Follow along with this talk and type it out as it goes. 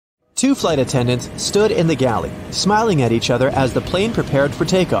Two flight attendants stood in the galley, smiling at each other as the plane prepared for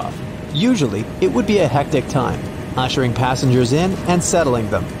takeoff. Usually, it would be a hectic time, ushering passengers in and settling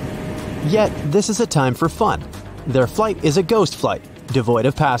them. Yet, this is a time for fun. Their flight is a ghost flight, devoid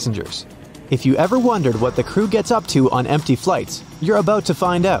of passengers. If you ever wondered what the crew gets up to on empty flights, you're about to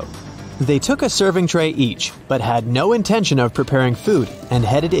find out. They took a serving tray each, but had no intention of preparing food and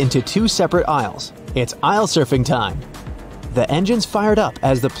headed into two separate aisles. It's aisle surfing time. The engines fired up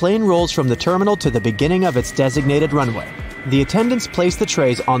as the plane rolls from the terminal to the beginning of its designated runway. The attendants place the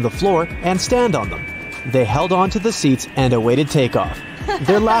trays on the floor and stand on them. They held on to the seats and awaited takeoff.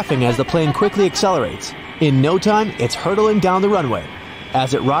 They're laughing as the plane quickly accelerates. In no time, it's hurtling down the runway.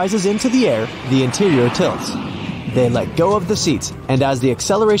 As it rises into the air, the interior tilts. They let go of the seats, and as the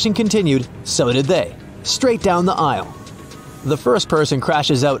acceleration continued, so did they, straight down the aisle. The first person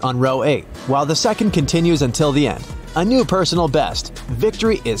crashes out on row 8, while the second continues until the end. A new personal best.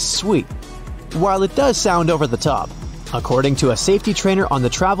 Victory is sweet. While it does sound over the top, according to a safety trainer on the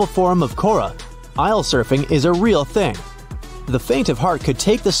travel forum of Quora, aisle surfing is a real thing. The faint of heart could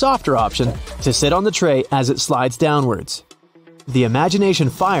take the softer option to sit on the tray as it slides downwards. The imagination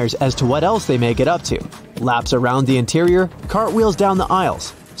fires as to what else they may get up to. Laps around the interior, cartwheels down the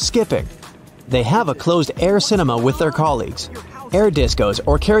aisles, skipping. They have a closed air cinema with their colleagues, air discos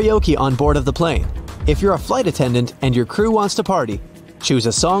or karaoke on board of the plane. If you're a flight attendant and your crew wants to party, choose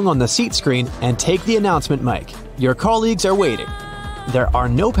a song on the seat screen and take the announcement mic. Your colleagues are waiting. There are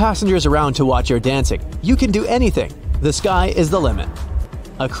no passengers around to watch your dancing. You can do anything. The sky is the limit.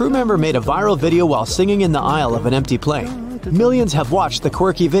 A crew member made a viral video while singing in the aisle of an empty plane. Millions have watched the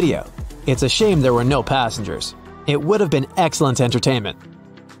quirky video. It's a shame there were no passengers. It would have been excellent entertainment.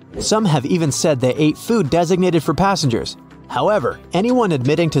 Some have even said they ate food designated for passengers. However, anyone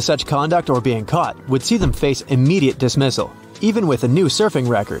admitting to such conduct or being caught would see them face immediate dismissal, even with a new surfing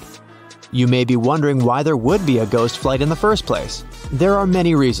record. You may be wondering why there would be a ghost flight in the first place. There are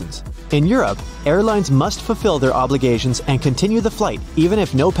many reasons. In Europe, airlines must fulfill their obligations and continue the flight even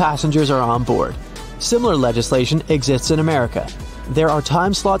if no passengers are on board. Similar legislation exists in America. There are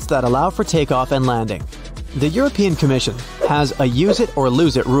time slots that allow for takeoff and landing. The European Commission has a use it or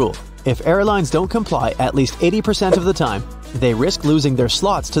lose it rule. If airlines don't comply at least 80% of the time, they risk losing their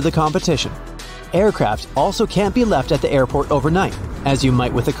slots to the competition. Aircraft also can't be left at the airport overnight, as you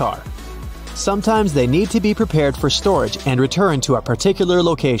might with a car. Sometimes they need to be prepared for storage and returned to a particular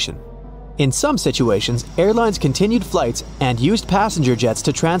location. In some situations, airlines continued flights and used passenger jets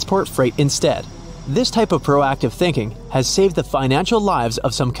to transport freight instead. This type of proactive thinking has saved the financial lives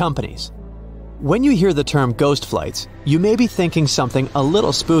of some companies. When you hear the term ghost flights, you may be thinking something a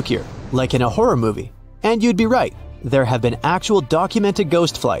little spookier, like in a horror movie. And you'd be right, there have been actual documented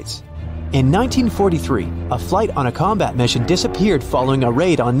ghost flights. In 1943, a flight on a combat mission disappeared following a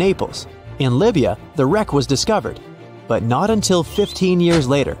raid on Naples. In Libya, the wreck was discovered, but not until 15 years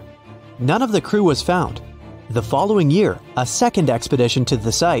later. None of the crew was found. The following year, a second expedition to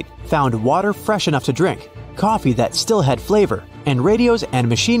the site found water fresh enough to drink, coffee that still had flavor, and radios and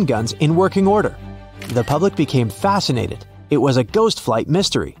machine guns in working order. The public became fascinated. It was a ghost flight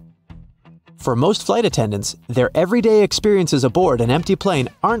mystery. For most flight attendants, their everyday experiences aboard an empty plane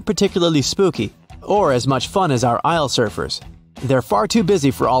aren't particularly spooky or as much fun as our aisle surfers. They're far too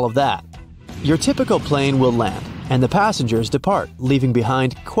busy for all of that. Your typical plane will land, and the passengers depart, leaving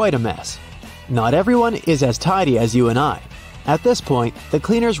behind quite a mess. Not everyone is as tidy as you and I. At this point, the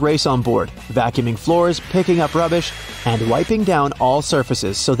cleaners race on board, vacuuming floors, picking up rubbish, and wiping down all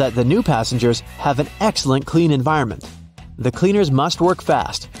surfaces so that the new passengers have an excellent clean environment. The cleaners must work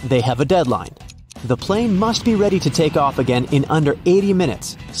fast. They have a deadline. The plane must be ready to take off again in under 80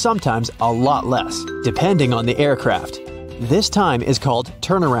 minutes, sometimes a lot less, depending on the aircraft. This time is called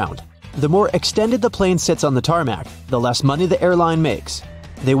turnaround. The more extended the plane sits on the tarmac, the less money the airline makes.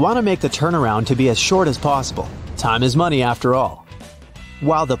 They want to make the turnaround to be as short as possible. Time is money after all.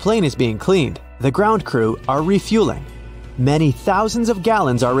 While the plane is being cleaned, the ground crew are refueling. Many thousands of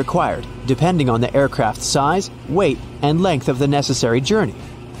gallons are required, depending on the aircraft's size, weight, and length of the necessary journey.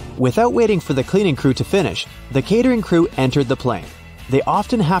 Without waiting for the cleaning crew to finish, the catering crew entered the plane. They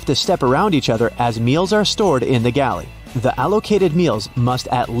often have to step around each other as meals are stored in the galley. The allocated meals must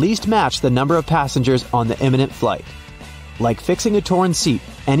at least match the number of passengers on the imminent flight. Like fixing a torn seat,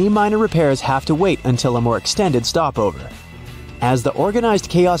 any minor repairs have to wait until a more extended stopover. As the organized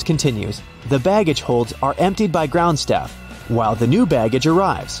chaos continues, the baggage holds are emptied by ground staff, while the new baggage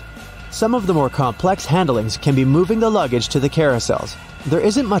arrives. Some of the more complex handlings can be moving the luggage to the carousels. There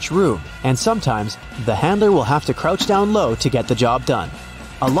isn't much room, and sometimes the handler will have to crouch down low to get the job done.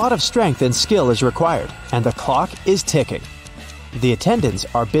 A lot of strength and skill is required, and the clock is ticking. The attendants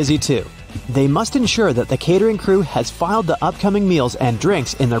are busy too. They must ensure that the catering crew has filed the upcoming meals and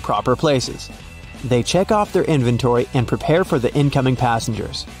drinks in their proper places. They check off their inventory and prepare for the incoming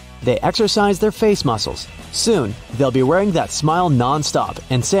passengers. They exercise their face muscles. Soon, they'll be wearing that smile non-stop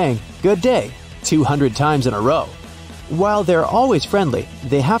and saying, "Good day," 200 times in a row. While they're always friendly,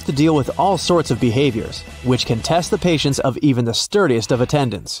 they have to deal with all sorts of behaviors, which can test the patience of even the sturdiest of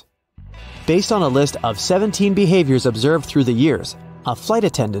attendants. Based on a list of 17 behaviors observed through the years, a flight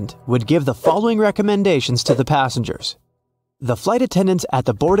attendant would give the following recommendations to the passengers. The flight attendants at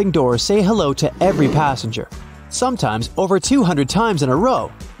the boarding door say hello to every passenger, sometimes over 200 times in a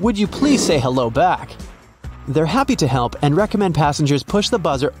row. Would you please say hello back? They're happy to help and recommend passengers push the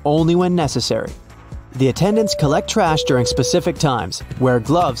buzzer only when necessary. The attendants collect trash during specific times, wear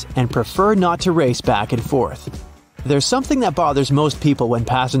gloves, and prefer not to race back and forth. There's something that bothers most people when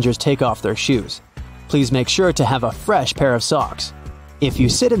passengers take off their shoes. Please make sure to have a fresh pair of socks. If you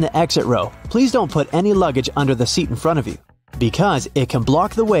sit in the exit row, please don't put any luggage under the seat in front of you, because it can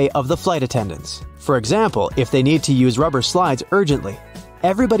block the way of the flight attendants. For example, if they need to use rubber slides urgently.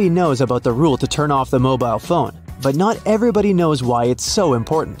 Everybody knows about the rule to turn off the mobile phone, but not everybody knows why it's so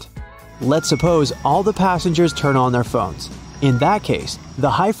important. Let's suppose all the passengers turn on their phones. In that case, the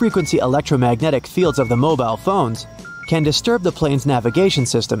high-frequency electromagnetic fields of the mobile phones can disturb the plane's navigation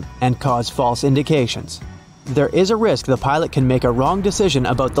system and cause false indications. There is a risk the pilot can make a wrong decision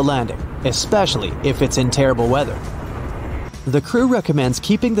about the landing, especially if it's in terrible weather. The crew recommends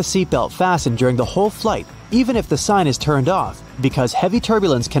keeping the seatbelt fastened during the whole flight, even if the sign is turned off, because heavy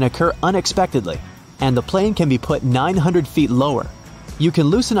turbulence can occur unexpectedly, and the plane can be put 900 feet lower. You can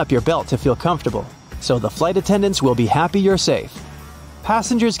loosen up your belt to feel comfortable, so the flight attendants will be happy you're safe.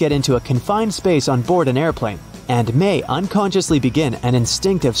 Passengers get into a confined space on board an airplane and may unconsciously begin an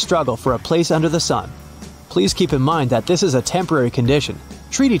instinctive struggle for a place under the sun. Please keep in mind that this is a temporary condition.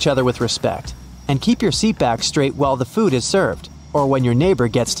 Treat each other with respect, and keep your seat back straight while the food is served, or when your neighbor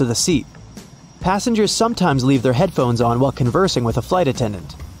gets to the seat. Passengers sometimes leave their headphones on while conversing with a flight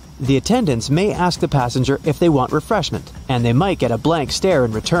attendant. The attendants may ask the passenger if they want refreshment, and they might get a blank stare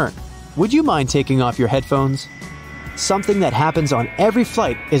in return. Would you mind taking off your headphones? Something that happens on every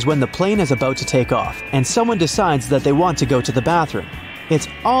flight is when the plane is about to take off and someone decides that they want to go to the bathroom. It's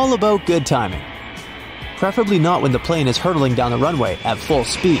all about good timing. Preferably not when the plane is hurtling down the runway at full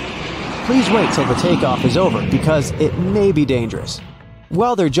speed. Please wait till the takeoff is over because it may be dangerous.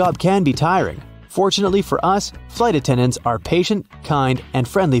 While their job can be tiring, fortunately for us, flight attendants are patient, kind, and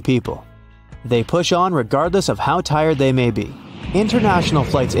friendly people. They push on regardless of how tired they may be. International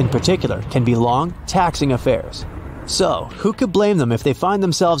flights in particular can be long, taxing affairs. So, who could blame them if they find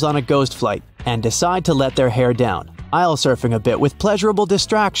themselves on a ghost flight and decide to let their hair down, aisle surfing a bit with pleasurable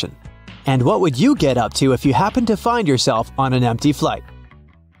distraction? And what would you get up to if you happen to find yourself on an empty flight?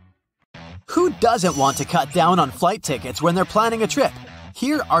 Who doesn't want to cut down on flight tickets when they're planning a trip?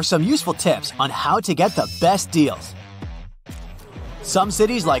 Here are some useful tips on how to get the best deals. Some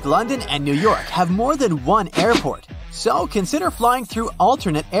cities like London and New York have more than one airport, so consider flying through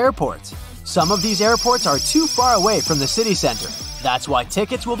alternate airports. Some of these airports are too far away from the city center. That's why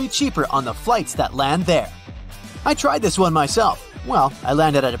tickets will be cheaper on the flights that land there. I tried this one myself. Well, I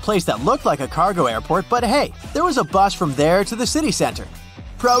landed at a place that looked like a cargo airport, but hey, there was a bus from there to the city center.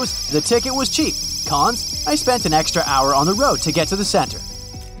 Pros, the ticket was cheap. Cons, I spent an extra hour on the road to get to the center.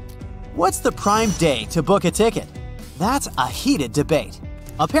 What's the prime day to book a ticket? That's a heated debate.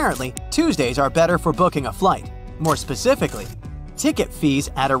 Apparently, Tuesdays are better for booking a flight. More specifically, ticket fees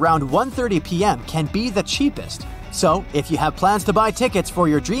at around 1:30 p.m. can be the cheapest. So, if you have plans to buy tickets for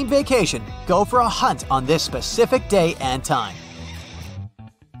your dream vacation, go for a hunt on this specific day and time.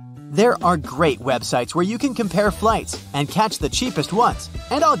 There are great websites where you can compare flights and catch the cheapest ones,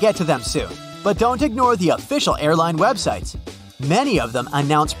 and I'll get to them soon. But don't ignore the official airline websites. Many of them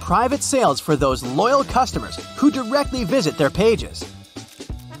announce private sales for those loyal customers who directly visit their pages.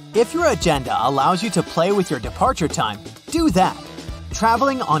 If your agenda allows you to play with your departure time, do that.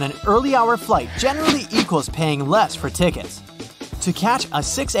 Traveling on an early hour flight generally equals paying less for tickets. To catch a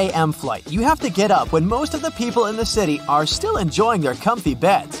 6 a.m. flight, you have to get up when most of the people in the city are still enjoying their comfy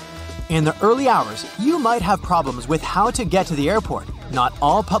beds. In the early hours, you might have problems with how to get to the airport. Not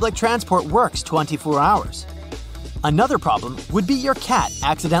all public transport works 24 hours. Another problem would be your cat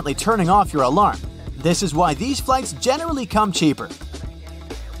accidentally turning off your alarm. This is why these flights generally come cheaper.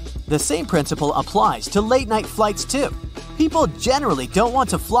 The same principle applies to late-night flights too. People generally don't want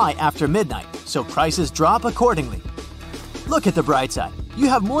to fly after midnight, so prices drop accordingly. Look at the bright side. You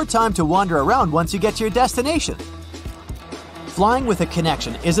have more time to wander around once you get to your destination. Flying with a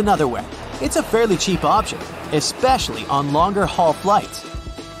connection is another way. It's a fairly cheap option, especially on longer haul flights.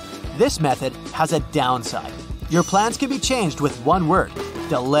 This method has a downside. Your plans can be changed with one word: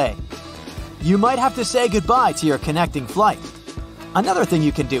 delay. You might have to say goodbye to your connecting flight. Another thing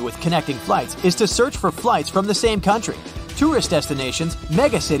you can do with connecting flights is to search for flights from the same country. Tourist destinations,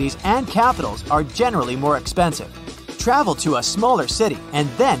 megacities, and capitals are generally more expensive. Travel to a smaller city and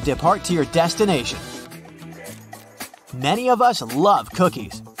then depart to your destination. Many of us love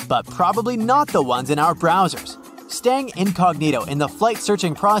cookies, but probably not the ones in our browsers. Staying incognito in the flight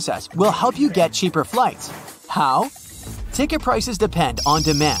searching process will help you get cheaper flights. How? Ticket prices depend on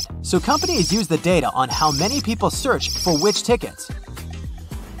demand, so companies use the data on how many people search for which tickets.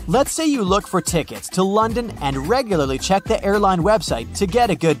 Let's say you look for tickets to London and regularly check the airline website to get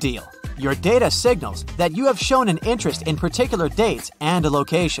a good deal. Your data signals that you have shown an interest in particular dates and a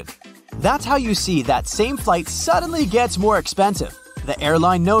location. That's how you see that same flight suddenly gets more expensive. The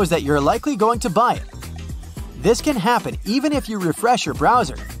airline knows that you're likely going to buy it. This can happen even if you refresh your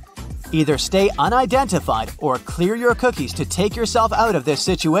browser. Either stay unidentified or clear your cookies to take yourself out of this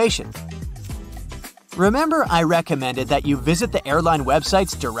situation. Remember I recommended that you visit the airline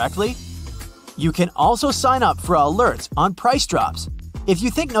websites directly? You can also sign up for alerts on price drops. If you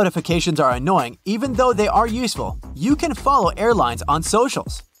think notifications are annoying, even though they are useful, you can follow airlines on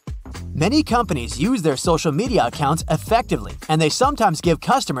socials. Many companies use their social media accounts effectively, and they sometimes give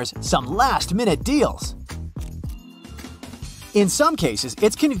customers some last-minute deals. In some cases,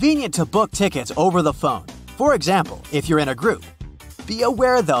 it's convenient to book tickets over the phone. For example, if you're in a group. Be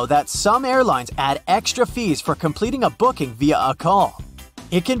aware, though, that some airlines add extra fees for completing a booking via a call.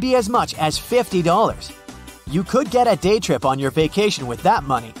 It can be as much as $50. You could get a day trip on your vacation with that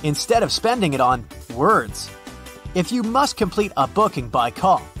money instead of spending it on words. If you must complete a booking by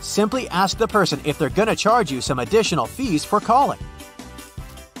call, simply ask the person if they're going to charge you some additional fees for calling.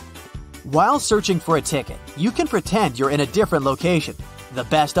 While searching for a ticket, you can pretend you're in a different location. The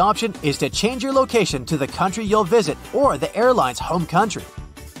best option is to change your location to the country you'll visit or the airline's home country.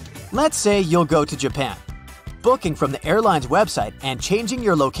 Let's say you'll go to Japan. Booking from the airline's website and changing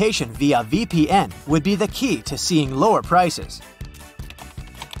your location via VPN would be the key to seeing lower prices.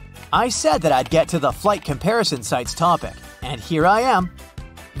 I said that I'd get to the flight comparison sites topic, and here I am.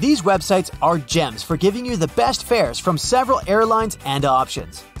 These websites are gems for giving you the best fares from several airlines and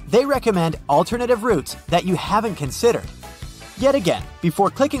options. They recommend alternative routes that you haven't considered. Yet again, before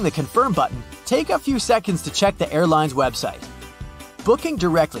clicking the confirm button, take a few seconds to check the airline's website. Booking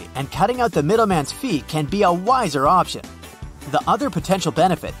directly and cutting out the middleman's fee can be a wiser option. The other potential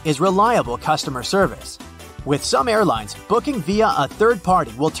benefit is reliable customer service. With some airlines, booking via a third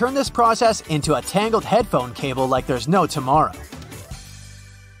party will turn this process into a tangled headphone cable like there's no tomorrow.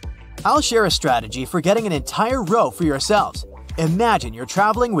 I'll share a strategy for getting an entire row for yourselves. Imagine you're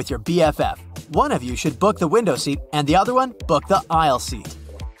traveling with your BFF. One of you should book the window seat and the other one book the aisle seat.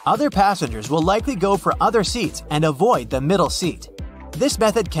 Other passengers will likely go for other seats and avoid the middle seat. This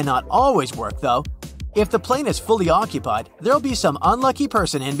method cannot always work, though. If the plane is fully occupied, there'll be some unlucky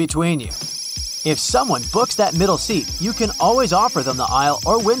person in between you. If someone books that middle seat, you can always offer them the aisle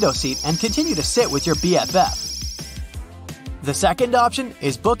or window seat and continue to sit with your BFF. The second option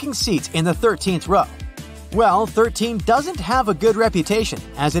is booking seats in the 13th row. Well, 13 doesn't have a good reputation,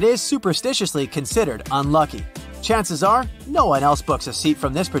 as it is superstitiously considered unlucky. Chances are, no one else books a seat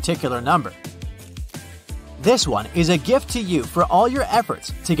from this particular number. This one is a gift to you for all your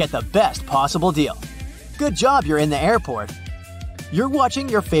efforts to get the best possible deal. Good job you're in the airport. You're watching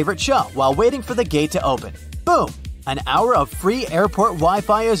your favorite show while waiting for the gate to open. Boom! An hour of free airport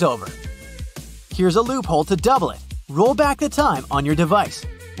Wi-Fi is over. Here's a loophole to double it. Roll back the time on your device.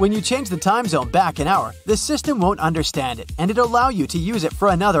 When you change the time zone back an hour, the system won't understand it and it'll allow you to use it for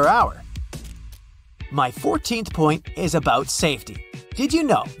another hour. My 14th point is about safety. Did you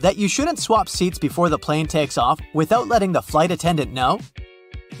know that you shouldn't swap seats before the plane takes off without letting the flight attendant know?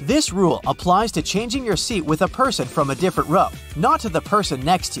 This rule applies to changing your seat with a person from a different row, not to the person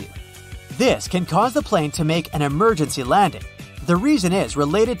next to you. This can cause the plane to make an emergency landing. The reason is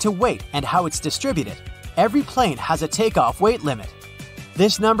related to weight and how it's distributed. Every plane has a takeoff weight limit.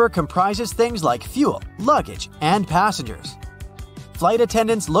 This number comprises things like fuel, luggage, and passengers. Flight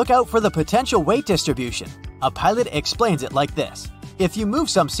attendants look out for the potential weight distribution. A pilot explains it like this. If you move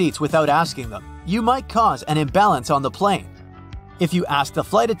some seats without asking them, you might cause an imbalance on the plane. If you ask the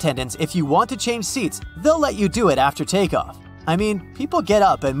flight attendants if you want to change seats, they'll let you do it after takeoff. I mean, people get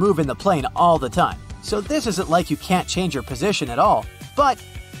up and move in the plane all the time, so this isn't like you can't change your position at all, but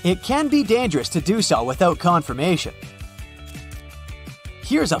it can be dangerous to do so without confirmation.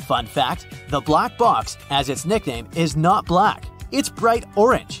 Here's a fun fact. The black box, as its nickname, is not black. It's bright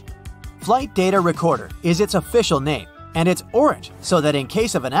orange. Flight Data Recorder is its official name, and it's orange so that in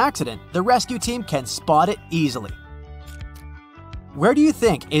case of an accident, the rescue team can spot it easily. Where do you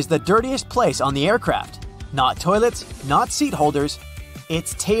think is the dirtiest place on the aircraft? Not toilets, not seat holders,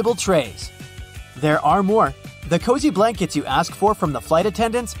 it's table trays. There are more. The cozy blankets you ask for from the flight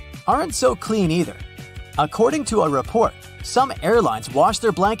attendants aren't so clean either. According to a report, some airlines wash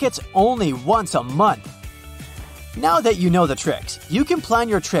their blankets only once a month. Now that you know the tricks, you can plan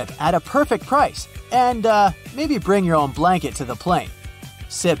your trip at a perfect price and maybe bring your own blanket to the plane.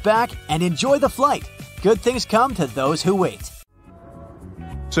 Sit back and enjoy the flight. Good things come to those who wait.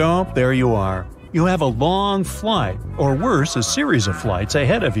 So, there you are. You have a long flight, or worse, a series of flights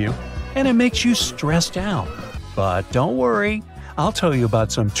ahead of you, and it makes you stressed out. But don't worry, I'll tell you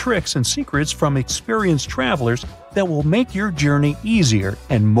about some tricks and secrets from experienced travelers that will make your journey easier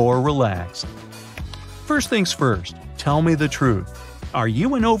and more relaxed. First things first, tell me the truth. Are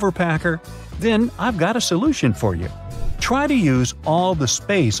you an overpacker? Then I've got a solution for you. Try to use all the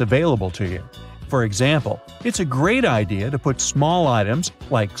space available to you. For example, it's a great idea to put small items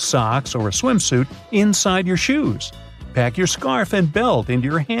like socks or a swimsuit inside your shoes. Pack your scarf and belt into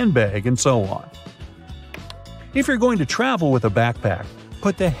your handbag and so on. If you're going to travel with a backpack,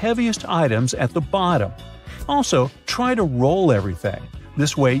 put the heaviest items at the bottom. Also, try to roll everything.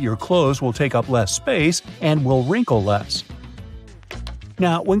 This way your clothes will take up less space and will wrinkle less.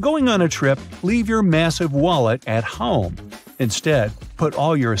 Now, when going on a trip, leave your massive wallet at home. Instead, put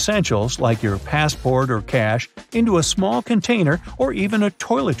all your essentials like your passport or cash into a small container or even a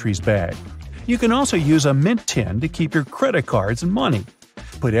toiletries bag. You can also use a mint tin to keep your credit cards and money.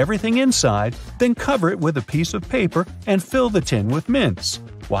 Put everything inside, then cover it with a piece of paper and fill the tin with mints.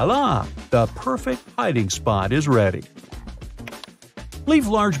 Voila! The perfect hiding spot is ready. Leave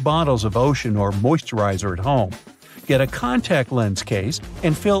large bottles of ocean or moisturizer at home. Get a contact lens case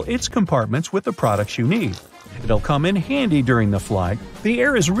and fill its compartments with the products you need. It'll come in handy during the flight. The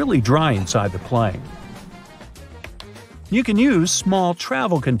air is really dry inside the plane. You can use small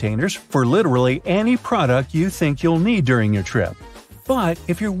travel containers for literally any product you think you'll need during your trip. But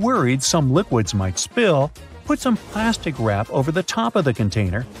if you're worried some liquids might spill, put some plastic wrap over the top of the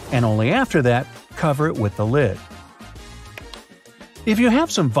container, and only after that, cover it with the lid. If you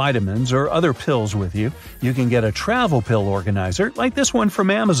have some vitamins or other pills with you, you can get a travel pill organizer like this one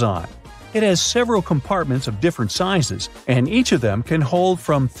from Amazon. It has several compartments of different sizes, and each of them can hold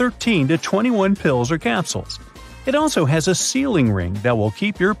from 13 to 21 pills or capsules. It also has a sealing ring that will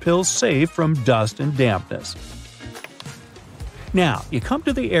keep your pills safe from dust and dampness. Now, you come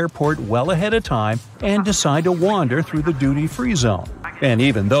to the airport well ahead of time and decide to wander through the duty-free zone. And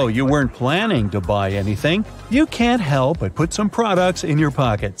even though you weren't planning to buy anything, you can't help but put some products in your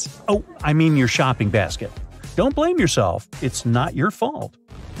pockets. Oh, I mean your shopping basket. Don't blame yourself, it's not your fault.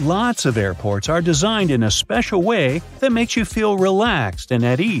 Lots of airports are designed in a special way that makes you feel relaxed and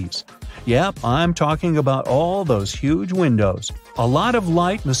at ease. Yep, I'm talking about all those huge windows, a lot of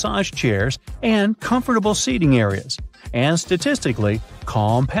light massage chairs, and comfortable seating areas. And statistically,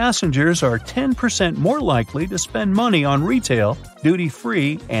 calm passengers are 10% more likely to spend money on retail,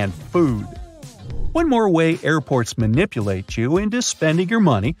 duty-free, and food. One more way airports manipulate you into spending your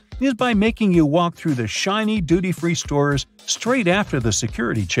money is by making you walk through the shiny duty-free stores straight after the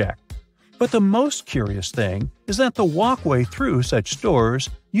security check. But the most curious thing is that the walkway through such stores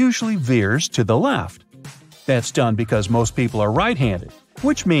usually veers to the left. That's done because most people are right-handed,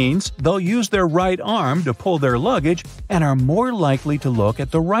 which means they'll use their right arm to pull their luggage and are more likely to look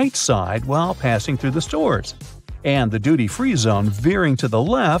at the right side while passing through the stores. And the duty-free zone veering to the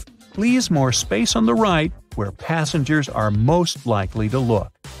left leaves more space on the right where passengers are most likely to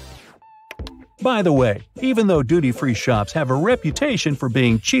look. By the way, even though duty-free shops have a reputation for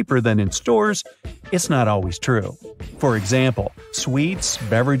being cheaper than in stores, it's not always true. For example, sweets,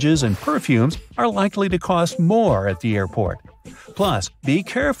 beverages, and perfumes are likely to cost more at the airport. Plus, be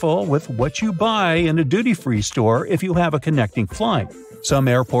careful with what you buy in a duty-free store if you have a connecting flight. Some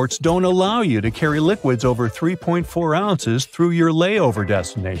airports don't allow you to carry liquids over 3.4 ounces through your layover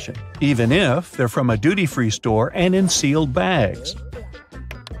destination, even if they're from a duty-free store and in sealed bags.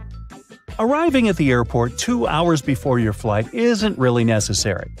 Arriving at the airport 2 hours before your flight isn't really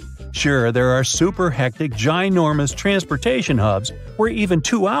necessary. Sure, there are super hectic, ginormous transportation hubs where even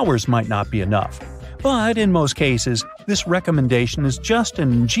 2 hours might not be enough. But in most cases, this recommendation is just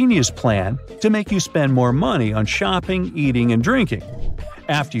an ingenious plan to make you spend more money on shopping, eating, and drinking.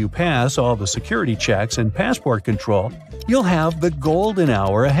 After you pass all the security checks and passport control, you'll have the golden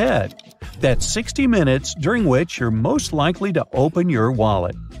hour ahead. That's 60 minutes during which you're most likely to open your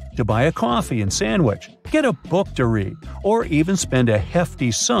wallet. to buy a coffee and sandwich, get a book to read, or even spend a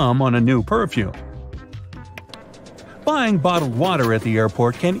hefty sum on a new perfume. Buying bottled water at the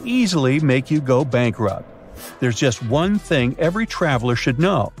airport can easily make you go bankrupt. There's just one thing every traveler should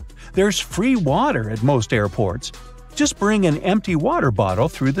know. There's free water at most airports. Just bring an empty water bottle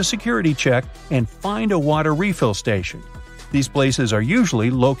through the security check and find a water refill station. These places are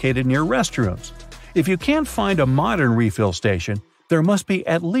usually located near restrooms. If you can't find a modern refill station, there must be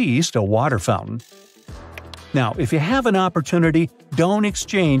at least a water fountain. Now, if you have an opportunity, don't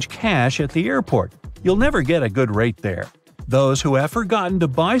exchange cash at the airport. You'll never get a good rate there. Those who have forgotten to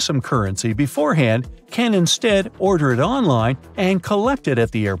buy some currency beforehand can instead order it online and collect it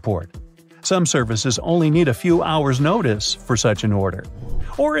at the airport. Some services only need a few hours' notice for such an order.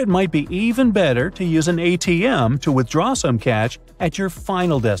 Or it might be even better to use an ATM to withdraw some cash at your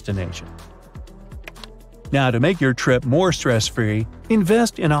final destination. Now, to make your trip more stress-free,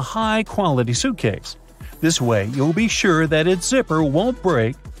 invest in a high-quality suitcase. This way, you'll be sure that its zipper won't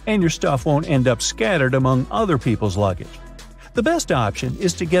break and your stuff won't end up scattered among other people's luggage. The best option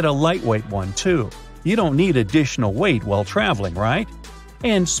is to get a lightweight one too. You don't need additional weight while traveling, right?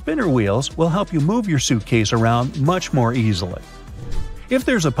 And spinner wheels will help you move your suitcase around much more easily. If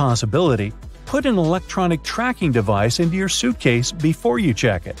there's a possibility, put an electronic tracking device into your suitcase before you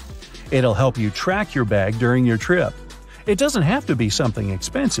check it. It'll help you track your bag during your trip. It doesn't have to be something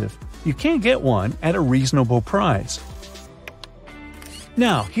expensive. You can get one at a reasonable price.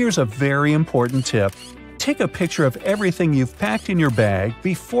 Now, here's a very important tip. Take a picture of everything you've packed in your bag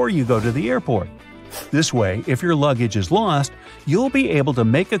before you go to the airport. This way, if your luggage is lost, you'll be able to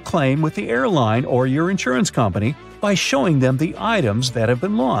make a claim with the airline or your insurance company by showing them the items that have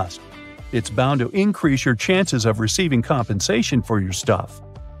been lost. It's bound to increase your chances of receiving compensation for your stuff.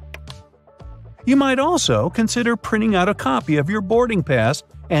 You might also consider printing out a copy of your boarding pass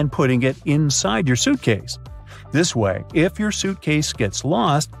and putting it inside your suitcase. This way, if your suitcase gets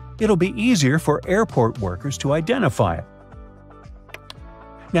lost, it'll be easier for airport workers to identify it.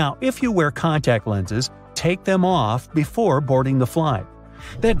 Now, if you wear contact lenses, take them off before boarding the flight.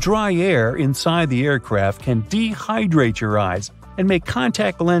 That dry air inside the aircraft can dehydrate your eyes and make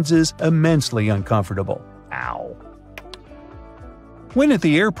contact lenses immensely uncomfortable. Ow! When at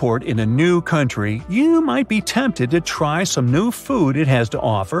the airport in a new country, you might be tempted to try some new food it has to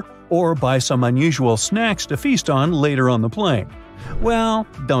offer or buy some unusual snacks to feast on later on the plane. Well,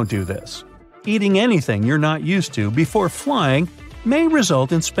 don't do this. Eating anything you're not used to before flying may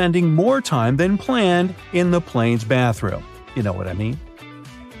result in spending more time than planned in the plane's bathroom. You know what I mean?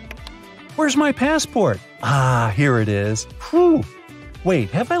 Where's my passport? Ah, here it is. Whew!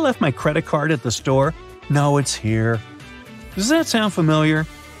 Wait, have I left my credit card at the store? No, it's here. Does that sound familiar?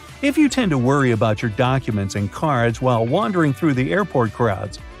 If you tend to worry about your documents and cards while wandering through the airport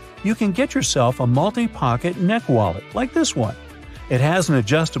crowds, you can get yourself a multi-pocket neck wallet like this one. It has an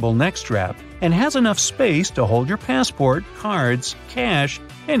adjustable neck strap and has enough space to hold your passport, cards, cash,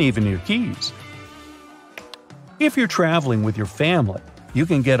 and even your keys. If you're traveling with your family, you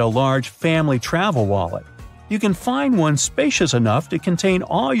can get a large family travel wallet. You can find one spacious enough to contain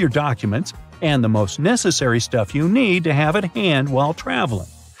all your documents and the most necessary stuff you need to have at hand while traveling.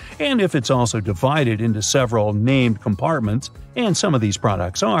 And if it's also divided into several named compartments, and some of these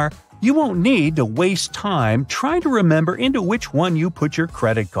products are, you won't need to waste time trying to remember into which one you put your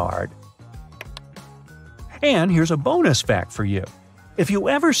credit card. And here's a bonus fact for you. If you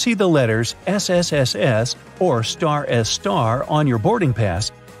ever see the letters SSSS or *S* on your boarding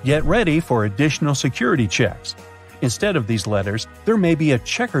pass, get ready for additional security checks. Instead of these letters, there may be a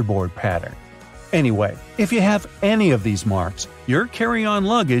checkerboard pattern. Anyway, if you have any of these marks, your carry-on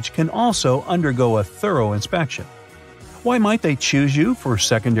luggage can also undergo a thorough inspection. Why might they choose you for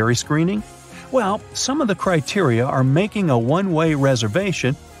secondary screening? Well, some of the criteria are making a one-way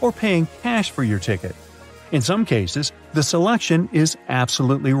reservation or paying cash for your ticket. In some cases, the selection is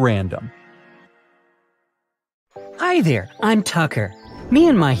absolutely random. Hi there, I'm Tucker. Me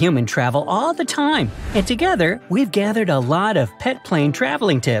and my human travel all the time, and together we've gathered a lot of pet plane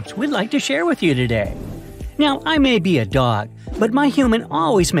traveling tips we'd like to share with you today. Now, I may be a dog, but my human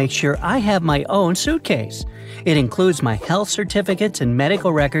always makes sure I have my own suitcase. It includes my health certificates and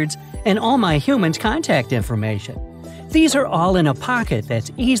medical records and all my human's contact information. These are all in a pocket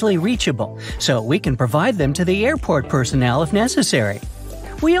that's easily reachable, so we can provide them to the airport personnel if necessary.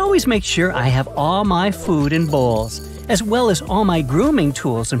 We always make sure I have all my food in bowls, as well as all my grooming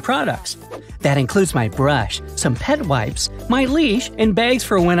tools and products. That includes my brush, some pet wipes, my leash, and bags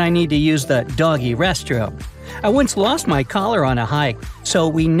for when I need to use the doggy restroom. I once lost my collar on a hike, so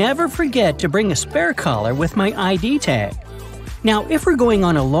we never forget to bring a spare collar with my ID tag. Now, if we're going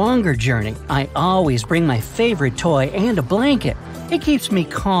on a longer journey, I always bring my favorite toy and a blanket. It keeps me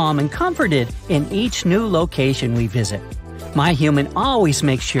calm and comforted in each new location we visit. My human always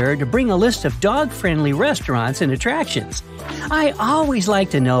makes sure to bring a list of dog-friendly restaurants and attractions. I always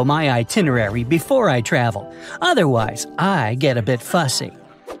like to know my itinerary before I travel, otherwise I get a bit fussy.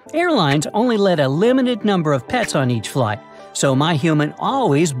 Airlines only let a limited number of pets on each flight, so my human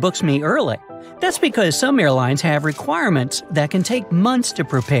always books me early. That's because some airlines have requirements that can take months to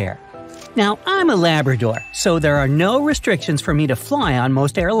prepare. Now, I'm a Labrador, so there are no restrictions for me to fly on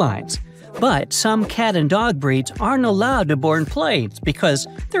most airlines. But some cat and dog breeds aren't allowed to board planes because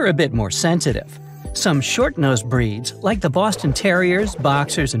they're a bit more sensitive. Some short-nosed breeds, like the Boston Terriers,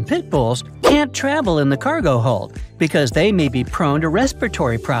 Boxers, and Pit Bulls, can't travel in the cargo hold because they may be prone to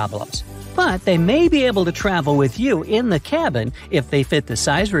respiratory problems. But they may be able to travel with you in the cabin if they fit the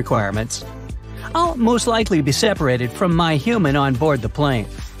size requirements. I'll most likely be separated from my human on board the plane,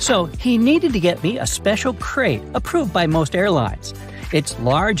 so he needed to get me a special crate approved by most airlines. It's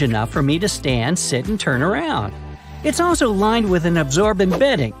large enough for me to stand, sit, and turn around. It's also lined with an absorbent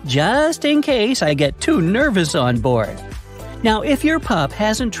bedding, just in case I get too nervous on board. Now, if your pup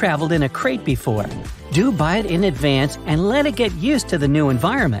hasn't traveled in a crate before, do buy it in advance and let it get used to the new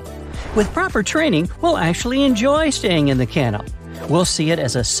environment. With proper training, we'll actually enjoy staying in the kennel. We'll see it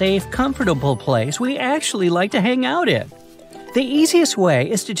as a safe, comfortable place we actually like to hang out in. The easiest way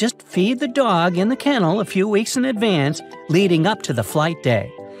is to just feed the dog in the kennel a few weeks in advance leading up to the flight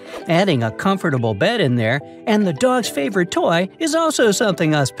day. Adding a comfortable bed in there and the dog's favorite toy is also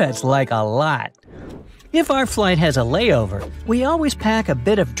something us pets like a lot. If our flight has a layover, we always pack a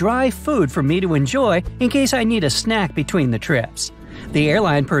bit of dry food for me to enjoy in case I need a snack between the trips. The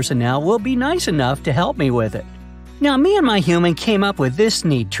airline personnel will be nice enough to help me with it. Now, me and my human came up with this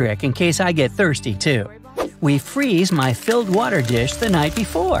neat trick in case I get thirsty too. We freeze my filled water dish the night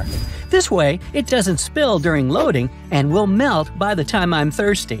before. This way, it doesn't spill during loading and will melt by the time I'm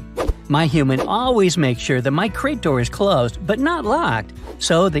thirsty. My human always makes sure that my crate door is closed but not locked,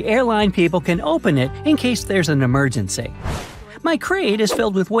 so the airline people can open it in case there's an emergency. My crate is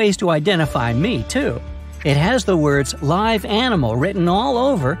filled with ways to identify me, too. It has the words "live animal" written all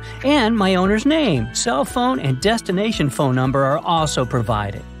over, and my owner's name, cell phone, and destination phone number are also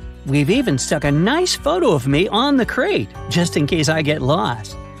provided. We've even stuck a nice photo of me on the crate, just in case I get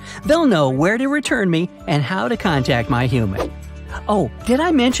lost. They'll know where to return me and how to contact my human. Oh, did I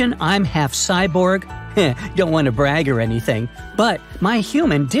mention I'm half cyborg? Don't want to brag or anything, but my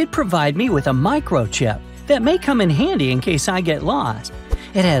human did provide me with a microchip that may come in handy in case I get lost.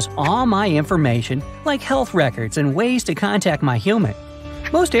 It has all my information, like health records and ways to contact my human.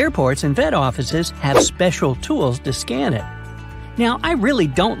 Most airports and vet offices have special tools to scan it. Now, I really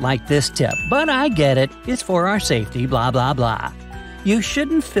don't like this tip, but I get it. It's for our safety, blah blah blah. You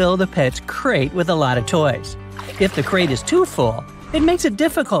shouldn't fill the pet's crate with a lot of toys. If the crate is too full, it makes it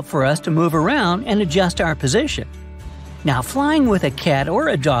difficult for us to move around and adjust our position. Now, flying with a cat or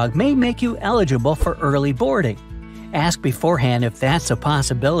a dog may make you eligible for early boarding. Ask beforehand if that's a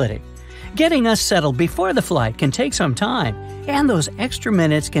possibility. Getting us settled before the flight can take some time, and those extra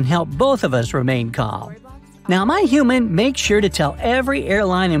minutes can help both of us remain calm. Now, my human makes sure to tell every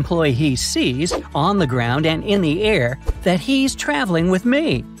airline employee he sees, on the ground and in the air, that he's traveling with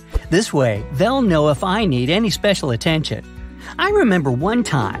me. This way, they'll know if I need any special attention. I remember one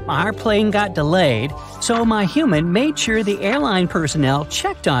time our plane got delayed, so my human made sure the airline personnel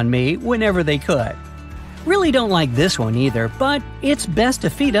checked on me whenever they could. Really don't like this one either, but it's best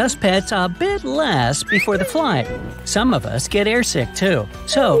to feed us pets a bit less before the flight. Some of us get airsick too,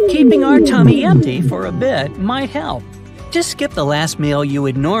 so keeping our tummy empty for a bit might help. Just skip the last meal you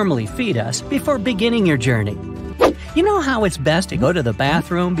would normally feed us before beginning your journey. You know how it's best to go to the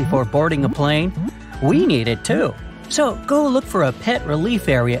bathroom before boarding a plane? We need it too. So go look for a pet relief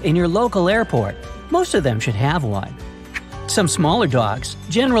area in your local airport. Most of them should have one. Some smaller dogs,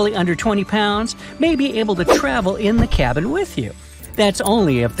 generally under 20 pounds, may be able to travel in the cabin with you. That's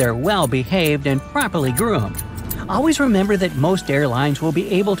only if they're well behaved and properly groomed. Always remember that most airlines will be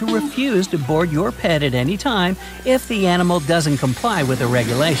able to refuse to board your pet at any time if the animal doesn't comply with the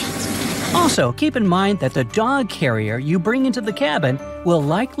regulations. Also, keep in mind that the dog carrier you bring into the cabin will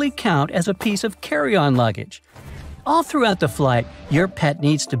likely count as a piece of carry-on luggage. All throughout the flight, your pet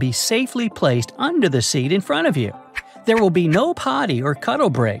needs to be safely placed under the seat in front of you. There will be no potty or cuddle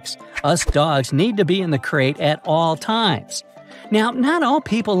breaks. Us dogs need to be in the crate at all times. Now, not all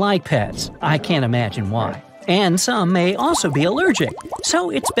people like pets. I can't imagine why. And some may also be allergic, so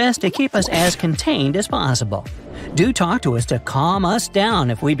it's best to keep us as contained as possible. Do talk to us to calm us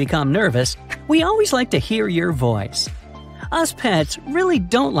down if we become nervous. We always like to hear your voice. Us pets really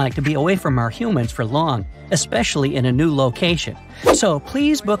don't like to be away from our humans for long, especially in a new location. So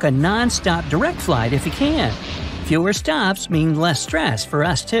please book a non-stop direct flight if you can. Fewer stops mean less stress for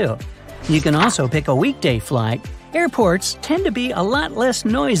us too. You can also pick a weekday flight. Airports tend to be a lot less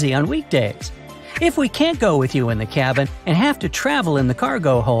noisy on weekdays. If we can't go with you in the cabin and have to travel in the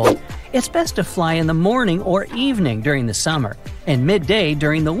cargo hold, it's best to fly in the morning or evening during the summer and midday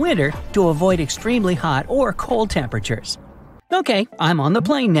during the winter to avoid extremely hot or cold temperatures. Okay, I'm on the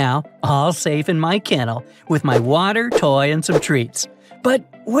plane now, all safe in my kennel, with my water, toy, and some treats. But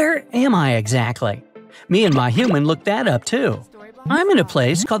where am I exactly? Me and my human looked that up too. I'm in a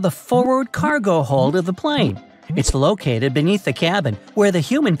place called the forward cargo hold of the plane. It's located beneath the cabin where the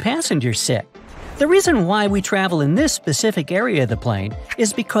human passengers sit. The reason why we travel in this specific area of the plane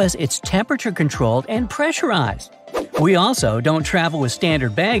is because it's temperature-controlled and pressurized. We also don't travel with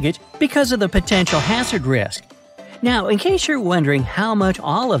standard baggage because of the potential hazard risk. Now, in case you're wondering how much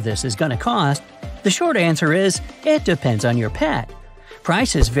all of this is going to cost, the short answer is it depends on your pet.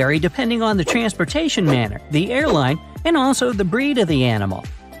 Prices vary depending on the transportation manner, the airline, and also the breed of the animal.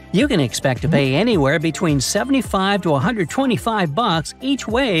 You can expect to pay anywhere between $75 to $125 each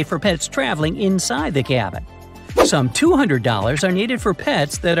way for pets traveling inside the cabin. Some $200 are needed for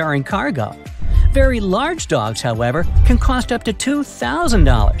pets that are in cargo. Very large dogs, however, can cost up to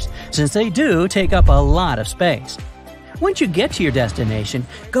 $2,000 since they do take up a lot of space. Once you get to your destination,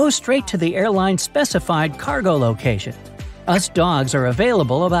 go straight to the airline's specified cargo location. Us dogs are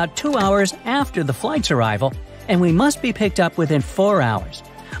available about 2 hours after the flight's arrival, and we must be picked up within 4 hours.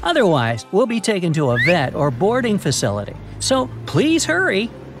 Otherwise, we'll be taken to a vet or boarding facility, so please hurry.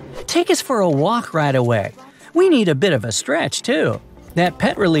 Take us for a walk right away. We need a bit of a stretch, too. That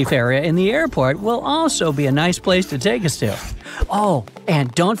pet relief area in the airport will also be a nice place to take us to. Oh,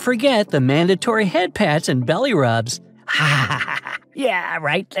 and don't forget the mandatory head pats and belly rubs. Yeah,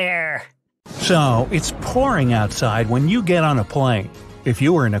 right there. So, it's pouring outside when you get on a plane. If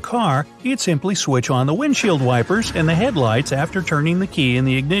you were in a car, you'd simply switch on the windshield wipers and the headlights after turning the key in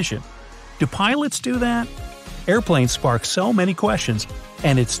the ignition. Do pilots do that? Airplanes spark so many questions,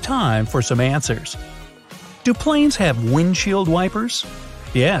 and it's time for some answers. Do planes have windshield wipers?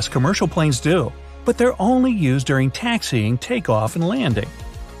 Yes, commercial planes do, but they're only used during taxiing, takeoff, and landing.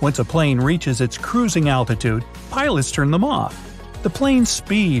 Once a plane reaches its cruising altitude, pilots turn them off. The plane's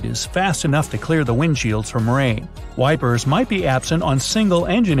speed is fast enough to clear the windshields from rain. Wipers might be absent on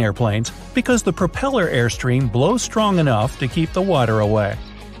single-engine airplanes because the propeller airstream blows strong enough to keep the water away.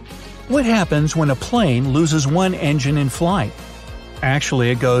 What happens when a plane loses one engine in flight? Actually,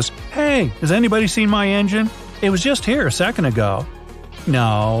 it goes, "Hey, has anybody seen my engine? It was just here a second ago."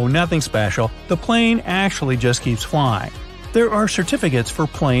 No, nothing special. The plane actually just keeps flying. There are certificates for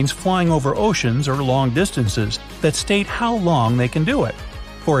planes flying over oceans or long distances that state how long they can do it.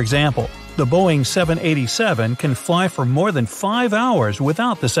 For example, the Boeing 787 can fly for more than 5 hours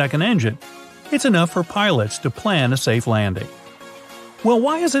without the second engine. It's enough for pilots to plan a safe landing. Well,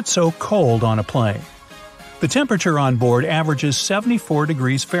 why is it so cold on a plane? The temperature on board averages 74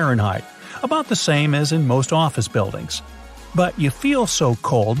 degrees Fahrenheit, about the same as in most office buildings. But you feel so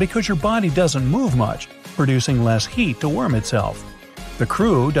cold because your body doesn't move much, producing less heat to warm itself. The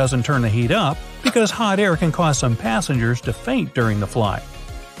crew doesn't turn the heat up because hot air can cause some passengers to faint during the flight.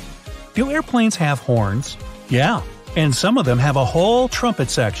 Do airplanes have horns? Yeah, and some of them have a whole trumpet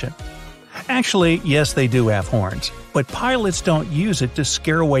section. Actually, yes, they do have horns, but pilots don't use it to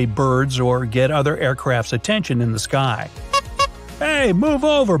scare away birds or get other aircraft's attention in the sky. Hey, move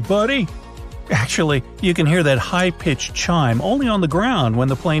over, buddy! Actually, you can hear that high-pitched chime only on the ground when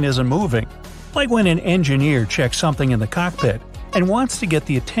the plane isn't moving. Like when an engineer checks something in the cockpit and wants to get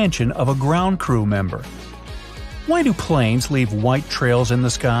the attention of a ground crew member. Why do planes leave white trails in the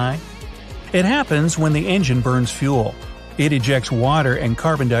sky? It happens when the engine burns fuel. It ejects water and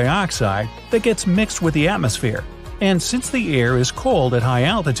carbon dioxide that gets mixed with the atmosphere. And since the air is cold at high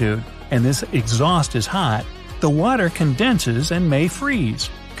altitude and this exhaust is hot, the water condenses and may freeze,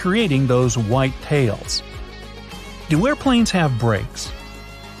 creating those white tails. Do airplanes have brakes?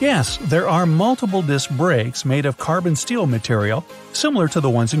 Yes, there are multiple disc brakes made of carbon steel material, similar to the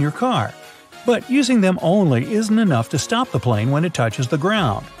ones in your car. But using them only isn't enough to stop the plane when it touches the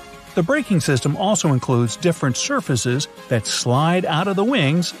ground. The braking system also includes different surfaces that slide out of the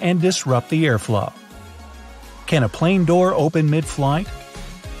wings and disrupt the airflow. Can a plane door open mid-flight?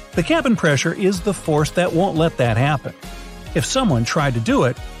 The cabin pressure is the force that won't let that happen. If someone tried to do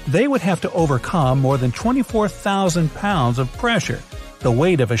it, they would have to overcome more than 24,000 pounds of pressure, the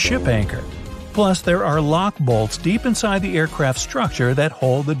weight of a ship anchor. Plus, there are lock bolts deep inside the aircraft structure that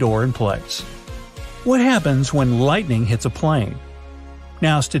hold the door in place. What happens when lightning hits a plane?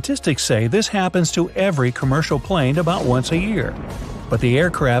 Now, statistics say this happens to every commercial plane about once a year. But the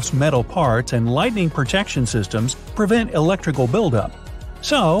aircraft's metal parts and lightning protection systems prevent electrical buildup.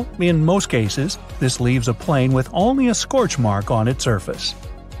 So, in most cases, this leaves a plane with only a scorch mark on its surface.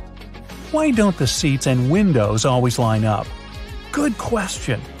 Why don't the seats and windows always line up? Good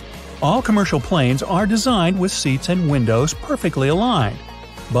question. All commercial planes are designed with seats and windows perfectly aligned.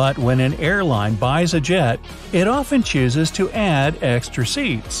 But when an airline buys a jet, it often chooses to add extra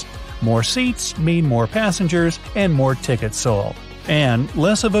seats. More seats mean more passengers and more tickets sold. And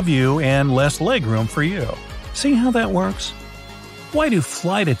less of a view and less legroom for you. See how that works? Why do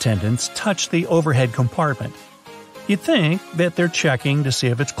flight attendants touch the overhead compartment? You'd think that they're checking to see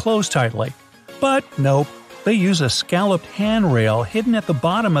if it's closed tightly. But nope, they use a scalloped handrail hidden at the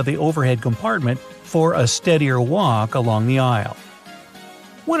bottom of the overhead compartment for a steadier walk along the aisle.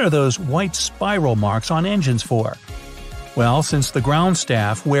 What are those white spiral marks on engines for? Well, since the ground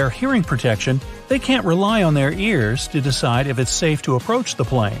staff wear hearing protection, they can't rely on their ears to decide if it's safe to approach the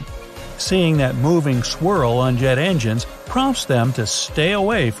plane. Seeing that moving swirl on jet engines prompts them to stay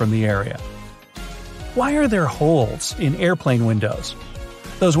away from the area. Why are there holes in airplane windows?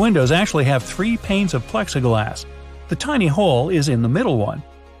 Those windows actually have 3 panes of plexiglass. The tiny hole is in the middle one.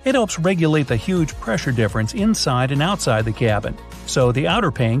 It helps regulate the huge pressure difference inside and outside the cabin, so the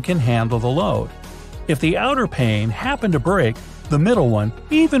outer pane can handle the load. If the outer pane happened to break, the middle one,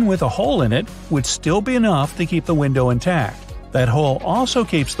 even with a hole in it, would still be enough to keep the window intact. That hole also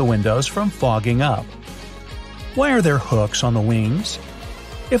keeps the windows from fogging up. Why are there hooks on the wings?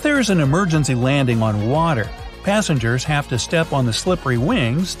 If there is an emergency landing on water, passengers have to step on the slippery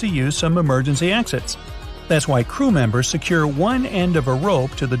wings to use some emergency exits. That's why crew members secure one end of a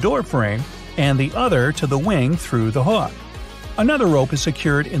rope to the door frame and the other to the wing through the hook. Another rope is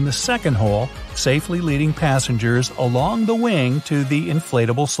secured in the second hole, safely leading passengers along the wing to the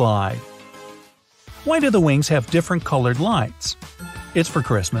inflatable slide. Why do the wings have different colored lights? It's for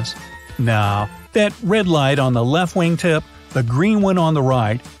Christmas. No, that red light on the left wingtip, the green one on the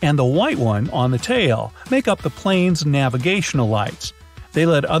right, and the white one on the tail make up the plane's navigational lights. They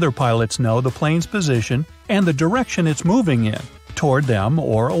let other pilots know the plane's position and the direction it's moving in, toward them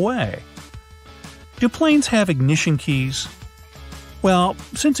or away. Do planes have ignition keys? Well,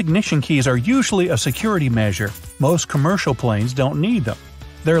 since ignition keys are usually a security measure, most commercial planes don't need them.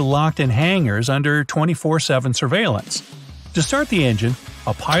 They're locked in hangars under 24/7 surveillance. To start the engine,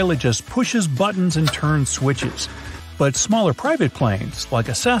 a pilot just pushes buttons and turns switches. But smaller private planes, like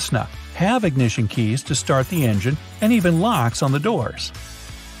a Cessna, have ignition keys to start the engine and even locks on the doors.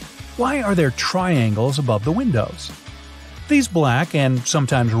 Why are there triangles above the windows? These black and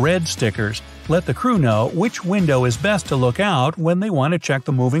sometimes red stickers let the crew know which window is best to look out when they want to check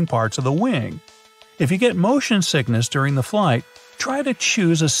the moving parts of the wing. If you get motion sickness during the flight, try to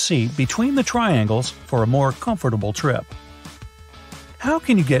choose a seat between the triangles for a more comfortable trip. How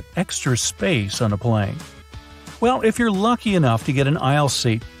can you get extra space on a plane? Well, if you're lucky enough to get an aisle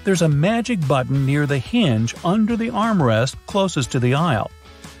seat, there's a magic button near the hinge under the armrest closest to the aisle.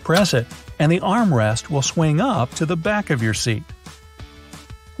 Press it, and the armrest will swing up to the back of your seat.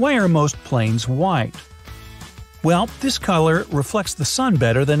 Why are most planes white? Well, this color reflects the sun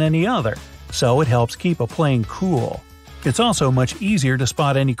better than any other, so it helps keep a plane cool. It's also much easier to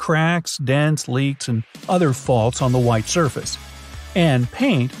spot any cracks, dents, leaks, and other faults on the white surface. And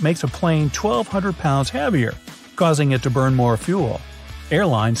paint makes a plane 1,200 pounds heavier, causing it to burn more fuel.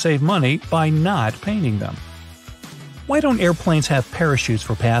 Airlines save money by not painting them. Why don't airplanes have parachutes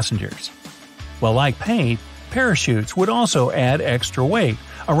for passengers? Well, like paint, parachutes would also add extra weight,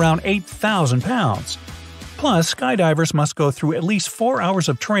 around 8,000 pounds. Plus, skydivers must go through at least 4 hours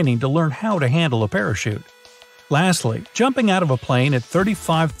of training to learn how to handle a parachute. Lastly, jumping out of a plane at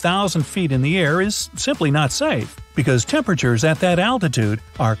 35,000 feet in the air is simply not safe, because temperatures at that altitude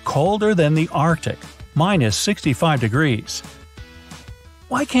are colder than the Arctic, minus 65 degrees.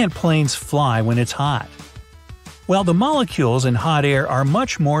 Why can't planes fly when it's hot? Well, the molecules in hot air are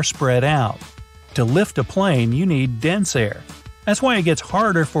much more spread out. To lift a plane, you need dense air. That's why it gets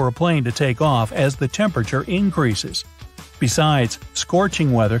harder for a plane to take off as the temperature increases. Besides,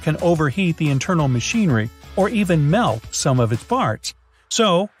 scorching weather can overheat the internal machinery or even melt some of its parts.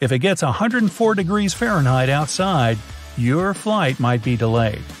 So, if it gets 104 degrees Fahrenheit outside, your flight might be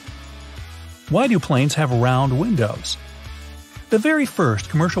delayed. Why do planes have round windows? The very first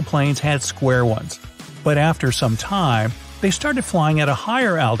commercial planes had square ones, but after some time, they started flying at a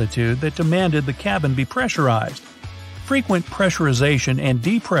higher altitude that demanded the cabin be pressurized. Frequent pressurization and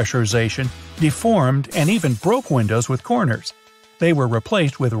depressurization deformed and even broke windows with corners. They were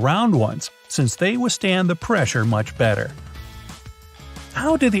replaced with round ones since they withstand the pressure much better.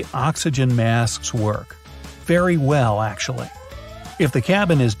 How do the oxygen masks work? Very well, actually. If the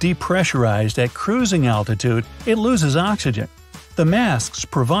cabin is depressurized at cruising altitude, it loses oxygen. The masks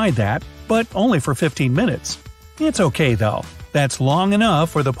provide that, but only for 15 minutes. It's okay though. That's long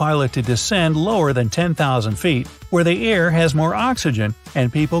enough for the pilot to descend lower than 10,000 feet, where the air has more oxygen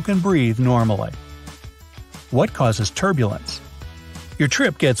and people can breathe normally. What causes turbulence? Your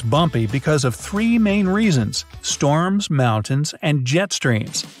trip gets bumpy because of three main reasons: storms, mountains, and jet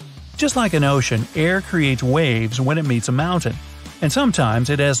streams. Just like an ocean, air creates waves when it meets a mountain, and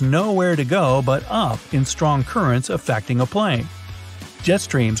sometimes it has nowhere to go but up in strong currents affecting a plane. Jet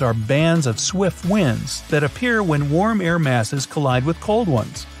streams are bands of swift winds that appear when warm air masses collide with cold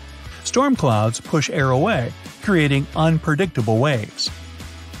ones. Storm clouds push air away, creating unpredictable waves.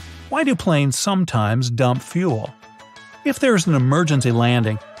 Why do planes sometimes dump fuel? If there's an emergency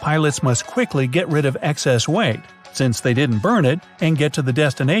landing, pilots must quickly get rid of excess weight, since they didn't burn it, and get to the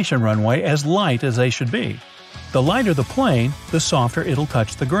destination runway as light as they should be. The lighter the plane, the softer it'll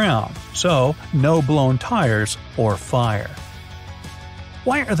touch the ground, so no blown tires or fire.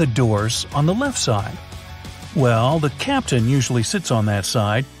 Why are the doors on the left side? Well, the captain usually sits on that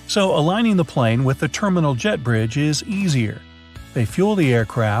side, so aligning the plane with the terminal jet bridge is easier. They fuel the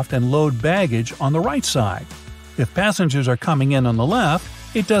aircraft and load baggage on the right side. If passengers are coming in on the left,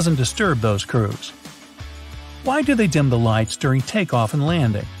 it doesn't disturb those crews. Why do they dim the lights during takeoff and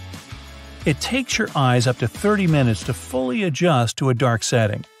landing? It takes your eyes up to 30 minutes to fully adjust to a dark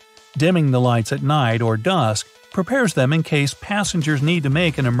setting. Dimming the lights at night or dusk prepares them in case passengers need to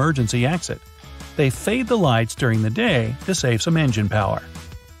make an emergency exit. They fade the lights during the day to save some engine power.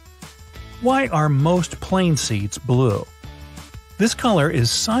 Why are most plane seats blue? This color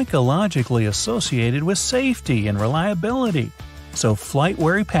is psychologically associated with safety and reliability, so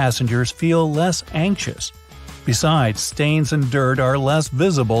flight-weary passengers feel less anxious. Besides, stains and dirt are less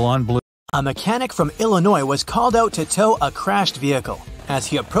visible on blue. A mechanic from Illinois was called out to tow a crashed vehicle. As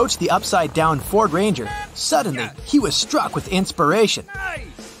he approached the upside-down Ford Ranger, suddenly he was struck with inspiration.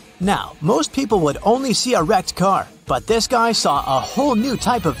 Now, most people would only see a wrecked car, but this guy saw a whole new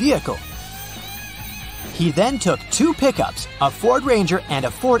type of vehicle. He then took two pickups, a Ford Ranger and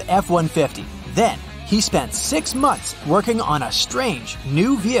a Ford F-150. Then, he spent 6 months working on a strange,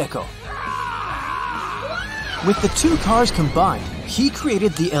 new vehicle. With the two cars combined, he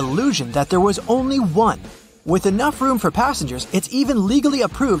created the illusion that there was only one. With enough room for passengers, it's even legally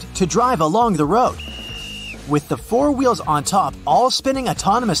approved to drive along the road. With the four wheels on top all spinning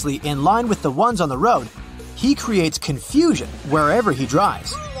autonomously in line with the ones on the road, he creates confusion wherever he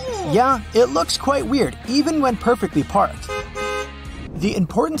drives. Yeah, it looks quite weird even when perfectly parked. The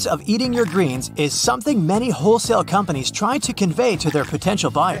importance of eating your greens is something many wholesale companies try to convey to their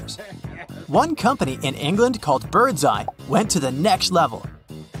potential buyers. One company in England called Birdside went to the next level.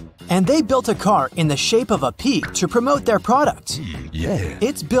 And they built a car in the shape of a pea to promote their products. Yeah.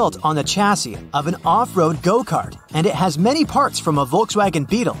 It's built on the chassis of an off-road go-kart, and it has many parts from a Volkswagen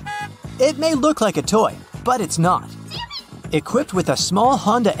Beetle. It may look like a toy, but it's not. Equipped with a small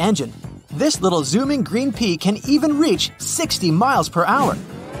Honda engine, this little zooming green pea can even reach 60 miles per hour.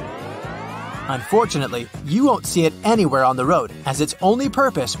 Unfortunately, you won't see it anywhere on the road, as its only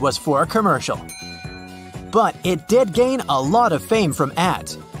purpose was for a commercial. But it did gain a lot of fame from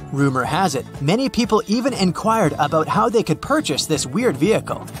ads. Rumor has it, many people even inquired about how they could purchase this weird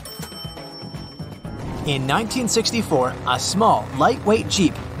vehicle. In 1964, a small, lightweight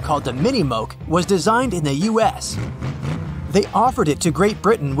Jeep called the Mini Moke was designed in the US. They offered it to Great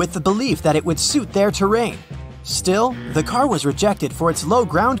Britain with the belief that it would suit their terrain. Still, the car was rejected for its low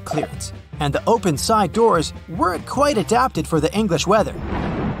ground clearance, and the open side doors weren't quite adapted for the English weather.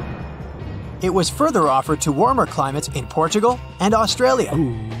 It was further offered to warmer climates in Portugal and Australia.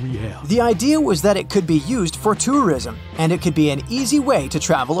 Ooh, yeah. The idea was that it could be used for tourism, and it could be an easy way to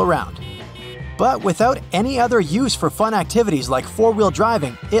travel around. But without any other use for fun activities like four-wheel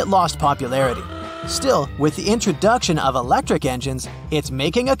driving, it lost popularity. Still, with the introduction of electric engines, it's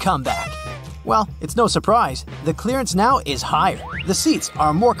making a comeback. Well, it's no surprise. The clearance now is higher, the seats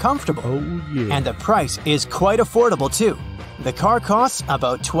are more comfortable, Oh, yeah. and the price is quite affordable too. The car costs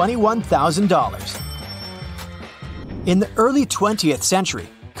about $21,000. In the early 20th century,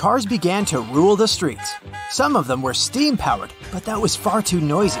 cars began to rule the streets. Some of them were steam-powered, but that was far too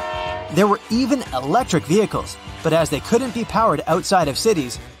noisy. There were even electric vehicles, but as they couldn't be powered outside of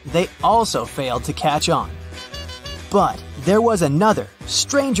cities, they also failed to catch on. But there was another,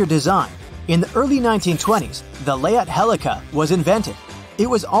 stranger design. In the early 1920s, the Layat Helica was invented. It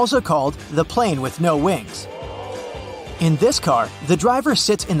was also called the plane with no wings. In this car, the driver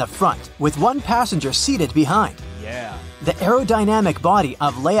sits in the front with one passenger seated behind. Yeah. The aerodynamic body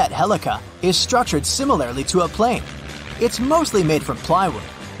of Layat Helica is structured similarly to a plane. It's mostly made from plywood,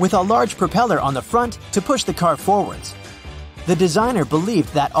 with a large propeller on the front to push the car forwards. The designer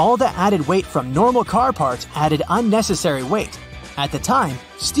believed that all the added weight from normal car parts added unnecessary weight. At the time,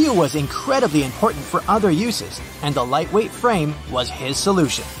 steel was incredibly important for other uses, and the lightweight frame was his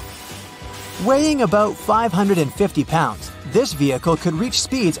solution. Weighing about 550 pounds, this vehicle could reach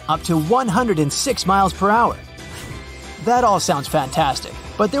speeds up to 106 miles per hour. That all sounds fantastic,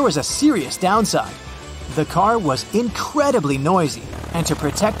 but there was a serious downside. The car was incredibly noisy, and to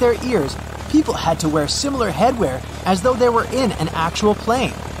protect their ears, people had to wear similar headwear as though they were in an actual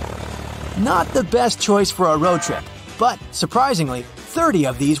plane. Not the best choice for a road trip, but surprisingly, 30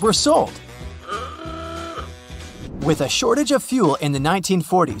 of these were sold. With a shortage of fuel in the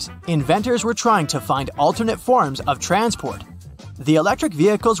 1940s, inventors were trying to find alternate forms of transport. The electric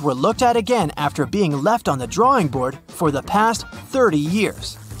vehicles were looked at again after being left on the drawing board for the past 30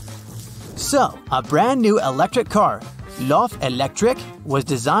 years. So, a brand new electric car, Lof Electric, was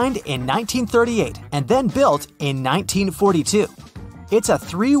designed in 1938 and then built in 1942. It's a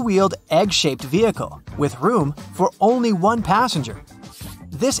three-wheeled egg-shaped vehicle with room for only one passenger.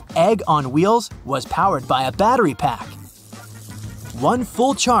 This egg on wheels was powered by a battery pack. One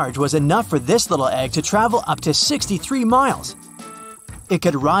full charge was enough for this little egg to travel up to 63 miles. It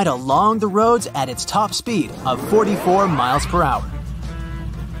could ride along the roads at its top speed of 44 miles per hour.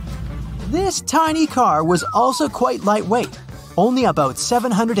 This tiny car was also quite lightweight, only about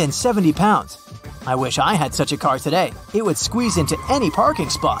 770 pounds. I wish I had such a car today. It would squeeze into any parking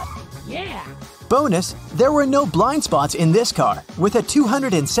spot. Yeah. Bonus, there were no blind spots in this car, with a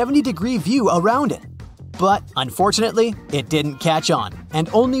 270-degree view around it. But unfortunately, it didn't catch on, and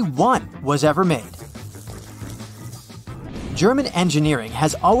only one was ever made. German engineering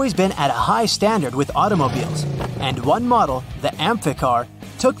has always been at a high standard with automobiles, and one model, the Amphicar,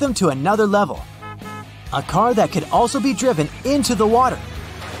 took them to another level. A car that could also be driven into the water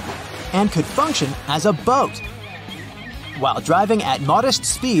and could function as a boat. While driving at modest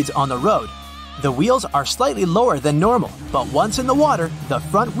speeds on the road, the wheels are slightly lower than normal, but once in the water, the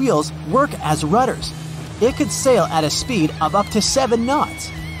front wheels work as rudders. It could sail at a speed of up to 7 knots.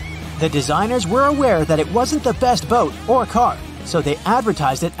 The designers were aware that it wasn't the best boat or car, so they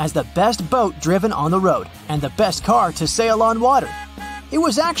advertised it as the best boat driven on the road and the best car to sail on water. It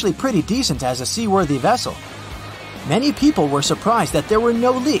was actually pretty decent as a seaworthy vessel. Many people were surprised that there were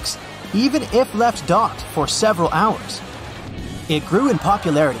no leaks, even if left docked for several hours. It grew in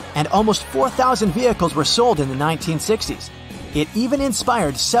popularity, and almost 4,000 vehicles were sold in the 1960s. It even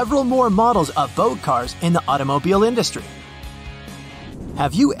inspired several more models of boat cars in the automobile industry.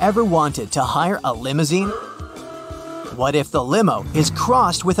 Have you ever wanted to hire a limousine? What if the limo is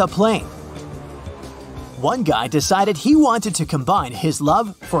crossed with a plane? One guy decided he wanted to combine his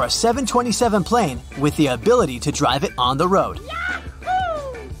love for a 727 plane with the ability to drive it on the road.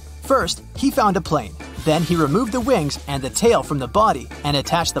 First, he found a plane. Then he removed the wings and the tail from the body and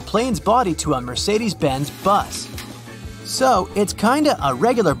attached the plane's body to a Mercedes-Benz bus. So, it's kinda a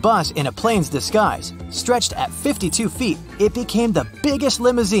regular bus in a plane's disguise. Stretched at 52 feet, it became the biggest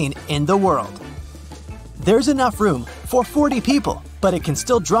limousine in the world. There's enough room for 40 people, but it can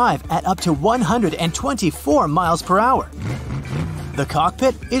still drive at up to 124 miles per hour. The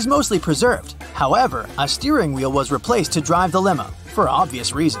cockpit is mostly preserved. However, a steering wheel was replaced to drive the limo, for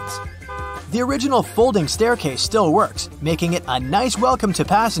obvious reasons. The original folding staircase still works, making it a nice welcome to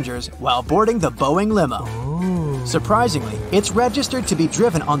passengers while boarding the Boeing limo. Surprisingly, it's registered to be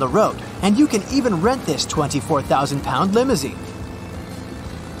driven on the road, and you can even rent this 24,000-pound limousine.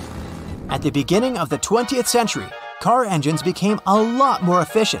 At the beginning of the 20th century, car engines became a lot more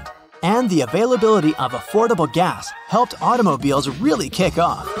efficient, and the availability of affordable gas helped automobiles really kick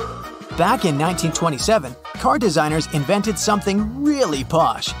off. Back in 1927, car designers invented something really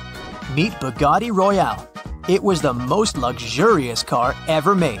posh. Meet Bugatti Royale. It was the most luxurious car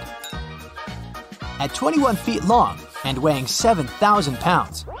ever made. At 21 feet long and weighing 7,000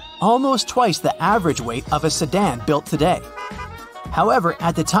 pounds, almost twice the average weight of a sedan built today. However,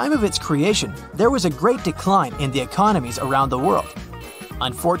 at the time of its creation, there was a great decline in the economies around the world.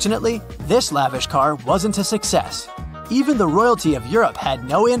 Unfortunately, this lavish car wasn't a success. Even the royalty of Europe had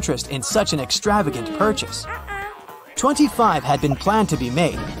no interest in such an extravagant purchase. 25 had been planned to be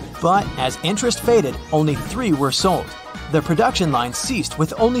made, but as interest faded, only 3 were sold. The production line ceased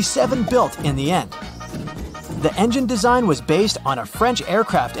with only 7 built in the end. The engine design was based on a French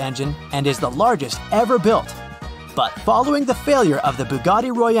aircraft engine and is the largest ever built. But following the failure of the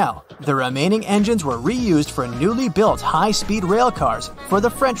Bugatti Royale, The remaining engines were reused for newly built high-speed rail cars for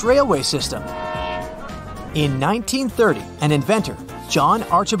the French railway system. In 1930, an inventor, John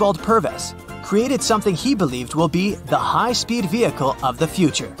Archibald Purves, created something he believed will be the high-speed vehicle of the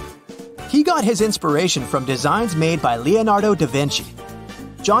future. He got his inspiration from designs made by Leonardo da Vinci.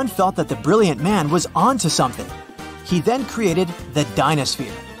 John felt that the brilliant man was onto something. He then created the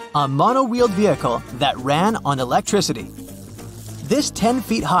Dynasphere, a mono-wheeled vehicle that ran on electricity. This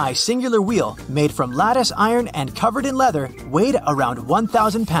 10-feet-high singular wheel, made from lattice iron and covered in leather, weighed around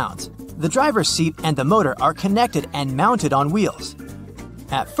 1,000 pounds. The driver's seat and the motor are connected and mounted on wheels.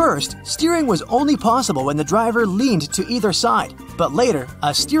 At first, steering was only possible when the driver leaned to either side, but later,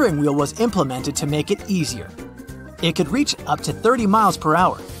 a steering wheel was implemented to make it easier. It could reach up to 30 miles per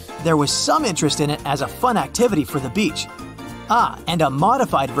hour. There was some interest in it as a fun activity for the beach. And a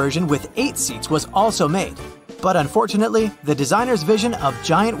modified version with 8 seats was also made. But unfortunately, the designer's vision of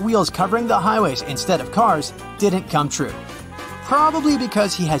giant wheels covering the highways instead of cars didn't come true. Probably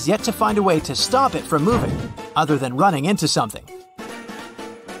because he has yet to find a way to stop it from moving, other than running into something.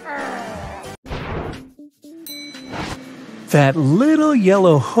 That little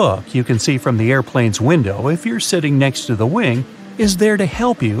yellow hook you can see from the airplane's window if you're sitting next to the wing is there to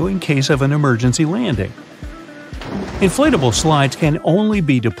help you in case of an emergency landing. Inflatable slides can only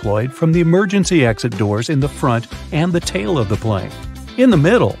be deployed from the emergency exit doors in the front and the tail of the plane. In the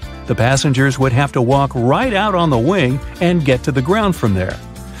middle, the passengers would have to walk right out on the wing and get to the ground from there.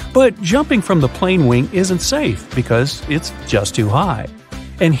 But jumping from the plane wing isn't safe because it's just too high.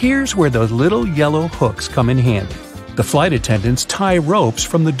 And here's where those little yellow hooks come in handy. The flight attendants tie ropes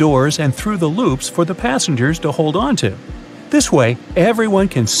from the doors and through the loops for the passengers to hold onto. This way, everyone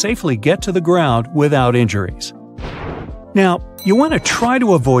can safely get to the ground without injuries. Now, you want to try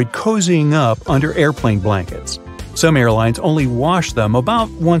to avoid cozying up under airplane blankets. Some airlines only wash them about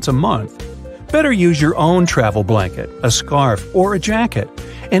once a month. Better use your own travel blanket, a scarf, or a jacket.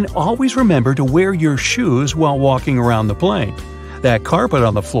 And always remember to wear your shoes while walking around the plane. That carpet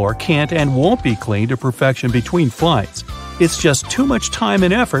on the floor can't and won't be cleaned to perfection between flights. It's just too much time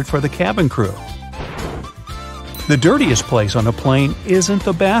and effort for the cabin crew. The dirtiest place on a plane isn't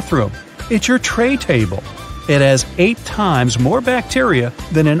the bathroom. It's your tray table. It has 8 times more bacteria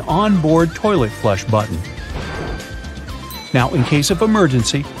than an onboard toilet flush button. Now, in case of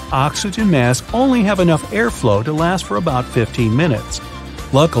emergency, oxygen masks only have enough airflow to last for about 15 minutes.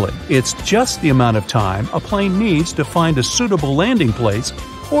 Luckily, it's just the amount of time a plane needs to find a suitable landing place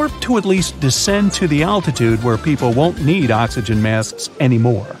or to at least descend to the altitude where people won't need oxygen masks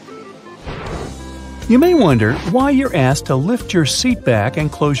anymore. You may wonder why you're asked to lift your seat back and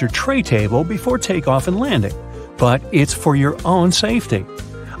close your tray table before takeoff and landing, but it's for your own safety.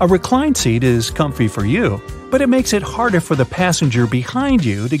 A reclined seat is comfy for you, but it makes it harder for the passenger behind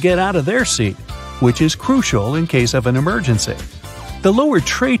you to get out of their seat, which is crucial in case of an emergency. The lower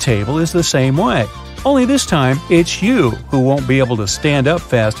tray table is the same way, only this time it's you who won't be able to stand up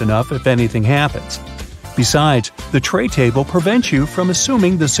fast enough if anything happens. Besides, the tray table prevents you from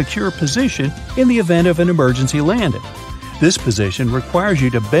assuming the secure position in the event of an emergency landing. This position requires you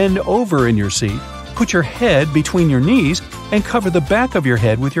to bend over in your seat, put your head between your knees, and cover the back of your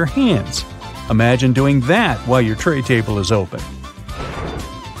head with your hands. Imagine doing that while your tray table is open.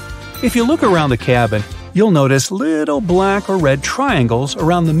 If you look around the cabin, you'll notice little black or red triangles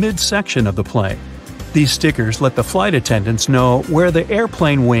around the midsection of the plane. These stickers let the flight attendants know where the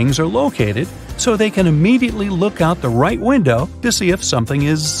airplane wings are located, so they can immediately look out the right window to see if something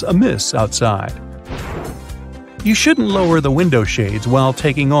is amiss outside. You shouldn't lower the window shades while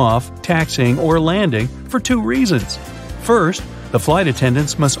taking off, taxiing, or landing for 2 reasons. First, the flight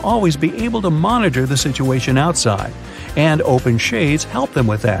attendants must always be able to monitor the situation outside, and open shades help them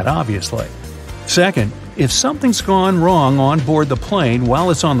with that, obviously. Second, if something's gone wrong on board the plane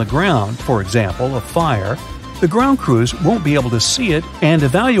while it's on the ground, for example, a fire, the ground crews won't be able to see it and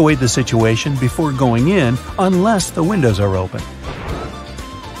evaluate the situation before going in unless the windows are open.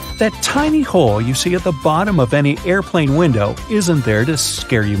 That tiny hole you see at the bottom of any airplane window isn't there to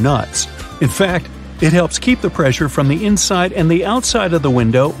scare you nuts. In fact, it helps keep the pressure from the inside and the outside of the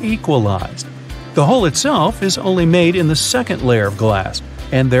window equalized. The hole itself is only made in the second layer of glass,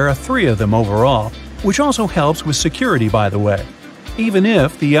 and there are 3 of them overall, which also helps with security, by the way. Even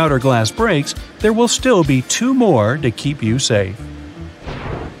if the outer glass breaks, there will still be 2 more to keep you safe.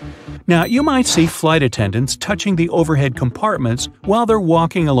 Now, you might see flight attendants touching the overhead compartments while they're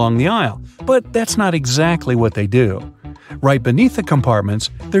walking along the aisle, but that's not exactly what they do. Right beneath the compartments,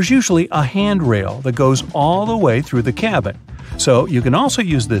 there's usually a handrail that goes all the way through the cabin, so you can also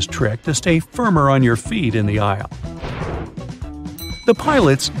use this trick to stay firmer on your feet in the aisle. The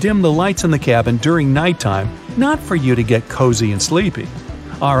pilots dim the lights in the cabin during nighttime, not for you to get cozy and sleepy.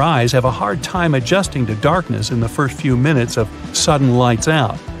 Our eyes have a hard time adjusting to darkness in the first few minutes of sudden lights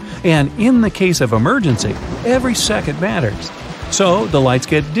out. And in the case of emergency, every second matters. So the lights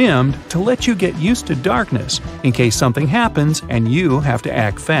get dimmed to let you get used to darkness in case something happens and you have to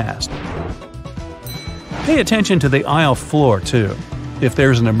act fast. Pay attention to the aisle floor too. If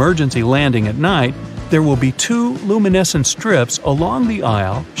there's an emergency landing at night, there will be 2 luminescent strips along the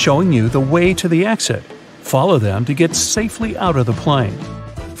aisle showing you the way to the exit. Follow them to get safely out of the plane.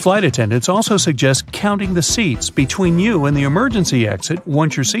 Flight attendants also suggest counting the seats between you and the emergency exit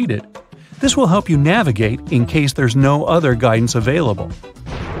once you're seated. This will help you navigate in case there's no other guidance available.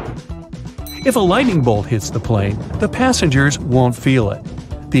 If a lightning bolt hits the plane, the passengers won't feel it.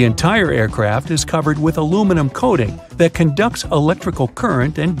 The entire aircraft is covered with aluminum coating that conducts electrical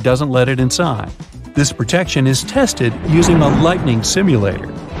current and doesn't let it inside. This protection is tested using a lightning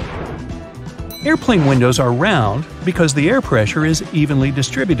simulator. Airplane windows are round because the air pressure is evenly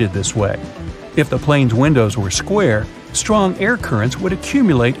distributed this way. If the plane's windows were square, strong air currents would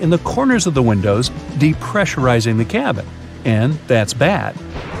accumulate in the corners of the windows, depressurizing the cabin. And that's bad.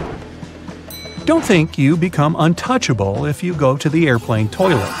 Don't think you become untouchable if you go to the airplane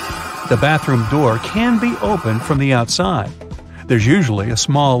toilet. The bathroom door can be opened from the outside. There's usually a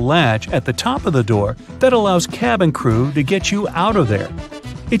small latch at the top of the door that allows cabin crew to get you out of there.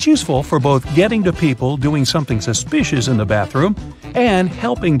 It's useful for both getting to people doing something suspicious in the bathroom and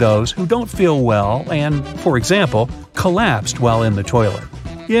helping those who don't feel well and, for example, collapsed while in the toilet.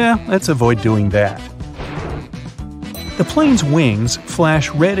 Yeah, let's avoid doing that. The plane's wings flash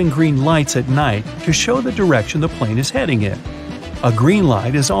red and green lights at night to show the direction the plane is heading in. A green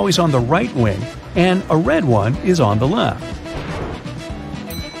light is always on the right wing, and a red one is on the left.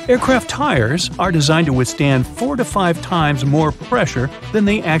 Aircraft tires are designed to withstand 4 to 5 times more pressure than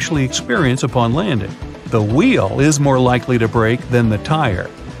they actually experience upon landing. The wheel is more likely to break than the tire.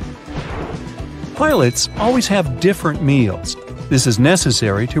 Pilots always have different meals. This is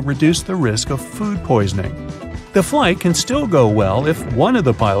necessary to reduce the risk of food poisoning. The flight can still go well if one of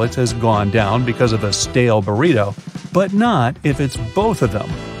the pilots has gone down because of a stale burrito, but not if it's both of them.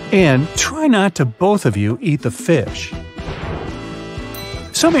 And try not to both of you eat the fish.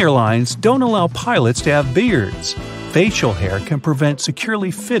 Some airlines don't allow pilots to have beards. Facial hair can prevent securely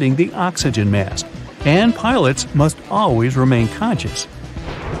fitting the oxygen mask, and pilots must always remain conscious.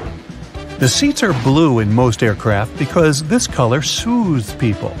 The seats are blue in most aircraft because this color soothes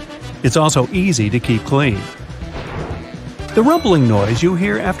people. It's also easy to keep clean. The rumbling noise you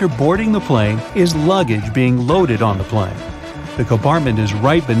hear after boarding the plane is luggage being loaded on the plane. The compartment is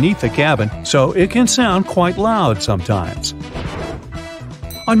right beneath the cabin, so it can sound quite loud sometimes.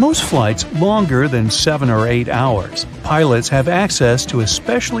 On most flights longer than 7 or 8 hours, pilots have access to a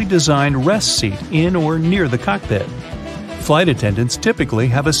specially designed rest seat in or near the cockpit. Flight attendants typically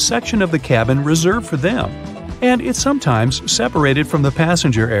have a section of the cabin reserved for them, and it's sometimes separated from the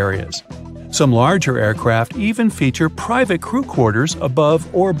passenger areas. Some larger aircraft even feature private crew quarters above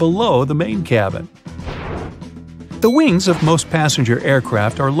or below the main cabin. The wings of most passenger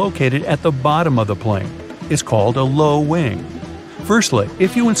aircraft are located at the bottom of the plane. It's called a low wing. Firstly,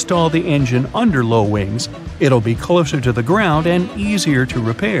 if you install the engine under low wings, it'll be closer to the ground and easier to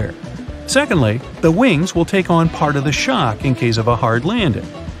repair. Secondly, the wings will take on part of the shock in case of a hard landing.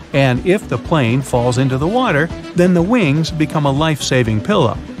 And if the plane falls into the water, then the wings become a life-saving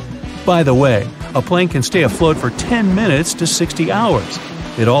pillow. By the way, a plane can stay afloat for 10 minutes to 60 hours.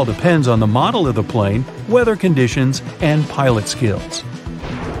 It all depends on the model of the plane, weather conditions, and pilot skills.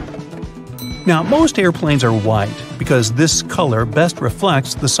 Now, most airplanes are white because this color best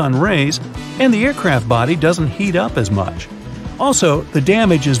reflects the sun rays and the aircraft body doesn't heat up as much. Also, the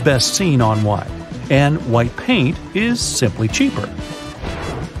damage is best seen on white, and white paint is simply cheaper.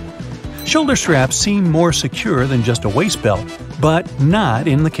 Shoulder straps seem more secure than just a waist belt, but not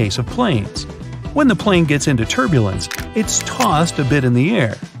in the case of planes. When the plane gets into turbulence, it's tossed a bit in the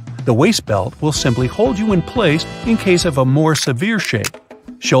air. The waist belt will simply hold you in place in case of a more severe shake.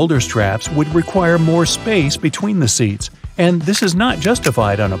 Shoulder straps would require more space between the seats, and this is not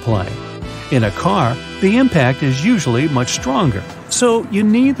justified on a plane. In a car, the impact is usually much stronger, so you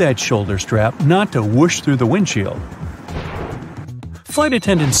need that shoulder strap not to whoosh through the windshield. Flight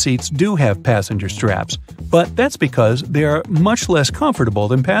attendant seats do have passenger straps, but that's because they are much less comfortable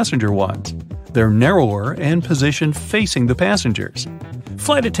than passenger ones. They're narrower and positioned facing the passengers.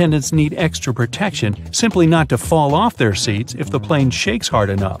 Flight attendants need extra protection simply not to fall off their seats if the plane shakes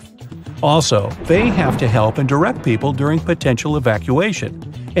hard enough. Also, they have to help and direct people during potential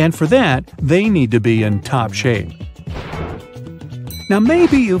evacuation, and for that, they need to be in top shape. Now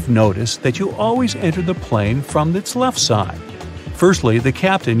maybe you've noticed that you always enter the plane from its left side. Firstly, the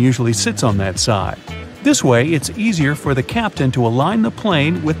captain usually sits on that side. This way, it's easier for the captain to align the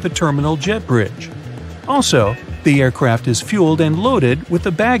plane with the terminal jet bridge. Also, the aircraft is fueled and loaded with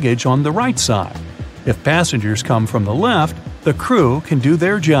the baggage on the right side. If passengers come from the left, the crew can do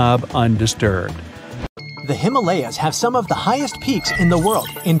their job undisturbed. The Himalayas have some of the highest peaks in the world,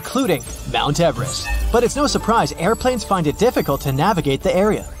 including Mount Everest. But it's no surprise airplanes find it difficult to navigate the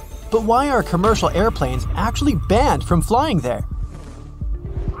area. But why are commercial airplanes actually banned from flying there?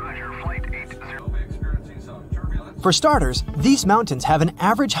 For starters, these mountains have an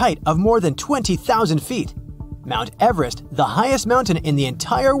average height of more than 20,000 feet. Mount Everest, the highest mountain in the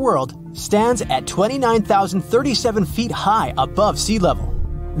entire world, stands at 29,037 feet high above sea level.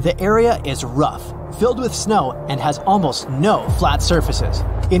 The area is rough, filled with snow, and has almost no flat surfaces.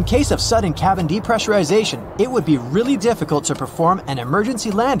 In case of sudden cabin depressurization, it would be really difficult to perform an emergency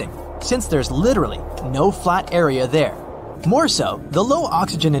landing, since there's literally no flat area there. More so, the low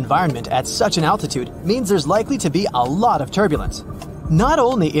oxygen environment at such an altitude means there's likely to be a lot of turbulence. Not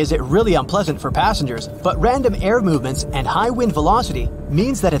only is it really unpleasant for passengers, but random air movements and high wind velocity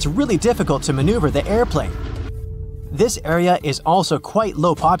means that it's really difficult to maneuver the airplane. This area is also quite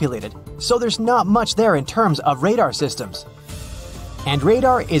low populated, so there's not much there in terms of radar systems. And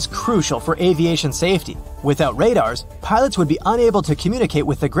radar is crucial for aviation safety. Without radars, pilots would be unable to communicate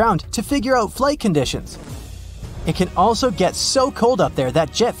with the ground to figure out flight conditions. It can also get so cold up there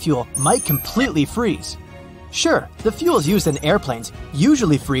that jet fuel might completely freeze. Sure, the fuels used in airplanes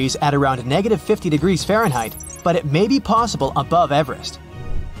usually freeze at around -50 degrees Fahrenheit, but it may be possible above Everest.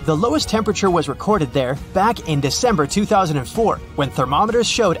 The lowest temperature was recorded there back in December 2004, when thermometers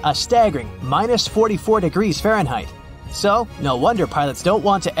showed a staggering -44 degrees Fahrenheit. So, no wonder pilots don't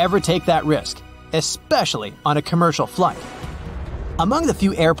want to ever take that risk, especially on a commercial flight. Among the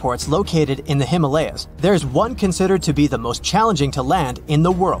few airports located in the Himalayas, there's one considered to be the most challenging to land in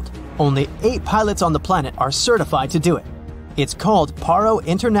the world. Only 8 pilots on the planet are certified to do it. It's called Paro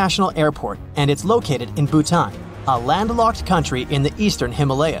International Airport, and it's located in Bhutan, a landlocked country in the eastern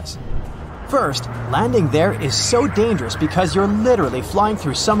Himalayas. First, landing there is so dangerous because you're literally flying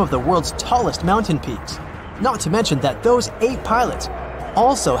through some of the world's tallest mountain peaks. Not to mention that those 8 pilots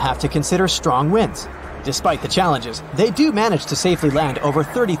also have to consider strong winds. Despite the challenges, they do manage to safely land over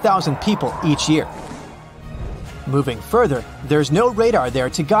 30,000 people each year. Moving further, there's no radar there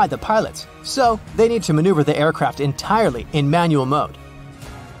to guide the pilots, so they need to maneuver the aircraft entirely in manual mode.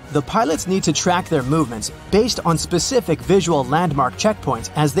 The pilots need to track their movements based on specific visual landmark checkpoints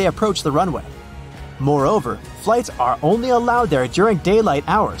as they approach the runway. Moreover, flights are only allowed there during daylight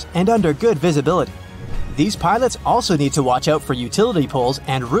hours and under good visibility. These pilots also need to watch out for utility poles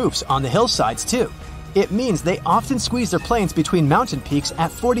and roofs on the hillsides too. It means they often squeeze their planes between mountain peaks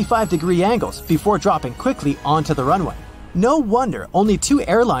at 45-degree angles before dropping quickly onto the runway. No wonder only 2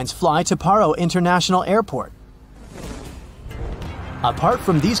 airlines fly to Paro International Airport. Apart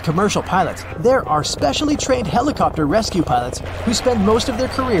from these commercial pilots, there are specially trained helicopter rescue pilots who spend most of their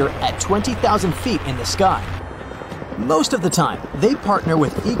career at 20,000 feet in the sky. Most of the time, they partner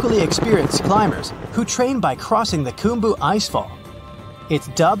with equally experienced climbers who train by crossing the Khumbu Icefall. It's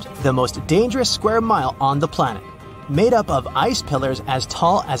dubbed the most dangerous square mile on the planet. Made up of ice pillars as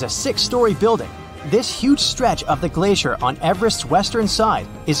tall as a 6-story building, this huge stretch of the glacier on Everest's western side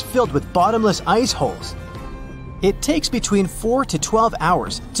is filled with bottomless ice holes. It takes between 4 to 12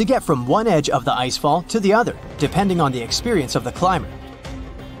 hours to get from one edge of the icefall to the other, depending on the experience of the climber.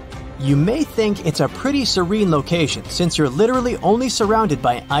 You may think it's a pretty serene location since you're literally only surrounded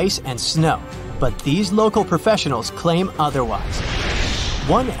by ice and snow, but these local professionals claim otherwise.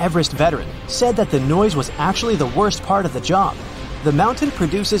 One Everest veteran said that the noise was actually the worst part of the job. The mountain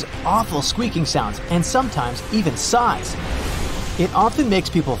produces awful squeaking sounds and sometimes even sighs. It often makes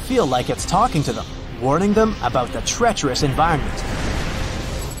people feel like it's talking to them, warning them about the treacherous environment.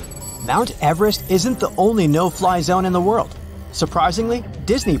 Mount Everest isn't the only no-fly zone in the world. Surprisingly,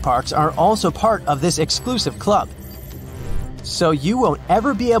 Disney parks are also part of this exclusive club. So you won't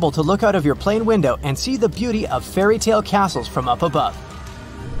ever be able to look out of your plane window and see the beauty of fairy tale castles from up above.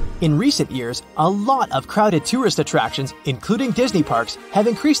 In recent years, a lot of crowded tourist attractions, including Disney parks, have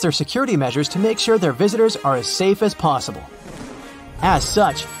increased their security measures to make sure their visitors are as safe as possible. As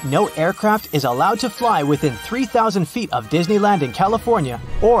such, no aircraft is allowed to fly within 3,000 feet of Disneyland in California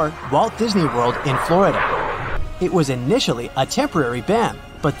or Walt Disney World in Florida. It was initially a temporary ban,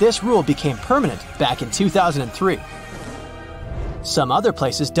 but this rule became permanent back in 2003. Some other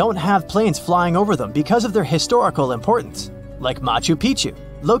places don't have planes flying over them because of their historical importance, like Machu Picchu,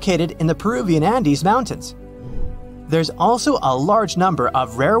 located in the Peruvian Andes Mountains. There's also a large number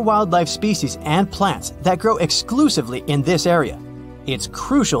of rare wildlife species and plants that grow exclusively in this area. It's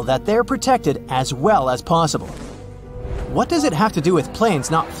crucial that they're protected as well as possible. What does it have to do with planes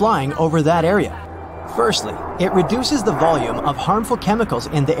not flying over that area? Firstly, it reduces the volume of harmful chemicals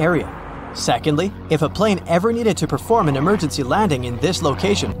in the area. Secondly, if a plane ever needed to perform an emergency landing in this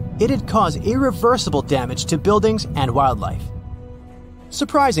location, it'd cause irreversible damage to buildings and wildlife.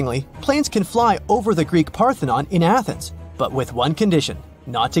 Surprisingly, planes can fly over the Greek Parthenon in Athens, but with one condition: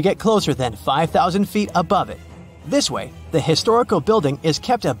 not to get closer than 5,000 feet above it. This way, the historical building is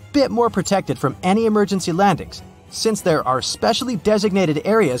kept a bit more protected from any emergency landings, since there are specially designated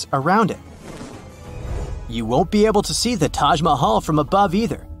areas around it. You won't be able to see the Taj Mahal from above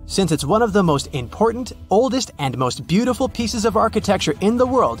either, since it's one of the most important, oldest, and most beautiful pieces of architecture in the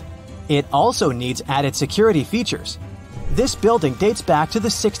world. It also needs added security features. This building dates back to the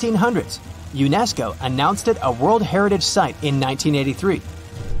 1600s. UNESCO announced it a World Heritage Site in 1983.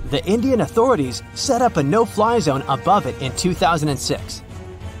 The Indian authorities set up a no-fly zone above it in 2006.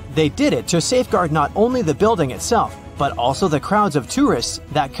 They did it to safeguard not only the building itself, but also the crowds of tourists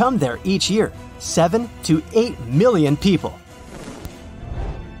that come there each year, 7 to 8 million people.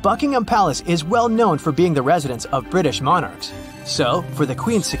 Buckingham Palace is well known for being the residence of British monarchs. So, for the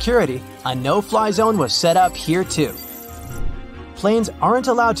Queen's security, a no-fly zone was set up here too. Planes aren't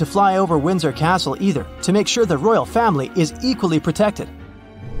allowed to fly over Windsor Castle either, to make sure the royal family is equally protected.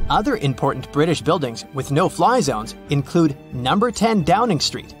 Other important British buildings with no-fly zones include Number 10 Downing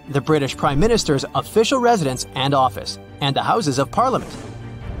Street, the British Prime Minister's official residence and office, and the Houses of Parliament.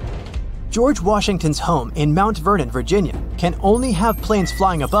 George Washington's home in Mount Vernon, Virginia, can only have planes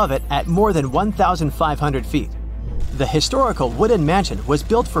flying above it at more than 1,500 feet. The historical wooden mansion was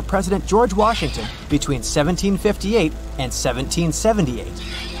built for President George Washington between 1758 and 1778.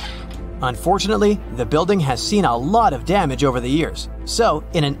 Unfortunately, the building has seen a lot of damage over the years, so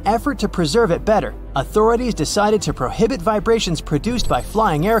in an effort to preserve it better, authorities decided to prohibit vibrations produced by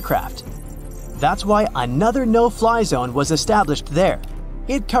flying aircraft. That's why another no-fly zone was established there.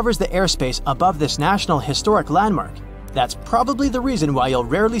 It covers the airspace above this National Historic Landmark. That's probably the reason why you'll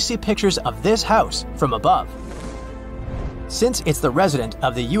rarely see pictures of this house from above. Since it's the residence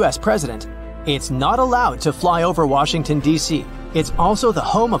of the US President, it's not allowed to fly over Washington, D.C. It's also the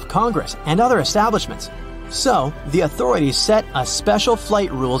home of Congress and other establishments. So, the authorities set a special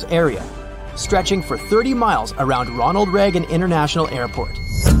flight rules area, stretching for 30 miles around Ronald Reagan International Airport.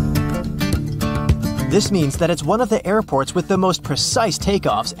 This means that it's one of the airports with the most precise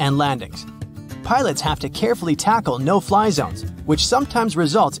takeoffs and landings. Pilots have to carefully tackle no-fly zones, which sometimes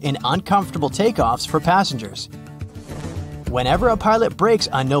results in uncomfortable takeoffs for passengers. Whenever a pilot breaks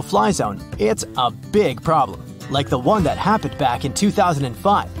a no-fly zone, it's a big problem, like the one that happened back in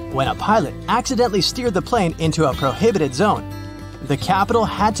 2005, when a pilot accidentally steered the plane into a prohibited zone. The capital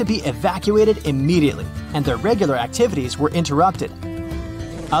had to be evacuated immediately, and their regular activities were interrupted.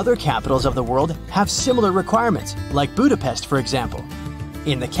 Other capitals of the world have similar requirements, like Budapest, for example.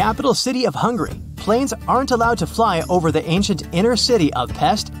 In the capital city of Hungary, planes aren't allowed to fly over the ancient inner city of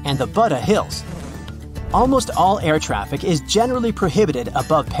Pest and the Buda Hills. Almost all air traffic is generally prohibited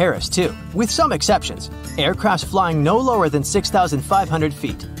above Paris too, with some exceptions. Aircrafts flying no lower than 6,500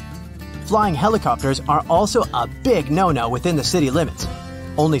 feet. Flying helicopters are also a big no-no within the city limits.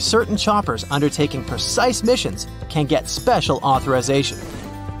 Only certain choppers undertaking precise missions can get special authorization.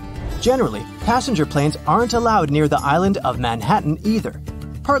 Generally, passenger planes aren't allowed near the island of Manhattan either,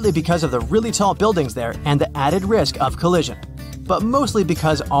 partly because of the really tall buildings there and the added risk of collision, but mostly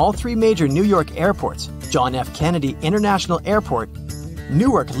because all three major New York airports, John F. Kennedy International Airport,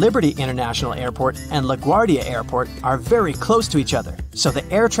 Newark Liberty International Airport, and LaGuardia Airport are very close to each other, so the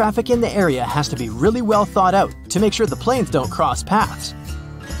air traffic in the area has to be really well thought out to make sure the planes don't cross paths.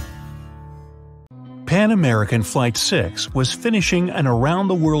 Pan American Flight 6 was finishing an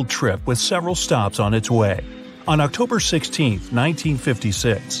around-the-world trip with several stops on its way. On October 16,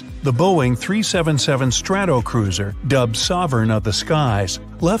 1956, the Boeing 377 Stratocruiser, dubbed Sovereign of the Skies,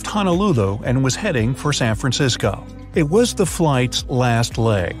 left Honolulu and was heading for San Francisco. It was the flight's last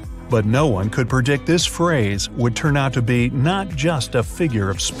leg, but no one could predict this phrase would turn out to be not just a figure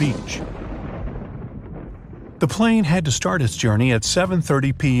of speech. The plane had to start its journey at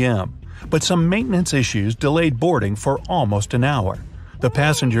 7:30 p.m., but some maintenance issues delayed boarding for almost an hour. The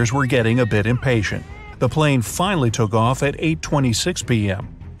passengers were getting a bit impatient. The plane finally took off at 8:26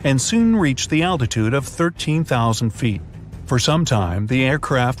 p.m. and soon reached the altitude of 13,000 feet. For some time, the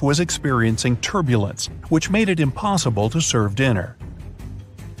aircraft was experiencing turbulence, which made it impossible to serve dinner.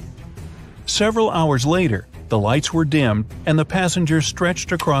 Several hours later, the lights were dimmed and the passengers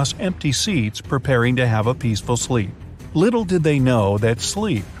stretched across empty seats preparing to have a peaceful sleep. Little did they know that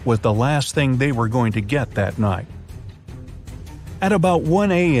sleep was the last thing they were going to get that night. At about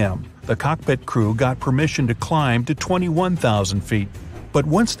 1 a.m., the cockpit crew got permission to climb to 21,000 feet, but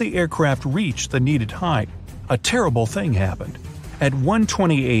once the aircraft reached the needed height, a terrible thing happened. At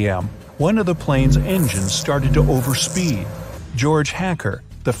 1:20 a.m., one of the plane's engines started to overspeed. George Hacker,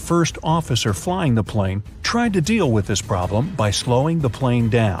 the first officer flying the plane, tried to deal with this problem by slowing the plane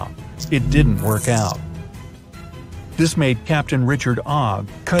down. It didn't work out. This made Captain Richard Ogg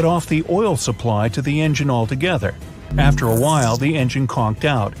cut off the oil supply to the engine altogether. After a while, the engine conked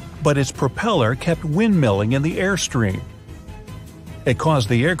out, but its propeller kept windmilling in the airstream. It caused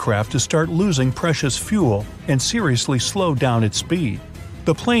the aircraft to start losing precious fuel and seriously slowed down its speed.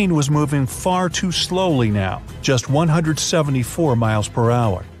 The plane was moving far too slowly now, just 174 miles per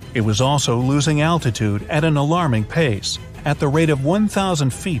hour. It was also losing altitude at an alarming pace, at the rate of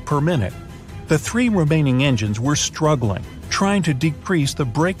 1,000 feet per minute. The three remaining engines were struggling, trying to decrease the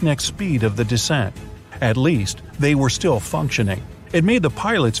breakneck speed of the descent. At least, they were still functioning. It made the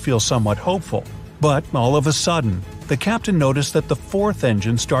pilots feel somewhat hopeful. But all of a sudden, the captain noticed that the fourth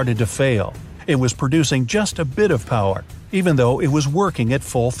engine started to fail. It was producing just a bit of power, even though it was working at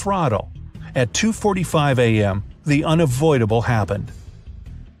full throttle. At 2:45 a.m., the unavoidable happened.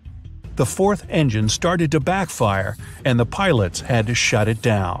 The fourth engine started to backfire, and the pilots had to shut it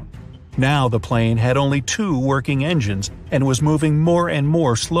down. Now the plane had only two working engines and was moving more and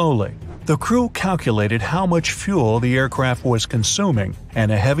more slowly. The crew calculated how much fuel the aircraft was consuming,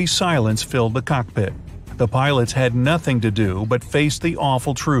 and a heavy silence filled the cockpit. The pilots had nothing to do but face the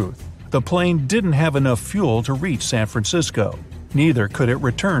awful truth. The plane didn't have enough fuel to reach San Francisco. Neither could it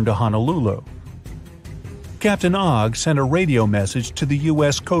return to Honolulu. Captain Ogg sent a radio message to the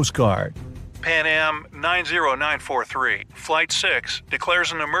U.S. Coast Guard. Pan Am 90943, Flight 6,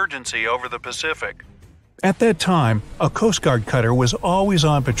 declares an emergency over the Pacific. At that time, a Coast Guard cutter was always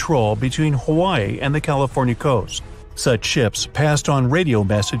on patrol between Hawaii and the California coast. Such ships passed on radio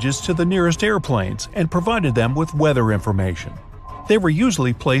messages to the nearest airplanes and provided them with weather information. They were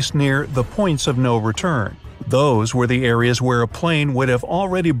usually placed near the points of no return. Those were the areas where a plane would have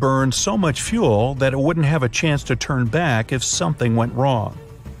already burned so much fuel that it wouldn't have a chance to turn back if something went wrong.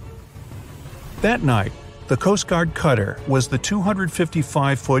 That night, the Coast Guard cutter was the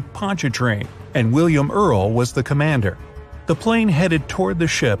 255-foot Pontchartrain, and William Earl was the commander. The plane headed toward the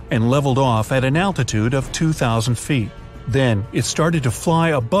ship and leveled off at an altitude of 2,000 feet. Then it started to fly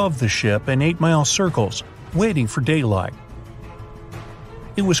above the ship in 8-mile circles, waiting for daylight.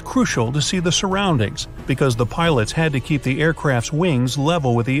 It was crucial to see the surroundings because the pilots had to keep the aircraft's wings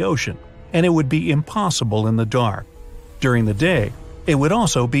level with the ocean, and it would be impossible in the dark. During the day, it would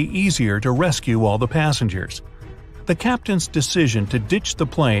also be easier to rescue all the passengers. The captain's decision to ditch the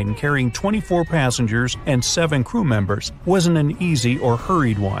plane carrying 24 passengers and 7 crew members wasn't an easy or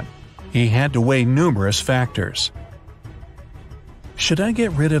hurried one. He had to weigh numerous factors. Should I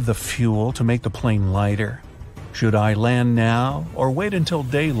get rid of the fuel to make the plane lighter? Should I land now or wait until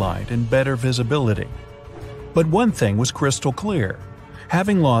daylight and better visibility? But one thing was crystal clear.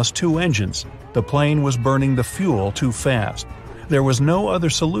 Having lost 2 engines, the plane was burning the fuel too fast. There was no other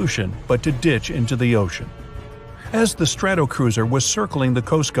solution but to ditch into the ocean. As the Stratocruiser was circling the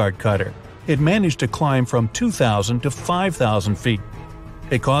Coast Guard cutter, it managed to climb from 2,000 to 5,000 feet.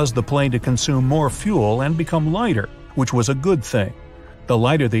 It caused the plane to consume more fuel and become lighter, which was a good thing. The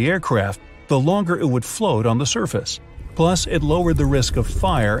lighter the aircraft, the longer it would float on the surface. Plus, it lowered the risk of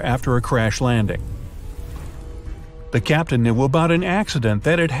fire after a crash landing. The captain knew about an accident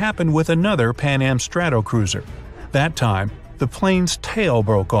that had happened with another Pan Am Stratocruiser. That time, the plane's tail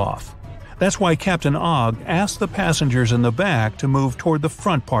broke off. That's why Captain Ogg asked the passengers in the back to move toward the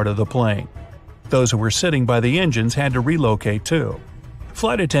front part of the plane. Those who were sitting by the engines had to relocate too.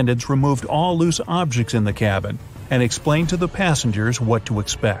 Flight attendants removed all loose objects in the cabin and explained to the passengers what to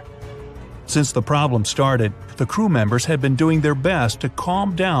expect. Since the problem started, the crew members had been doing their best to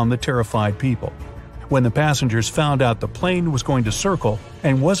calm down the terrified people. When the passengers found out the plane was going to circle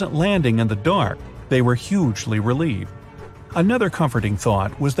and wasn't landing in the dark, they were hugely relieved. Another comforting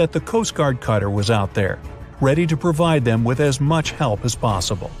thought was that the Coast Guard cutter was out there, ready to provide them with as much help as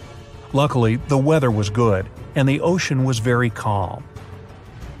possible. Luckily, the weather was good, and the ocean was very calm.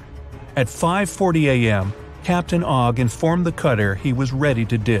 At 5:40 a.m., Captain Ogg informed the cutter he was ready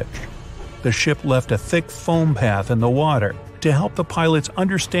to ditch. The ship left a thick foam path in the water to help the pilots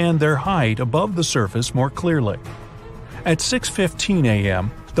understand their height above the surface more clearly. At 6:15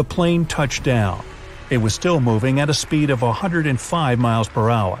 a.m., the plane touched down. It was still moving at a speed of 105 miles per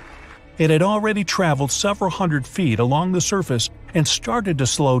hour. It had already traveled several hundred feet along the surface and started to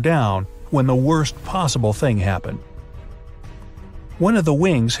slow down when the worst possible thing happened. One of the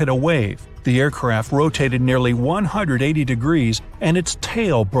wings hit a wave, the aircraft rotated nearly 180 degrees, and its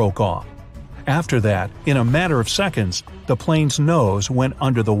tail broke off. After that, in a matter of seconds, the plane's nose went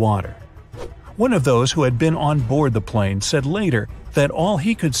under the water. One of those who had been on board the plane said later that all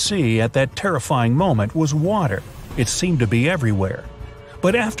he could see at that terrifying moment was water. It seemed to be everywhere.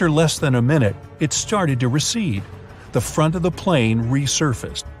 But after less than a minute, it started to recede. The front of the plane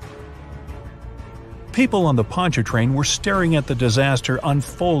resurfaced. People on the Pontchartrain were staring at the disaster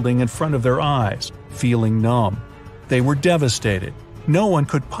unfolding in front of their eyes, feeling numb. They were devastated. No one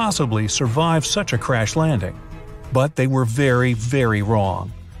could possibly survive such a crash landing. But they were very, very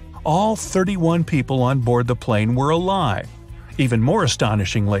wrong. All 31 people on board the plane were alive. Even more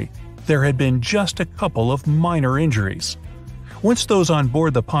astonishingly, there had been just a couple of minor injuries. Once those on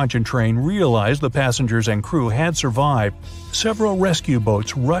board the Pontchartrain realized the passengers and crew had survived, several rescue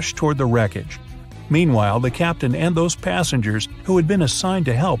boats rushed toward the wreckage. Meanwhile, the captain and those passengers who had been assigned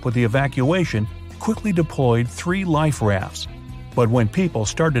to help with the evacuation quickly deployed 3 life rafts. But when people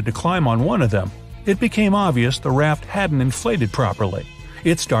started to climb on one of them, it became obvious the raft hadn't inflated properly.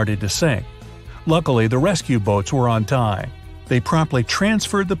 It started to sink. Luckily, the rescue boats were on time. They promptly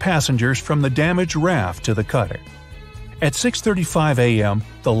transferred the passengers from the damaged raft to the cutter. At 6:35 a.m.,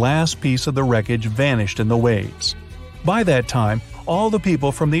 the last piece of the wreckage vanished in the waves. By that time, all the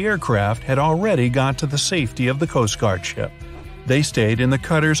people from the aircraft had already got to the safety of the Coast Guard ship. They stayed in the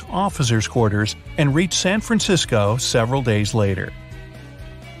cutter's officers' quarters and reached San Francisco several days later.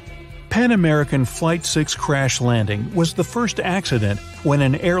 Pan American Flight 6 crash landing was the first accident when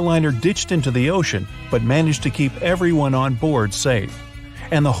an airliner ditched into the ocean but managed to keep everyone on board safe.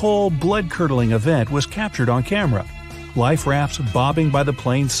 And the whole blood-curdling event was captured on camera. Life rafts bobbing by the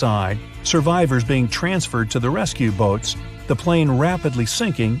plane's side, survivors being transferred to the rescue boats, the plane rapidly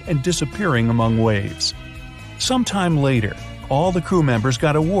sinking and disappearing among waves. Sometime later, all the crew members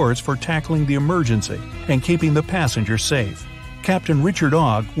got awards for tackling the emergency and keeping the passengers safe. Captain Richard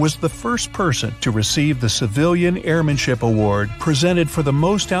Ogg was the first person to receive the Civilian Airmanship Award presented for the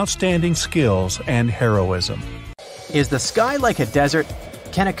most outstanding skills and heroism. Is the sky like a desert?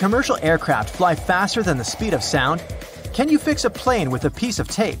 Can a commercial aircraft fly faster than the speed of sound? Can you fix a plane with a piece of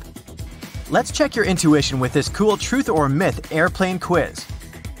tape? Let's check your intuition with this cool truth or myth airplane quiz.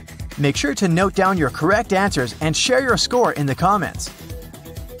 Make sure to note down your correct answers and share your score in the comments.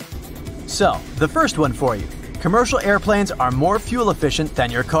 So, the first one for you. Commercial airplanes are more fuel efficient than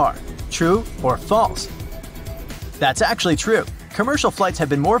your car. True or false? That's actually true. Commercial flights have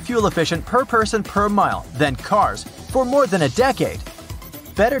been more fuel efficient per person per mile than cars for more than a decade.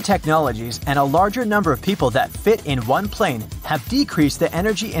 Better technologies and a larger number of people that fit in one plane have decreased the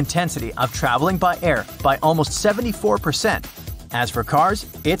energy intensity of traveling by air by almost 74%. As for cars,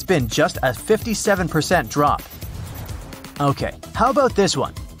 it's been just a 57% drop. Okay, how about this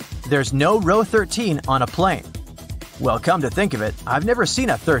one? There's no row 13 on a plane. Well, come to think of it, I've never seen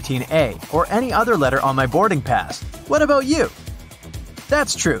a 13A or any other letter on my boarding pass. What about you?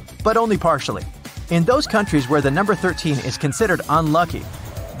 That's true, but only partially. In those countries where the number 13 is considered unlucky,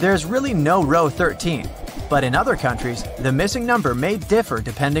 there's really no row 13. But in other countries, the missing number may differ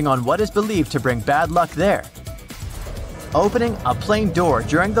depending on what is believed to bring bad luck there. Opening a plane door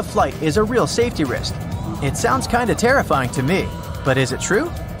during the flight is a real safety risk. It sounds kinda terrifying to me, but is it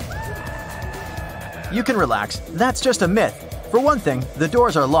true? You can relax, that's just a myth. For one thing, the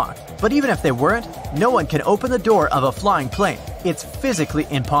doors are locked, but even if they weren't, no one can open the door of a flying plane. It's physically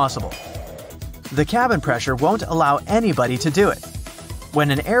impossible. The cabin pressure won't allow anybody to do it. When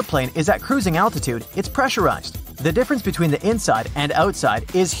an airplane is at cruising altitude, it's pressurized. The difference between the inside and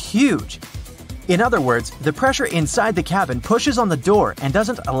outside is huge. In other words, the pressure inside the cabin pushes on the door and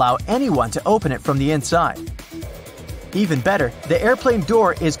doesn't allow anyone to open it from the inside. Even better, the airplane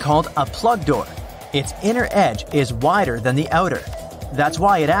door is called a plug door. Its inner edge is wider than the outer. That's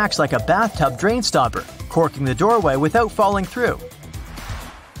why it acts like a bathtub drain stopper, corking the doorway without falling through.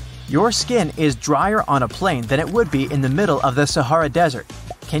 Your skin is drier on a plane than it would be in the middle of the Sahara Desert.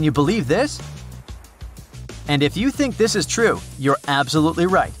 Can you believe this? And if you think this is true, you're absolutely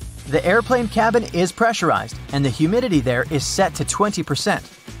right. The airplane cabin is pressurized, and the humidity there is set to 20%.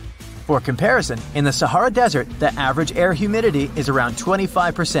 For comparison, in the Sahara Desert, the average air humidity is around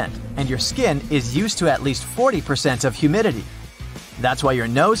 25%, and your skin is used to at least 40% of humidity. That's why your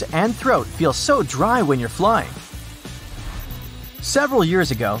nose and throat feel so dry when you're flying. Several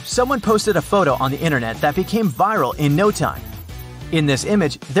years ago, someone posted a photo on the internet that became viral in no time. In this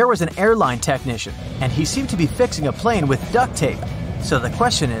image, there was an airline technician, and he seemed to be fixing a plane with duct tape. So the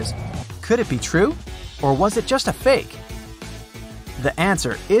question is, could it be true? Or was it just a fake? The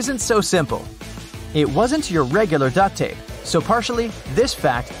answer isn't so simple. It wasn't your regular duct tape. So partially, this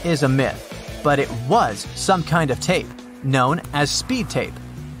fact is a myth, but it was some kind of tape, known as speed tape.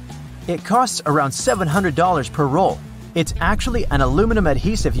 It costs around $700 per roll. It's actually an aluminum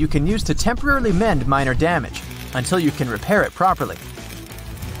adhesive you can use to temporarily mend minor damage, until you can repair it properly.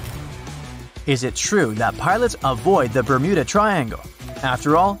 Is it true that pilots avoid the Bermuda Triangle?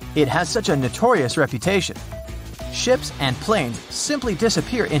 After all, it has such a notorious reputation. Ships and planes simply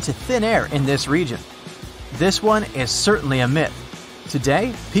disappear into thin air in this region. This one is certainly a myth.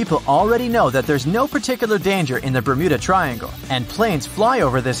 Today, people already know that there's no particular danger in the Bermuda Triangle, and planes fly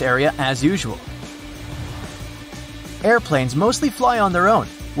over this area as usual. Airplanes mostly fly on their own,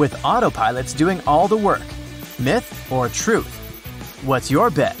 with autopilots doing all the work. Myth or truth? What's your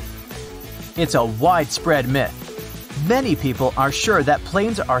bet? It's a widespread myth. Many people are sure that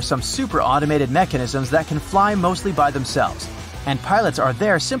planes are some super automated mechanisms that can fly mostly by themselves, and pilots are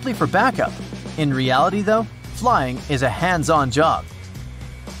there simply for backup. In reality, though, flying is a hands-on job.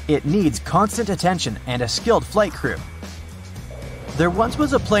 It needs constant attention and a skilled flight crew. There once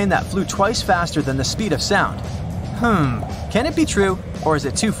was a plane that flew twice faster than the speed of sound. Can it be true, or is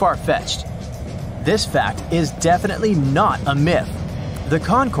it too far-fetched? This fact is definitely not a myth. The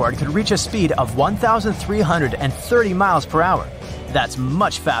Concorde could reach a speed of 1,330 miles per hour. That's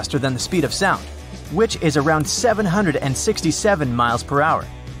much faster than the speed of sound, which is around 767 miles per hour.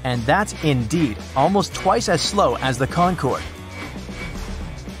 And that's indeed almost twice as slow as the Concorde.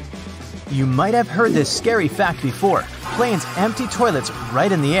 You might have heard this scary fact before. Planes empty toilets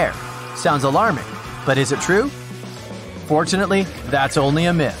right in the air. Sounds alarming, but is it true? Fortunately, that's only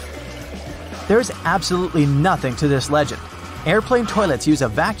a myth. There's absolutely nothing to this legend. Airplane toilets use a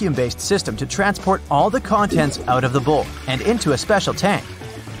vacuum-based system to transport all the contents out of the bowl and into a special tank.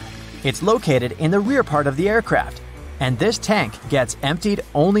 It's located in the rear part of the aircraft, and this tank gets emptied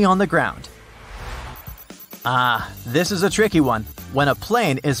only on the ground. This is a tricky one. When a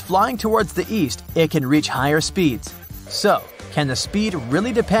plane is flying towards the east, it can reach higher speeds. So, can the speed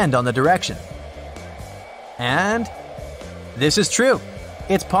really depend on the direction? And this is true.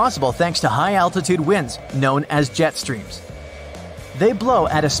 It's possible thanks to high-altitude winds, known as jet streams. They blow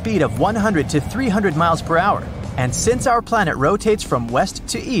at a speed of 100 to 300 miles per hour, and since our planet rotates from west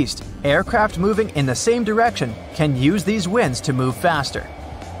to east, aircraft moving in the same direction can use these winds to move faster.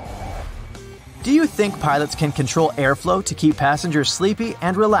 Do you think pilots can control airflow to keep passengers sleepy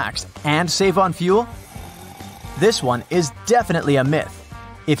and relaxed and save on fuel? This one is definitely a myth.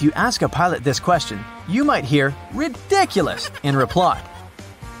 If you ask a pilot this question, you might hear "ridiculous" in reply.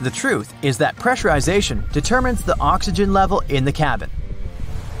 The truth is that pressurization determines the oxygen level in the cabin.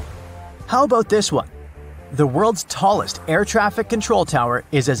 How about this one? The world's tallest air traffic control tower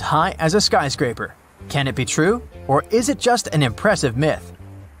is as high as a skyscraper. Can it be true, or is it just an impressive myth?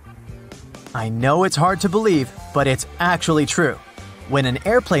 I know it's hard to believe, but it's actually true. When an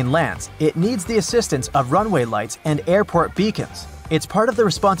airplane lands, it needs the assistance of runway lights and airport beacons. It's part of the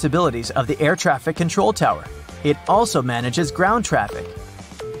responsibilities of the air traffic control tower. It also manages ground traffic.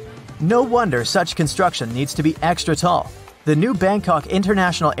 No wonder such construction needs to be extra tall. The new Bangkok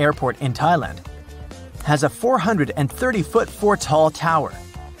International Airport in Thailand has a 430-foot tall tower.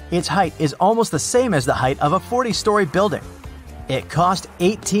 Its height is almost the same as the height of a 40-story building. It cost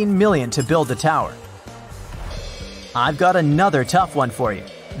 $18 million to build the tower. I've got another tough one for you.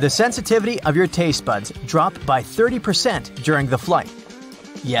 The sensitivity of your taste buds dropped by 30% during the flight.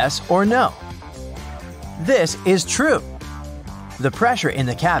 Yes or no? This is true. The pressure in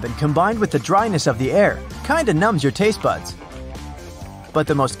the cabin combined with the dryness of the air kinda numbs your taste buds. But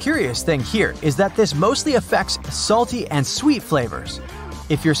the most curious thing here is that this mostly affects salty and sweet flavors.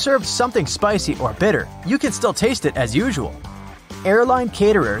 If you're served something spicy or bitter, you can still taste it as usual. Airline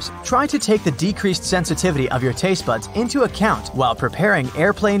caterers try to take the decreased sensitivity of your taste buds into account while preparing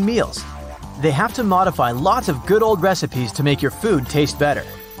airplane meals. They have to modify lots of good old recipes to make your food taste better.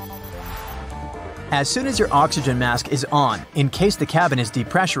 As soon as your oxygen mask is on, in case the cabin is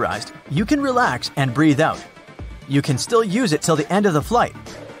depressurized, you can relax and breathe out. You can still use it till the end of the flight.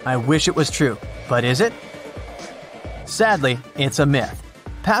 I wish it was true, but is it? Sadly, it's a myth.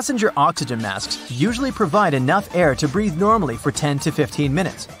 Passenger oxygen masks usually provide enough air to breathe normally for 10 to 15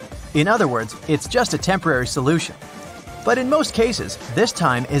 minutes. In other words, it's just a temporary solution. But in most cases, this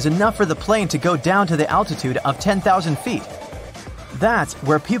time is enough for the plane to go down to the altitude of 10,000 feet. That's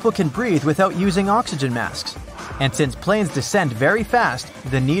where people can breathe without using oxygen masks. And since planes descend very fast,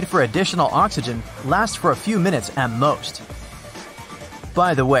 the need for additional oxygen lasts for a few minutes at most.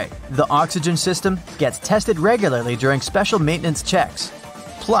 By the way, the oxygen system gets tested regularly during special maintenance checks.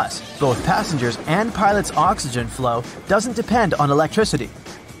 Plus, both passengers and pilots' oxygen flow doesn't depend on electricity.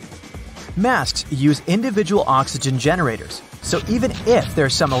 Masks use individual oxygen generators, so even if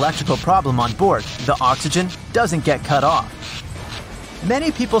there's some electrical problem on board, the oxygen doesn't get cut off.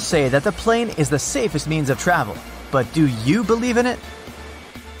 Many people say that the plane is the safest means of travel, but do you believe in it?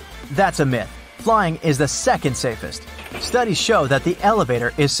 That's a myth. Flying is the second safest. Studies show that the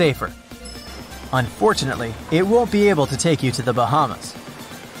elevator is safer. Unfortunately, it won't be able to take you to the Bahamas.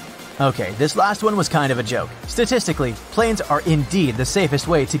 Okay, this last one was kind of a joke. Statistically, planes are indeed the safest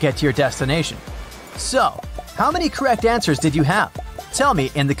way to get to your destination. So, how many correct answers did you have? Tell me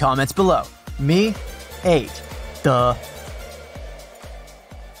in the comments below. Me? 8. Duh.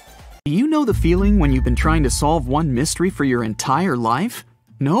 Do you know the feeling when you've been trying to solve one mystery for your entire life?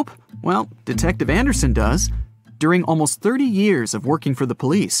 Nope? Well, Detective Anderson does. During almost 30 years of working for the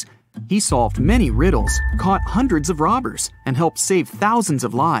police, he solved many riddles, caught hundreds of robbers, and helped save thousands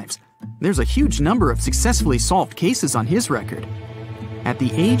of lives. There's a huge number of successfully solved cases on his record. At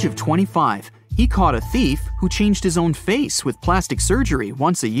the age of 25, he caught a thief who changed his own face with plastic surgery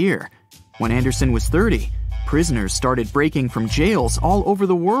once a year. When Anderson was 30, prisoners started breaking from jails all over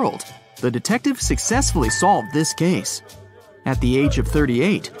the world. The detective successfully solved this case. At the age of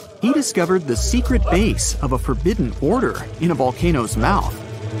 38, he discovered the secret base of a forbidden order in a volcano's mouth.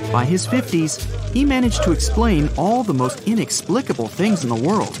 By his 50s, he managed to explain all the most inexplicable things in the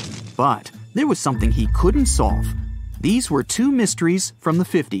world. But there was something he couldn't solve. These were two mysteries from the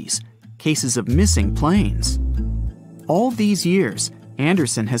 50s, cases of missing planes. All these years,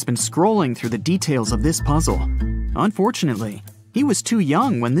 Anderson has been scrolling through the details of this puzzle. Unfortunately, he was too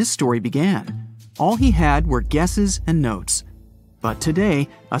young when this story began. All he had were guesses and notes. But today,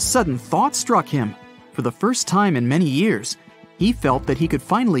 a sudden thought struck him. For the first time in many years, he felt that he could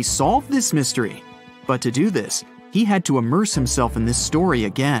finally solve this mystery. But to do this, he had to immerse himself in this story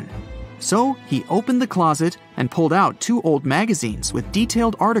again. So he opened the closet and pulled out 2 old magazines with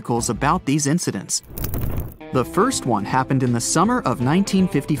detailed articles about these incidents. The first one happened in the summer of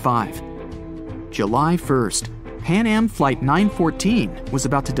 1955. July 1st, Pan Am Flight 914 was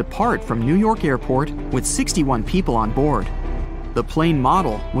about to depart from New York Airport with 61 people on board. The plane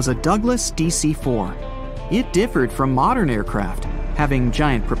model was a Douglas DC-4. It differed from modern aircraft, having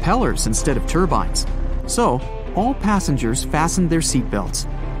giant propellers instead of turbines. So, all passengers fastened their seatbelts.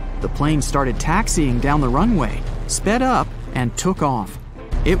 The plane started taxiing down the runway, sped up, and took off.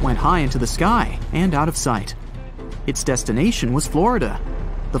 It went high into the sky and out of sight. Its destination was Florida.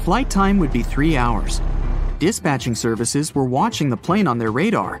 The flight time would be 3 hours. Dispatching services were watching the plane on their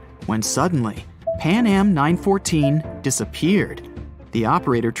radar when suddenly, Pan Am 914 disappeared. The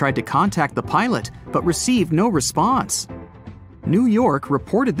operator tried to contact the pilot, but received no response. New York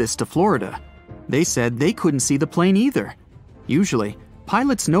reported this to Florida. They said they couldn't see the plane either. Usually,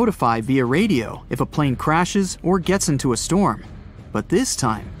 pilots notify via radio if a plane crashes or gets into a storm. But this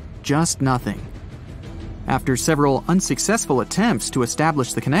time, just nothing. After several unsuccessful attempts to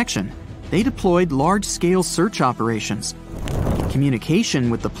establish the connection, they deployed large-scale search operations. Communication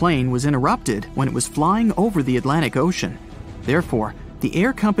with the plane was interrupted when it was flying over the Atlantic Ocean. Therefore, the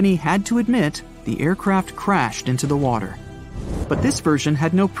air company had to admit the aircraft crashed into the water. But this version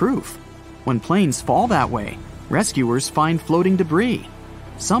had no proof. When planes fall that way, rescuers find floating debris.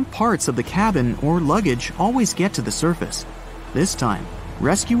 Some parts of the cabin or luggage always get to the surface. This time,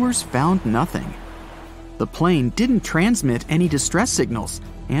 rescuers found nothing. The plane didn't transmit any distress signals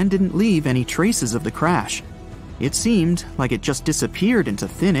and didn't leave any traces of the crash. It seemed like it just disappeared into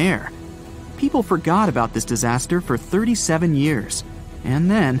thin air. People forgot about this disaster for 37 years. And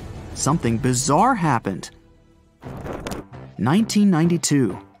then, something bizarre happened.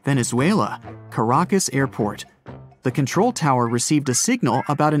 1992, Venezuela, Caracas Airport. The control tower received a signal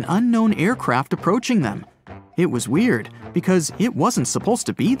about an unknown aircraft approaching them. It was weird because it wasn't supposed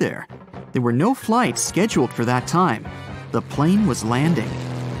to be there. There were no flights scheduled for that time. The plane was landing.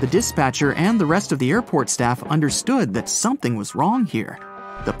 The dispatcher and the rest of the airport staff understood that something was wrong here.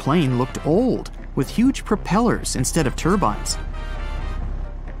 The plane looked old, with huge propellers instead of turbines.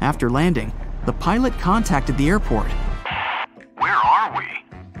 After landing, the pilot contacted the airport. Where are we?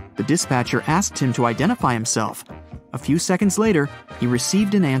 The dispatcher asked him to identify himself. A few seconds later, he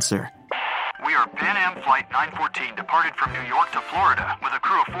received an answer. We are Pan Am Flight 914 departed from New York to Florida with a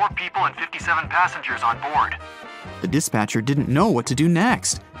crew of 4 people and 57 passengers on board. The dispatcher didn't know what to do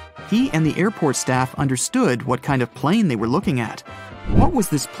next. He and the airport staff understood what kind of plane they were looking at. What was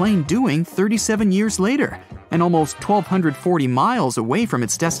this plane doing 37 years later, and almost 1,240 miles away from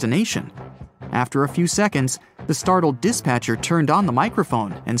its destination? After a few seconds, the startled dispatcher turned on the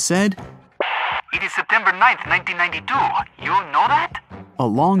microphone and said, It is September 9th, 1992. You know that? A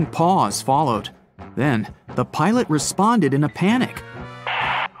long pause followed. Then, the pilot responded in a panic.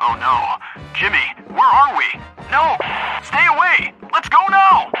 Oh no, Jimmy, where are we? No! Stay away! Let's go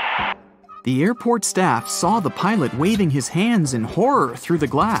now! The airport staff saw the pilot waving his hands in horror through the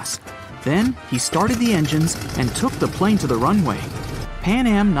glass. Then he started the engines and took the plane to the runway. Pan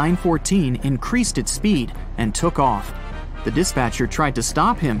Am 914 increased its speed and took off. The dispatcher tried to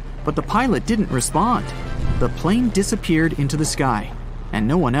stop him, but the pilot didn't respond. The plane disappeared into the sky, and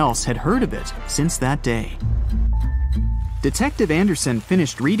no one else had heard of it since that day. Detective Anderson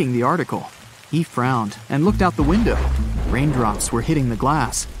finished reading the article. He frowned and looked out the window. Raindrops were hitting the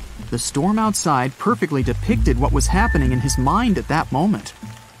glass. The storm outside perfectly depicted what was happening in his mind at that moment.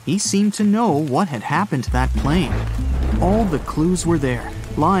 He seemed to know what had happened to that plane. All the clues were there,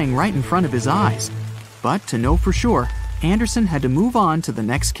 lying right in front of his eyes. But to know for sure, Anderson had to move on to the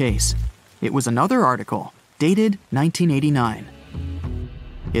next case. It was another article, dated 1989.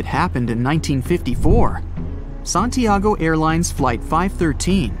 It happened in 1954. Santiago Airlines Flight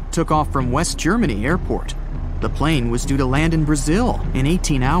 513 took off from West Germany Airport. The plane was due to land in Brazil in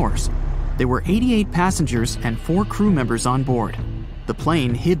 18 hours. There were 88 passengers and 4 crew members on board. The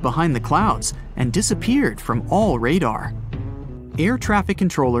plane hid behind the clouds and disappeared from all radar. Air traffic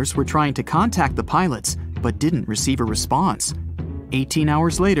controllers were trying to contact the pilots, but didn't receive a response. 18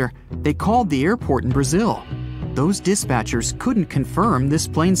 hours later, they called the airport in Brazil. Those dispatchers couldn't confirm this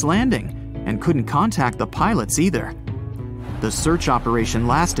plane's landing and couldn't contact the pilots either. The search operation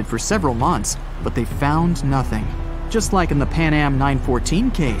lasted for several months, but they found nothing. Just like in the Pan Am 914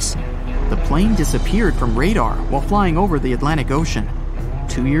 case, the plane disappeared from radar while flying over the Atlantic Ocean.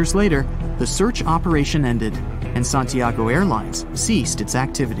 2 years later, the search operation ended, and Santiago Airlines ceased its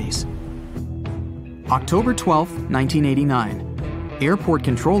activities. October 12, 1989. Airport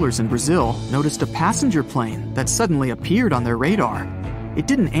controllers in Brazil noticed a passenger plane that suddenly appeared on their radar. It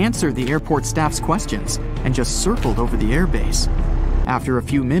didn't answer the airport staff's questions and just circled over the airbase. After a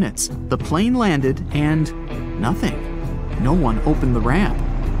few minutes, the plane landed and nothing. No one opened the ramp.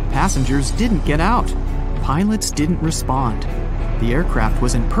 Passengers didn't get out. Pilots didn't respond. The aircraft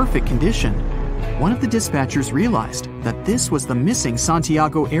was in perfect condition. One of the dispatchers realized that this was the missing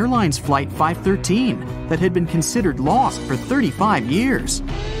Santiago Airlines Flight 513 that had been considered lost for 35 years.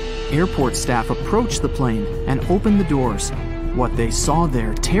 Airport staff approached the plane and opened the doors. What they saw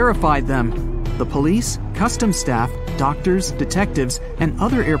there terrified them. The police, customs staff, doctors, detectives, and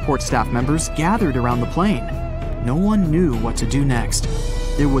other airport staff members gathered around the plane. No one knew what to do next.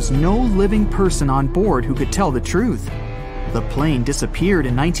 There was no living person on board who could tell the truth. The plane disappeared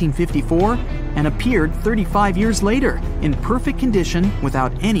in 1954 and appeared 35 years later in perfect condition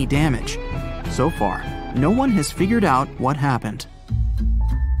without any damage. So far, no one has figured out what happened.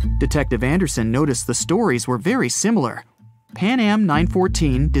 Detective Anderson noticed the stories were very similar. Pan Am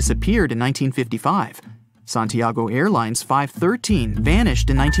 914 disappeared in 1955. Santiago Airlines 513 vanished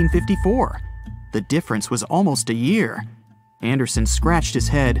in 1954. The difference was almost a year. Anderson scratched his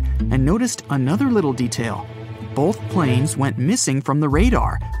head and noticed another little detail. Both planes went missing from the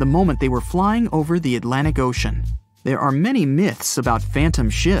radar the moment they were flying over the Atlantic Ocean. There are many myths about phantom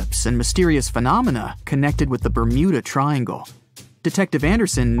ships and mysterious phenomena connected with the Bermuda Triangle. Detective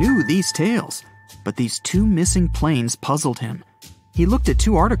Anderson knew these tales, but these 2 missing planes puzzled him. He looked at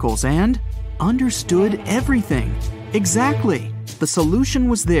 2 articles and understood everything. Exactly! The solution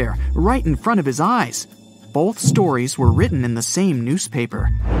was there, right in front of his eyes. Both stories were written in the same newspaper.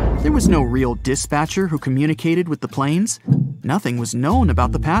 There was no real dispatcher who communicated with the planes. Nothing was known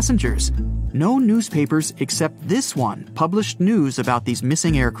about the passengers. No newspapers except this one published news about these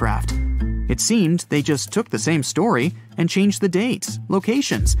missing aircraft. It seemed they just took the same story and changed the dates,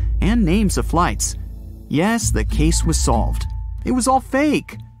 locations, and names of flights. Yes, the case was solved. It was all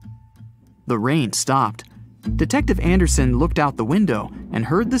fake. The rain stopped. Detective Anderson looked out the window and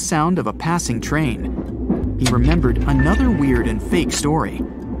heard the sound of a passing train. He remembered another weird and fake story.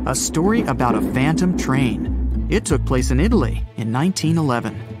 A story about a phantom train. It took place in Italy in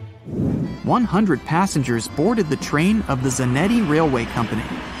 1911. 100 passengers boarded the train of the Zanetti Railway Company.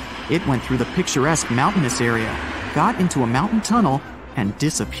 It went through the picturesque mountainous area, got into a mountain tunnel, and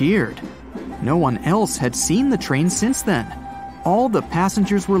disappeared. No one else had seen the train since then. All the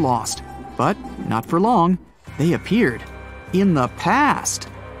passengers were lost, but not for long. They appeared in the past.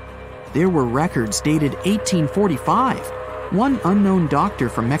 There were records dated 1845. One unknown doctor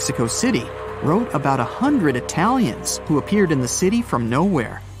from Mexico City wrote about 100 Italians who appeared in the city from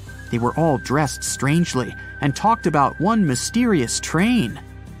nowhere. They were all dressed strangely and talked about one mysterious train.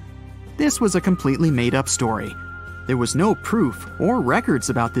 This was a completely made-up story. There was no proof or records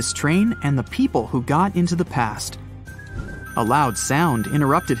about this train and the people who got into the past. A loud sound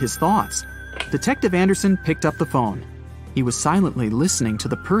interrupted his thoughts. Detective Anderson picked up the phone. He was silently listening to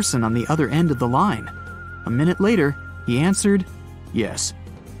the person on the other end of the line. A minute later, he answered, "Yes."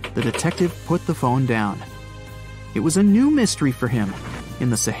 The detective put the phone down. It was a new mystery for him. In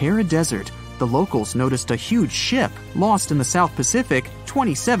the Sahara Desert, the locals noticed a huge ship lost in the South Pacific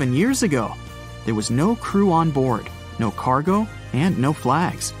 27 years ago. There was no crew on board, no cargo, and no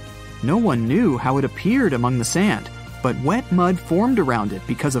flags. No one knew how it appeared among the sand, but wet mud formed around it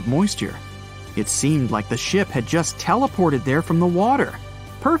because of moisture. It seemed like the ship had just teleported there from the water.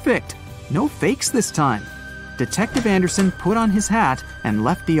 Perfect! No fakes this time. Detective Anderson put on his hat and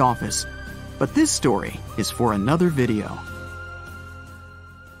left the office. But this story is for another video.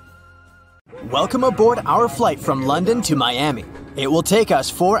 Welcome aboard our flight from London to Miami. It will take us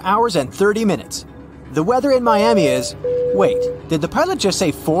 4 hours and 30 minutes. The weather in Miami is... Wait, did the pilot just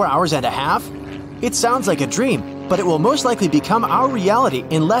say 4 hours and a half? It sounds like a dream, but it will most likely become our reality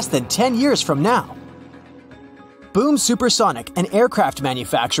in less than 10 years from now. Boom Supersonic, an aircraft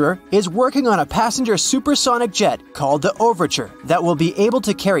manufacturer, is working on a passenger supersonic jet called the Overture that will be able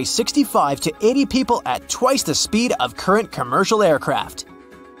to carry 65 to 80 people at twice the speed of current commercial aircraft.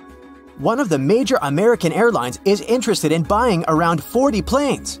 One of the major American airlines is interested in buying around 40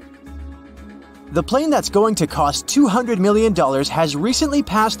 planes. The plane that's going to cost $200 million has recently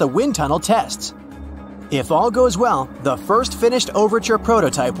passed the wind tunnel tests. If all goes well, the first finished Overture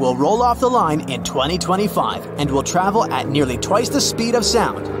prototype will roll off the line in 2025 and will travel at nearly twice the speed of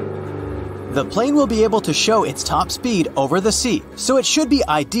sound. The plane will be able to show its top speed over the sea, so it should be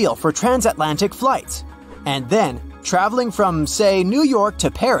ideal for transatlantic flights. And then, traveling from, say, New York to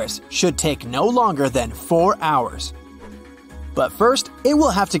Paris should take no longer than 4 hours. But first, it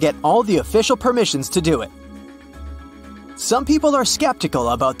will have to get all the official permissions to do it. Some people are skeptical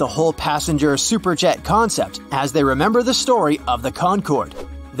about the whole passenger superjet concept as they remember the story of the Concorde.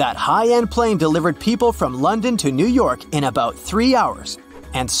 That high-end plane delivered people from London to New York in about 3 hours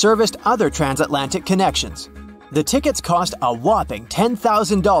and serviced other transatlantic connections. The tickets cost a whopping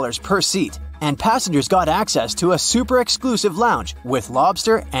 $10,000 per seat, and passengers got access to a super exclusive lounge with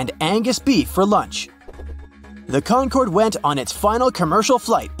lobster and Angus beef for lunch. The Concorde went on its final commercial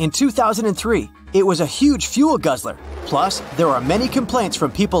flight in 2003. It was a huge fuel guzzler. Plus, there are many complaints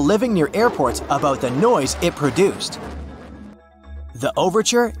from people living near airports about the noise it produced. The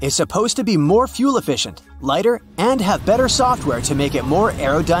Overture is supposed to be more fuel efficient, lighter, and have better software to make it more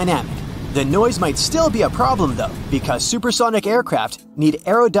aerodynamic. The noise might still be a problem though, because supersonic aircraft need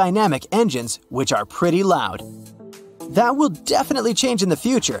aerodynamic engines, which are pretty loud. That will definitely change in the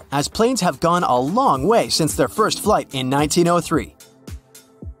future, as planes have gone a long way since their first flight in 1903.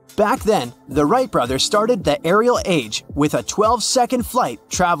 Back then, the Wright brothers started the aerial age with a 12-second flight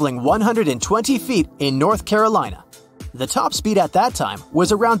traveling 120 feet in North Carolina. The top speed at that time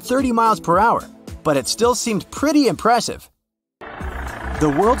was around 30 miles per hour, but it still seemed pretty impressive.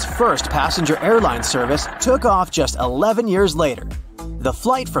 The world's first passenger airline service took off just 11 years later. The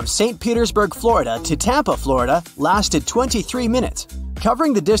flight from St. Petersburg, Florida to Tampa, Florida lasted 23 minutes.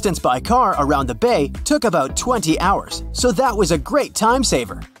 Covering the distance by car around the bay took about 20 hours, so that was a great time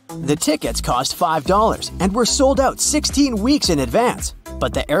saver. The tickets cost $5 and were sold out 16 weeks in advance,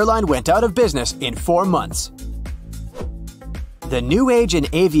 but the airline went out of business in 4 months. The new age in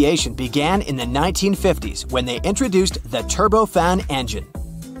aviation began in the 1950s when they introduced the turbofan engine.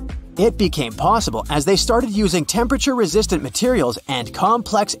 It became possible as they started using temperature-resistant materials and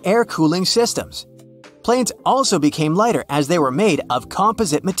complex air cooling systems. Planes also became lighter as they were made of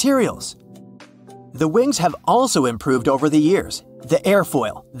composite materials. The wings have also improved over the years. The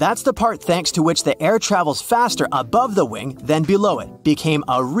airfoil, that's the part thanks to which the air travels faster above the wing than below it, became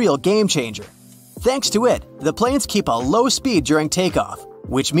a real game changer. Thanks to it, the planes keep a low speed during takeoff,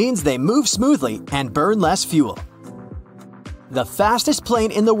 which means they move smoothly and burn less fuel. The fastest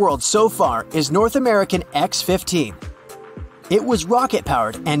plane in the world so far is North American X-15. It was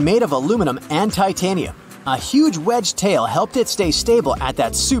rocket-powered and made of aluminum and titanium. A huge wedge tail helped it stay stable at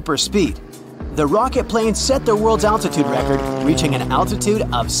that super speed. The rocket plane set the world's altitude record, reaching an altitude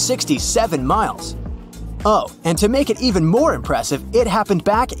of 67 miles. Oh, and to make it even more impressive, it happened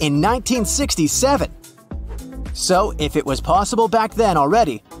back in 1967. So, if it was possible back then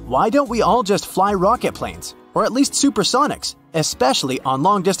already, why don't we all just fly rocket planes? Or at least supersonics, especially on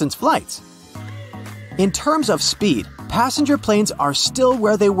long-distance flights? In terms of speed, passenger planes are still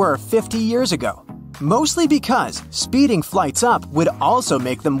where they were 50 years ago. Mostly because speeding flights up would also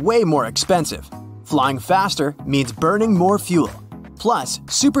make them way more expensive. Flying faster means burning more fuel. Plus,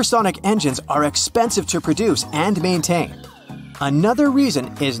 supersonic engines are expensive to produce and maintain. Another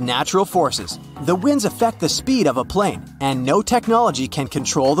reason is natural forces. The winds affect the speed of a plane, and no technology can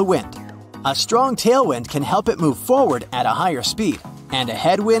control the wind. A strong tailwind can help it move forward at a higher speed, and a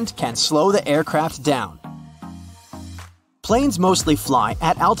headwind can slow the aircraft down. Planes mostly fly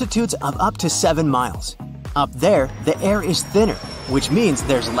at altitudes of up to 7 miles. Up there, the air is thinner, which means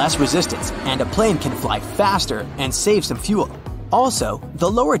there's less resistance and a plane can fly faster and save some fuel. Also, the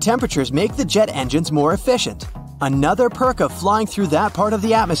lower temperatures make the jet engines more efficient. Another perk of flying through that part of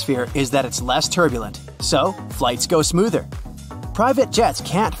the atmosphere is that it's less turbulent, so flights go smoother. Private jets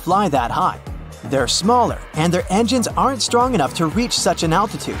can't fly that high. They're smaller and their engines aren't strong enough to reach such an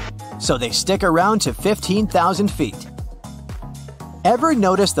altitude, so they stick around to 15,000 feet. Ever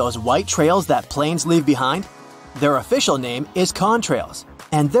notice those white trails that planes leave behind? Their official name is contrails,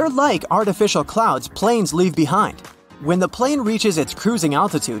 and they're like artificial clouds planes leave behind. When the plane reaches its cruising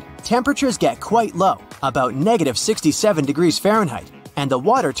altitude, temperatures get quite low, about -67 degrees Fahrenheit, and the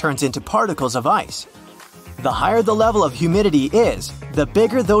water turns into particles of ice. The higher the level of humidity is, the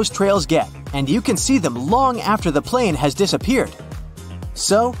bigger those trails get, and you can see them long after the plane has disappeared.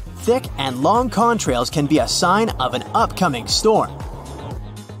 So, thick and long contrails can be a sign of an upcoming storm.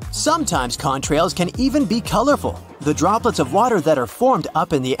 Sometimes contrails can even be colorful. The droplets of water that are formed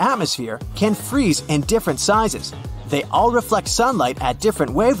up in the atmosphere can freeze in different sizes. They all reflect sunlight at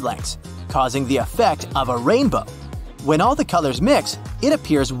different wavelengths, causing the effect of a rainbow. When all the colors mix, it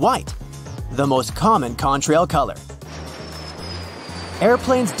appears white, the most common contrail color.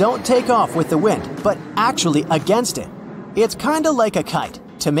 Airplanes don't take off with the wind, but actually against it. It's kinda like a kite.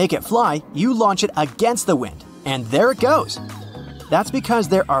 To make it fly, you launch it against the wind, and there it goes. That's because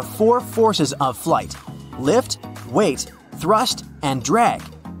there are 4 forces of flight: lift, weight, thrust, and drag.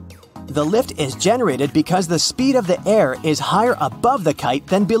 The lift is generated because the speed of the air is higher above the kite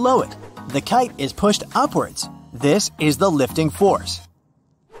than below it. The kite is pushed upwards. This is the lifting force.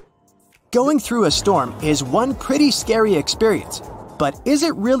 Going through a storm is one pretty scary experience, but is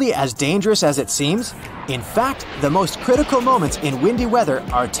it really as dangerous as it seems? In fact, the most critical moments in windy weather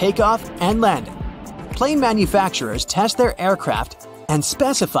are takeoff and landing. Plane manufacturers test their aircraft and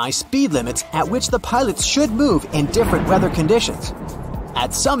specify speed limits at which the pilots should move in different weather conditions.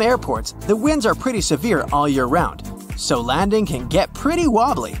 At some airports, the winds are pretty severe all year round, so landing can get pretty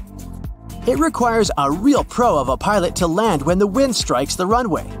wobbly. It requires a real pro of a pilot to land when the wind strikes the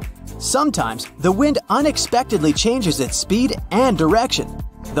runway. Sometimes, the wind unexpectedly changes its speed and direction.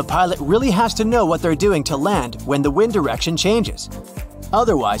 The pilot really has to know what they're doing to land when the wind direction changes.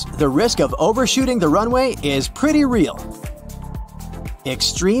 Otherwise, the risk of overshooting the runway is pretty real.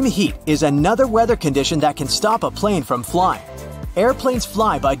 Extreme heat is another weather condition that can stop a plane from flying. Airplanes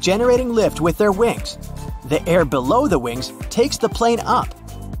fly by generating lift with their wings. The air below the wings takes the plane up.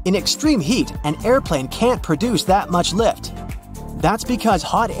 In extreme heat, an airplane can't produce that much lift. That's because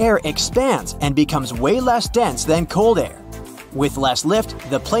hot air expands and becomes way less dense than cold air. With less lift,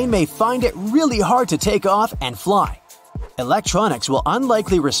 the plane may find it really hard to take off and fly. Electronics will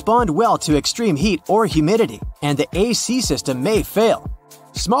unlikely respond well to extreme heat or humidity, and the AC system may fail.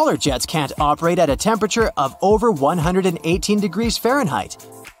 Smaller jets can't operate at a temperature of over 118 degrees Fahrenheit.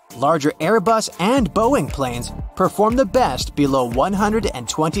 Larger Airbus and Boeing planes perform the best below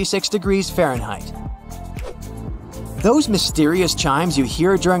 126 degrees Fahrenheit. Those mysterious chimes you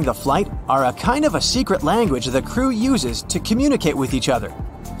hear during the flight are a kind of a secret language the crew uses to communicate with each other.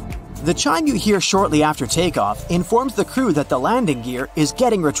 The chime you hear shortly after takeoff informs the crew that the landing gear is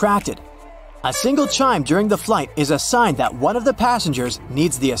getting retracted. A single chime during the flight is a sign that one of the passengers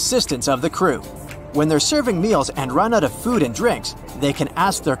needs the assistance of the crew. When they're serving meals and run out of food and drinks, they can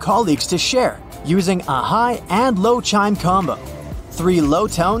ask their colleagues to share, using a high and low chime combo. 3 low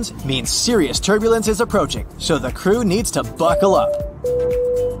tones means serious turbulence is approaching, so the crew needs to buckle up.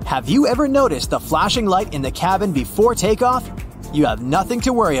 Have you ever noticed the flashing light in the cabin before takeoff? You have nothing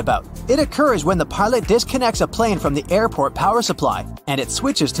to worry about. It occurs when the pilot disconnects a plane from the airport power supply and it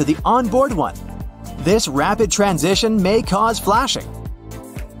switches to the onboard one. This rapid transition may cause flashing.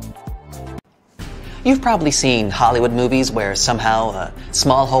 You've probably seen Hollywood movies where somehow a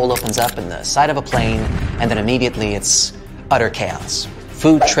small hole opens up in the side of a plane and then immediately it's utter chaos.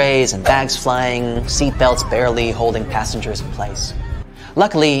 Food trays and bags flying, seatbelts barely holding passengers in place.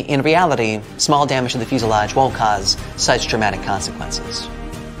 Luckily, in reality, small damage to the fuselage won't cause such dramatic consequences.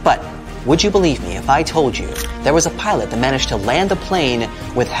 But would you believe me if I told you there was a pilot that managed to land a plane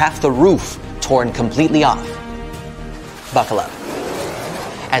with half the roof torn completely off? Buckle up.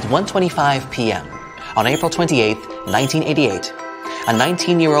 At 1:25 p.m. on April 28, 1988, a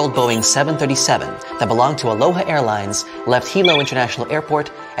 19-year-old Boeing 737 that belonged to Aloha Airlines left Hilo International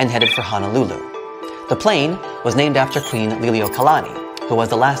Airport and headed for Honolulu. The plane was named after Queen Liliuokalani, who was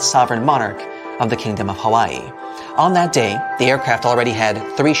the last sovereign monarch of the Kingdom of Hawaii. On that day, the aircraft already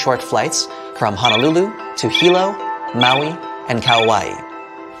had 3 short flights from Honolulu to Hilo, Maui, and Kauai.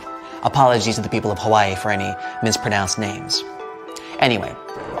 Apologies to the people of Hawaii for any mispronounced names. Anyway,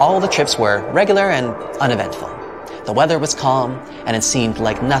 all the trips were regular and uneventful. The weather was calm, and it seemed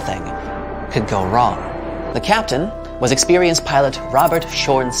like nothing could go wrong. The captain was experienced pilot Robert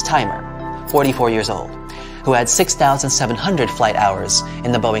Schornsteimer, 44 years old, who had 6,700 flight hours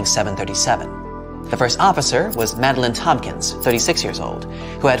in the Boeing 737. The first officer was Madeline Tompkins, 36 years old,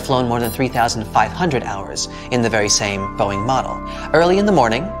 who had flown more than 3,500 hours in the very same Boeing model. Early in the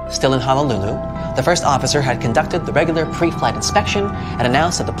morning, still in Honolulu, the first officer had conducted the regular pre-flight inspection and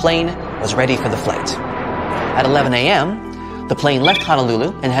announced that the plane was ready for the flight. At 11 a.m., the plane left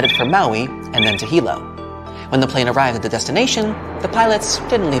Honolulu and headed for Maui and then to Hilo. When the plane arrived at the destination, the pilots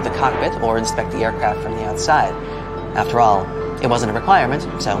didn't leave the cockpit or inspect the aircraft from the outside. After all, it wasn't a requirement,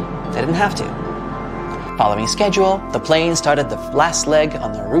 so they didn't have to. Following schedule, the plane started the last leg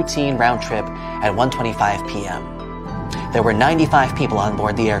on the routine round trip at 1:25 p.m. There were 95 people on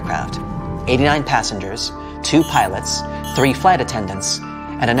board the aircraft, 89 passengers, 2 pilots, 3 flight attendants,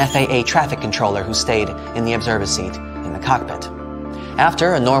 and an FAA traffic controller who stayed in the observer seat in the cockpit.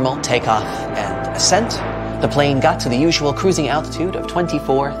 After a normal takeoff and ascent, the plane got to the usual cruising altitude of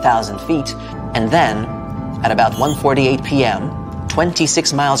 24,000 feet, and then, at about 1:48 p.m.,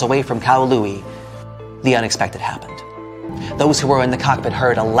 26 miles away from Kahului, the unexpected happened. Those who were in the cockpit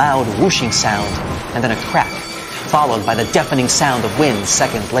heard a loud whooshing sound and then a crack, followed by the deafening sound of wind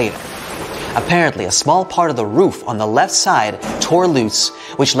seconds later. Apparently, a small part of the roof on the left side tore loose,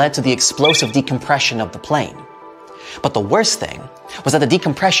 which led to the explosive decompression of the plane. But the worst thing was that the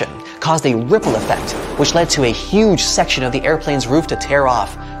decompression caused a ripple effect, which led to a huge section of the airplane's roof to tear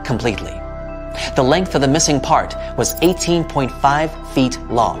off completely. The length of the missing part was 18.5 feet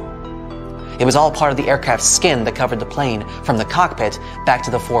long. It was all part of the aircraft's skin that covered the plane from the cockpit back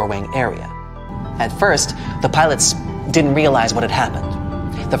to the forewing area. At first, the pilots didn't realize what had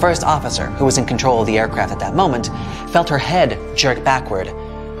happened. The first officer, who was in control of the aircraft at that moment, felt her head jerk backward,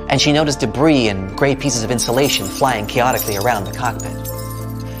 and she noticed debris and gray pieces of insulation flying chaotically around the cockpit.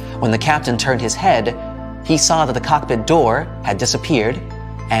 When the captain turned his head, he saw that the cockpit door had disappeared,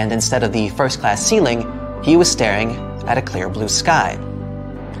 and instead of the first-class ceiling, he was staring at a clear blue sky.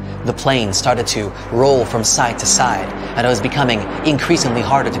 The plane started to roll from side to side, and it was becoming increasingly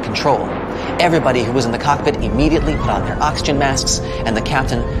harder to control. Everybody who was in the cockpit immediately put on their oxygen masks, and the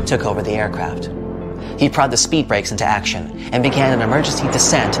captain took over the aircraft. He prodded the speed brakes into action and began an emergency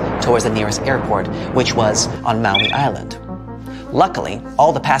descent towards the nearest airport, which was on Maui Island. Luckily,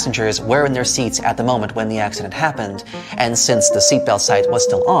 all the passengers were in their seats at the moment when the accident happened, and since the seatbelt sight was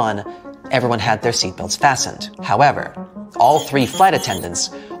still on, everyone had their seatbelts fastened. However, all 3 flight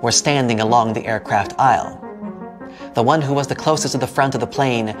attendants were standing along the aircraft aisle. The one who was the closest to the front of the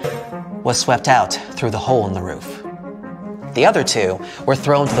plane was swept out through the hole in the roof. The other 2 were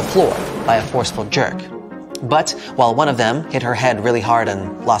thrown to the floor by a forceful jerk. But while one of them hit her head really hard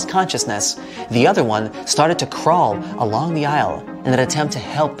and lost consciousness, the other one started to crawl along the aisle in an attempt to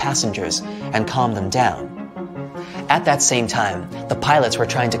help passengers and calm them down. At that same time, the pilots were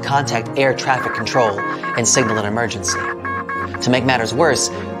trying to contact air traffic control and signal an emergency. To make matters worse,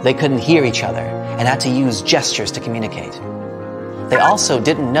 they couldn't hear each other and had to use gestures to communicate. They also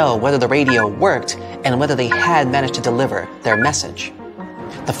didn't know whether the radio worked and whether they had managed to deliver their message.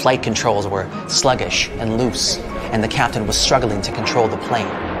 The flight controls were sluggish and loose, and the captain was struggling to control the plane.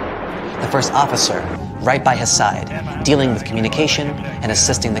 The first officer, right by his side, dealing with communication and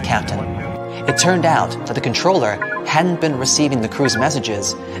assisting the captain. It turned out that the controller hadn't been receiving the crew's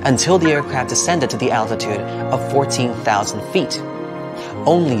messages until the aircraft descended to the altitude of 14,000 feet.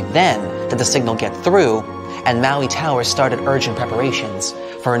 Only then did the signal get through, and Maui Tower started urgent preparations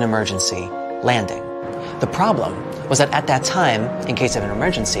for an emergency landing. The problem was that at that time, in case of an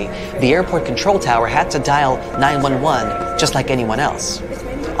emergency, the airport control tower had to dial 911 just like anyone else.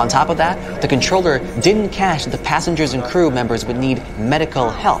 On top of that, the controller didn't catch that the passengers and crew members would need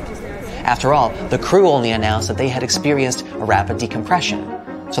medical help. After all, the crew only announced that they had experienced a rapid decompression,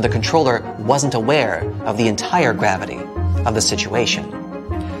 so the controller wasn't aware of the entire gravity of the situation.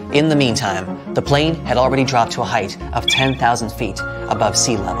 In the meantime, the plane had already dropped to a height of 10,000 feet above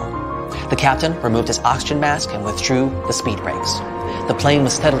sea level. The captain removed his oxygen mask and withdrew the speed brakes. The plane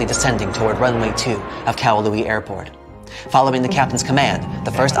was steadily descending toward runway 2 of Kahului Airport. Following the captain's command,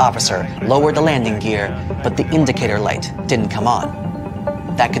 the first officer lowered the landing gear, but the indicator light didn't come on.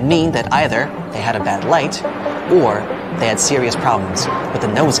 That could mean that either they had a bad light, or they had serious problems with the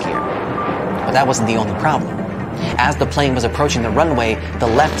nose gear. But that wasn't the only problem. As the plane was approaching the runway, the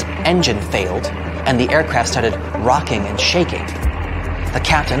left engine failed, and the aircraft started rocking and shaking. The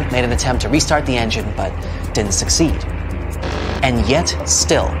captain made an attempt to restart the engine, but didn't succeed. And yet,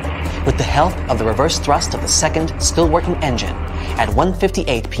 still, with the help of the reverse thrust of the second, still working engine, at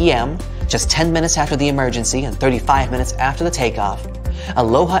 1:58 p.m., just 10 minutes after the emergency and 35 minutes after the takeoff,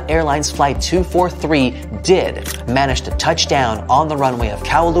 Aloha Airlines Flight 243 did manage to touch down on the runway of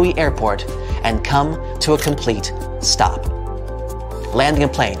Kahului Airport and come to a complete stop. Landing a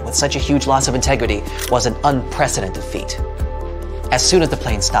plane with such a huge loss of integrity was an unprecedented feat. As soon as the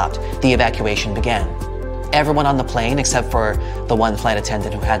plane stopped, the evacuation began. Everyone on the plane, except for the one flight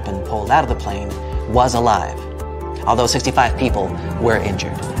attendant who had been pulled out of the plane, was alive, although 65 people were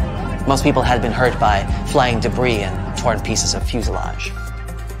injured. Most people had been hurt by flying debris and torn pieces of fuselage.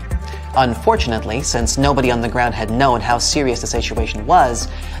 Unfortunately, since nobody on the ground had known how serious the situation was,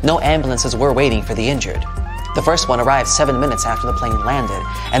 no ambulances were waiting for the injured. The first one arrived 7 minutes after the plane landed,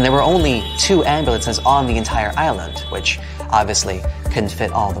 and there were only 2 ambulances on the entire island, which obviously couldn't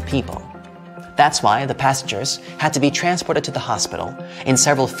fit all the people. That's why the passengers had to be transported to the hospital in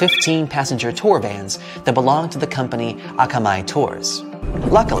several 15-passenger tour vans that belonged to the company Akamai Tours.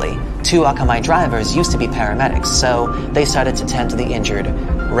 Luckily, 2 Akamai drivers used to be paramedics, so they started to tend to the injured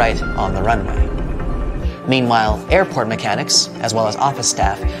right on the runway. Meanwhile, airport mechanics, as well as office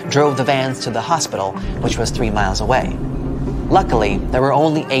staff, drove the vans to the hospital, which was 3 miles away. Luckily, there were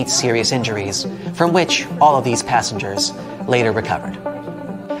only 8 serious injuries, from which all of these passengers later recovered.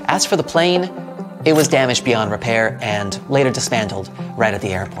 As for the plane, it was damaged beyond repair and later dismantled right at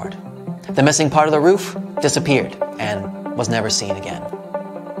the airport. The missing part of the roof disappeared and was never seen again.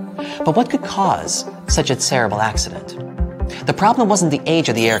 But what could cause such a terrible accident? The problem wasn't the age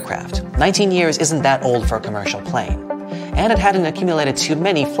of the aircraft. 19 years isn't that old for a commercial plane, and it hadn't accumulated too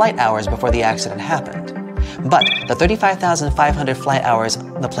many flight hours before the accident happened. But the 35,500 flight hours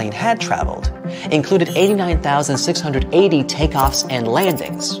the plane had traveled included 89,680 takeoffs and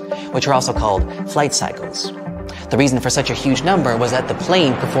landings, which are also called flight cycles. The reason for such a huge number was that the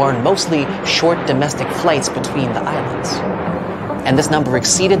plane performed mostly short domestic flights between the islands. And this number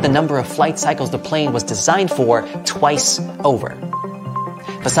exceeded the number of flight cycles the plane was designed for twice over.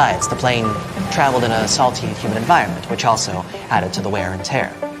 Besides, the plane traveled in a salty and humid environment, which also added to the wear and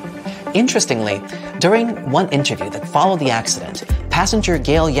tear. Interestingly, during one interview that followed the accident, passenger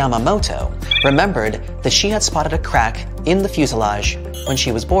Gail Yamamoto remembered that she had spotted a crack in the fuselage when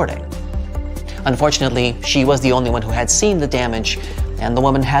she was boarding. Unfortunately, she was the only one who had seen the damage, and the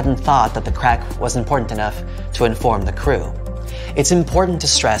woman hadn't thought that the crack was important enough to inform the crew. It's important to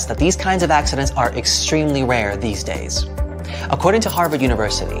stress that these kinds of accidents are extremely rare these days. According to Harvard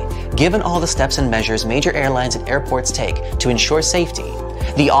University, given all the steps and measures major airlines and airports take to ensure safety,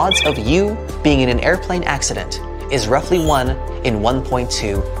 the odds of you being in an airplane accident is roughly 1 in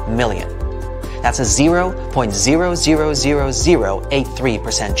 1.2 million. That's a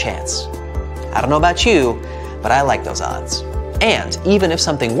 0.0000083% chance. I don't know about you, but I like those odds. And even if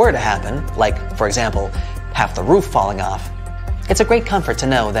something were to happen, like, for example, half the roof falling off, it's a great comfort to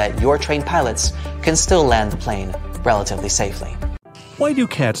know that your trained pilots can still land the plane relatively safely. Why do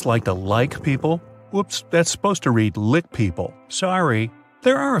cats like to like people? Whoops, that's supposed to read lick people. Sorry.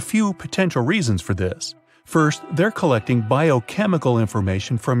 There are a few potential reasons for this. First, they're collecting biochemical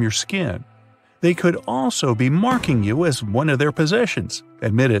information from your skin. They could also be marking you as one of their possessions.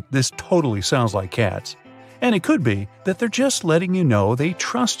 Admit it, this totally sounds like cats. And it could be that they're just letting you know they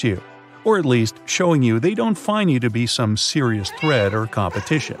trust you, or at least showing you they don't find you to be some serious threat or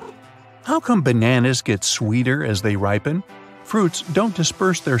competition. How come bananas get sweeter as they ripen? Fruits don't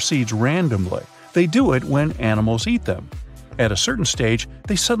disperse their seeds randomly. They do it when animals eat them. At a certain stage,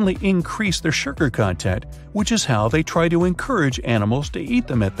 they suddenly increase their sugar content, which is how they try to encourage animals to eat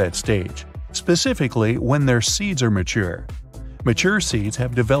them at that stage, specifically when their seeds are mature. Mature seeds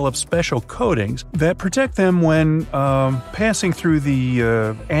have developed special coatings that protect them when passing through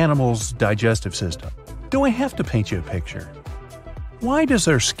the animal's digestive system. Do I have to paint you a picture? Why does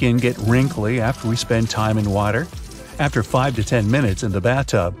our skin get wrinkly after we spend time in water? After 5 to 10 minutes in the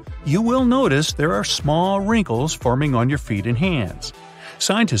bathtub, you will notice there are small wrinkles forming on your feet and hands.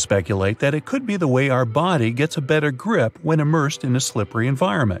 Scientists speculate that it could be the way our body gets a better grip when immersed in a slippery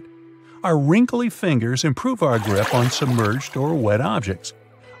environment. Our wrinkly fingers improve our grip on submerged or wet objects.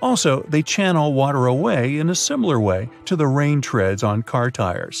 Also, they channel water away in a similar way to the rain treads on car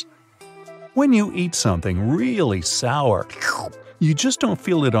tires. When you eat something really sour, you just don't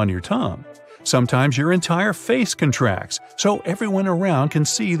feel it on your tongue. Sometimes your entire face contracts, so everyone around can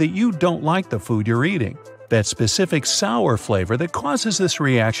see that you don't like the food you're eating. That specific sour flavor that causes this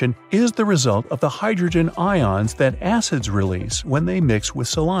reaction is the result of the hydrogen ions that acids release when they mix with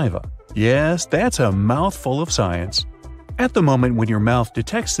saliva. Yes, that's a mouthful of science. At the moment when your mouth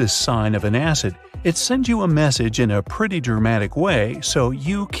detects this sign of an acid, it sends you a message in a pretty dramatic way, so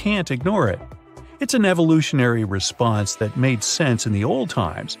you can't ignore it. It's an evolutionary response that made sense in the old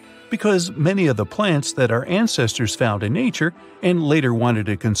times, because many of the plants that our ancestors found in nature and later wanted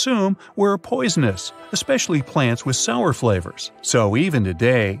to consume were poisonous, especially plants with sour flavors. So even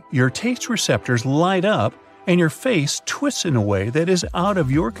today, your taste receptors light up and your face twists in a way that is out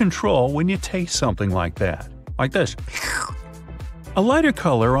of your control when you taste something like that. Like this. A lighter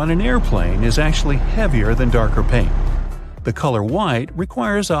color on an airplane is actually heavier than darker paint. The color white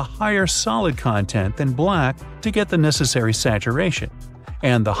requires a higher solid content than black to get the necessary saturation.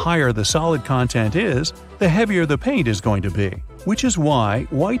 And the higher the solid content is, the heavier the paint is going to be, which is why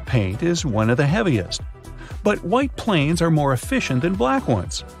white paint is one of the heaviest. But white planes are more efficient than black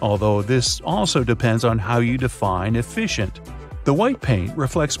ones, although this also depends on how you define efficient. The white paint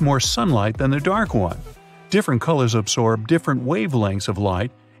reflects more sunlight than the dark one. Different colors absorb different wavelengths of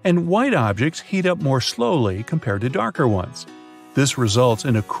light, and white objects heat up more slowly compared to darker ones. This results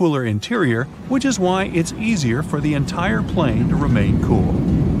in a cooler interior, which is why it's easier for the entire plane to remain cool.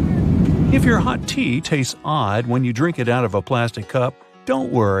 If your hot tea tastes odd when you drink it out of a plastic cup,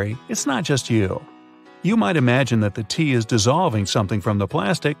 don't worry, it's not just you. You might imagine that the tea is dissolving something from the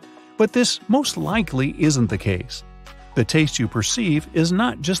plastic, but this most likely isn't the case. The taste you perceive is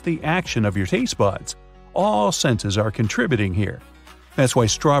not just the action of your taste buds. All senses are contributing here. That's why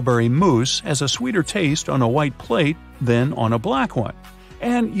strawberry mousse has a sweeter taste on a white plate than on a black one.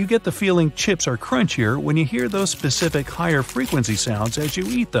 And you get the feeling chips are crunchier when you hear those specific higher frequency sounds as you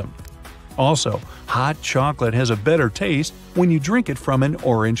eat them. Also, hot chocolate has a better taste when you drink it from an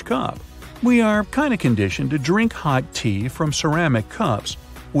orange cup. We are kind of conditioned to drink hot tea from ceramic cups,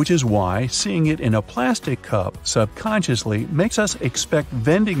 which is why seeing it in a plastic cup subconsciously makes us expect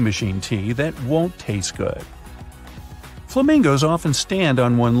vending machine tea that won't taste good. Flamingos often stand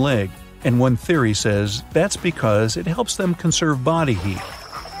on one leg, and one theory says that's because it helps them conserve body heat.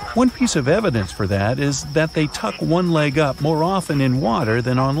 One piece of evidence for that is that they tuck one leg up more often in water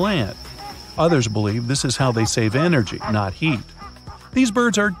than on land. Others believe this is how they save energy, not heat. These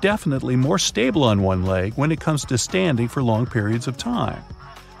birds are definitely more stable on one leg when it comes to standing for long periods of time.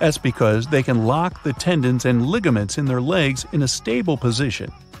 That's because they can lock the tendons and ligaments in their legs in a stable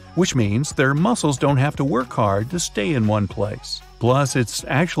position, which means their muscles don't have to work hard to stay in one place. Plus, it's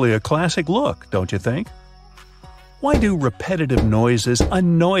actually a classic look, don't you think? Why do repetitive noises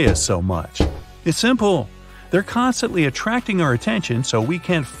annoy us so much? It's simple. They're constantly attracting our attention so we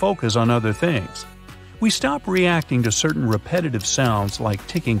can't focus on other things. We stop reacting to certain repetitive sounds like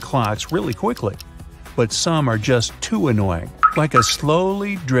ticking clocks really quickly. But some are just too annoying, like a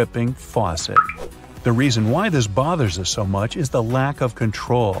slowly dripping faucet. The reason why this bothers us so much is the lack of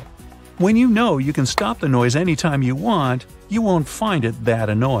control. When you know you can stop the noise anytime you want, you won't find it that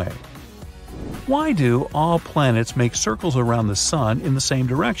annoying. Why do all planets make circles around the sun in the same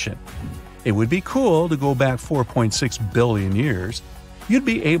direction? It would be cool to go back 4.6 billion years. You'd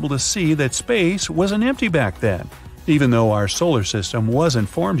be able to see that space wasn't empty back then, even though our solar system wasn't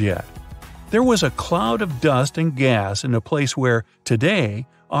formed yet. There was a cloud of dust and gas in a place where, today,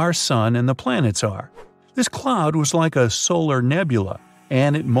 our sun and the planets are. This cloud was like a solar nebula,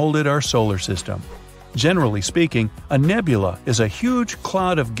 and it molded our solar system. Generally speaking, a nebula is a huge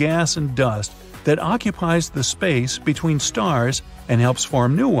cloud of gas and dust that occupies the space between stars and helps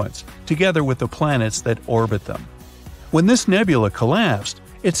form new ones, together with the planets that orbit them. When this nebula collapsed,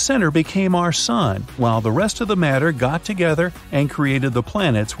 its center became our sun, while the rest of the matter got together and created the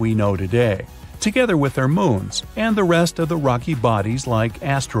planets we know today, together with their moons and the rest of the rocky bodies like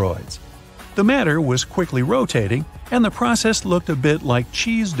asteroids. The matter was quickly rotating, and the process looked a bit like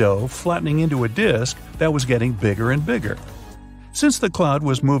cheese dough flattening into a disk that was getting bigger and bigger. Since the cloud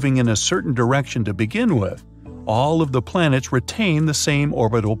was moving in a certain direction to begin with, all of the planets retain the same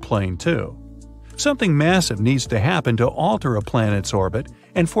orbital plane too. Something massive needs to happen to alter a planet's orbit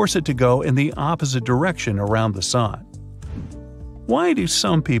and force it to go in the opposite direction around the sun. Why do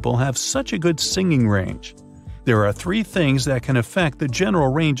some people have such a good singing range? There are 3 things that can affect the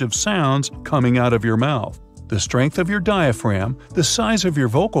general range of sounds coming out of your mouth: the strength of your diaphragm, the size of your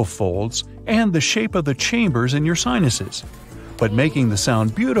vocal folds, and the shape of the chambers in your sinuses. But making the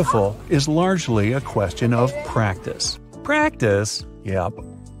sound beautiful is largely a question of practice. Practice? Yep.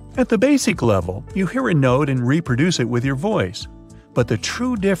 At the basic level, you hear a note and reproduce it with your voice. But the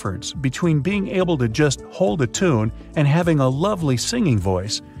true difference between being able to just hold a tune and having a lovely singing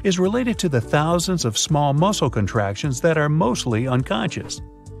voice is related to the thousands of small muscle contractions that are mostly unconscious.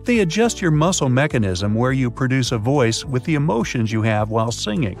 They adjust your muscle mechanism where you produce a voice with the emotions you have while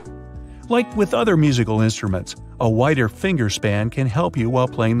singing. Like with other musical instruments, a wider finger span can help you while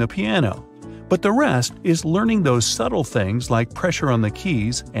playing the piano. But the rest is learning those subtle things like pressure on the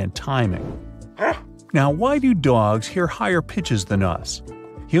keys and timing. Now, why do dogs hear higher pitches than us?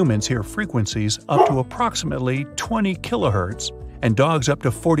 Humans hear frequencies up to approximately 20 kHz and dogs up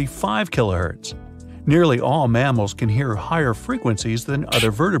to 45 kHz. Nearly all mammals can hear higher frequencies than other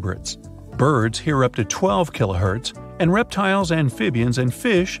vertebrates. Birds hear up to 12 kHz, and reptiles, amphibians, and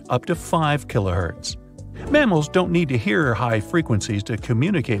fish up to 5 kHz. Mammals don't need to hear high frequencies to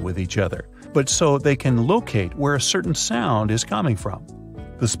communicate with each other, but so they can locate where a certain sound is coming from.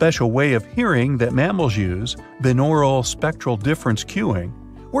 The special way of hearing that mammals use, binaural spectral difference cueing,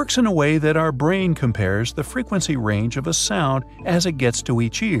 works in a way that our brain compares the frequency range of a sound as it gets to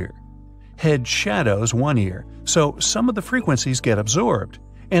each ear. Head shadows one ear, so some of the frequencies get absorbed,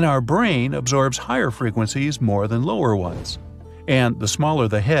 and our brain absorbs higher frequencies more than lower ones. And the smaller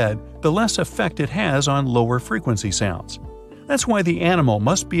the head, the less effect it has on lower frequency sounds. That's why the animal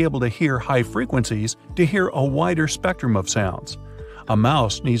must be able to hear high frequencies to hear a wider spectrum of sounds. A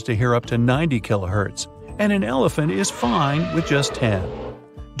mouse needs to hear up to 90 kHz, and an elephant is fine with just 10.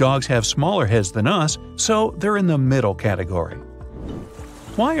 Dogs have smaller heads than us, so they're in the middle category.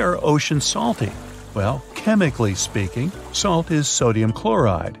 Why are oceans salty? Well, chemically speaking, salt is sodium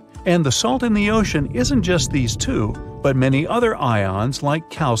chloride, and the salt in the ocean isn't just these two, but many other ions like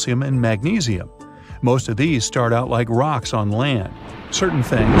calcium and magnesium. Most of these start out like rocks on land. Certain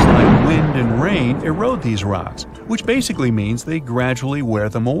things like wind and rain erode these rocks, which basically means they gradually wear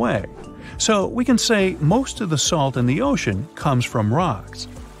them away. So we can say most of the salt in the ocean comes from rocks.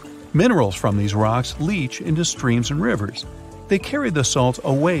 Minerals from these rocks leach into streams and rivers. They carry the salts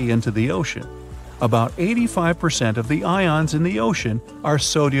away into the ocean. About 85% of the ions in the ocean are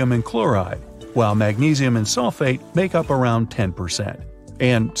sodium and chloride, while magnesium and sulfate make up around 10%.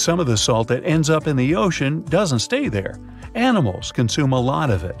 And some of the salt that ends up in the ocean doesn't stay there. Animals consume a lot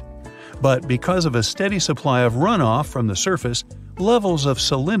of it. But because of a steady supply of runoff from the surface, levels of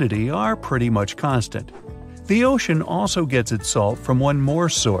salinity are pretty much constant. The ocean also gets its salt from one more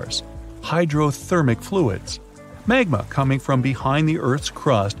source: hydrothermic fluids. Magma coming from behind the Earth's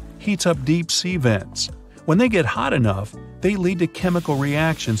crust heats up deep sea vents. When they get hot enough, they lead to chemical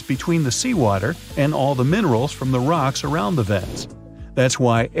reactions between the seawater and all the minerals from the rocks around the vents. That's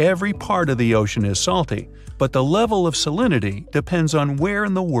why every part of the ocean is salty, but the level of salinity depends on where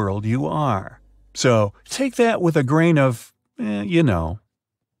in the world you are. So take that with a grain of,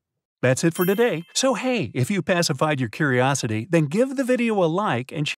 That's it for today. So hey, if you pacified your curiosity, then give the video a like and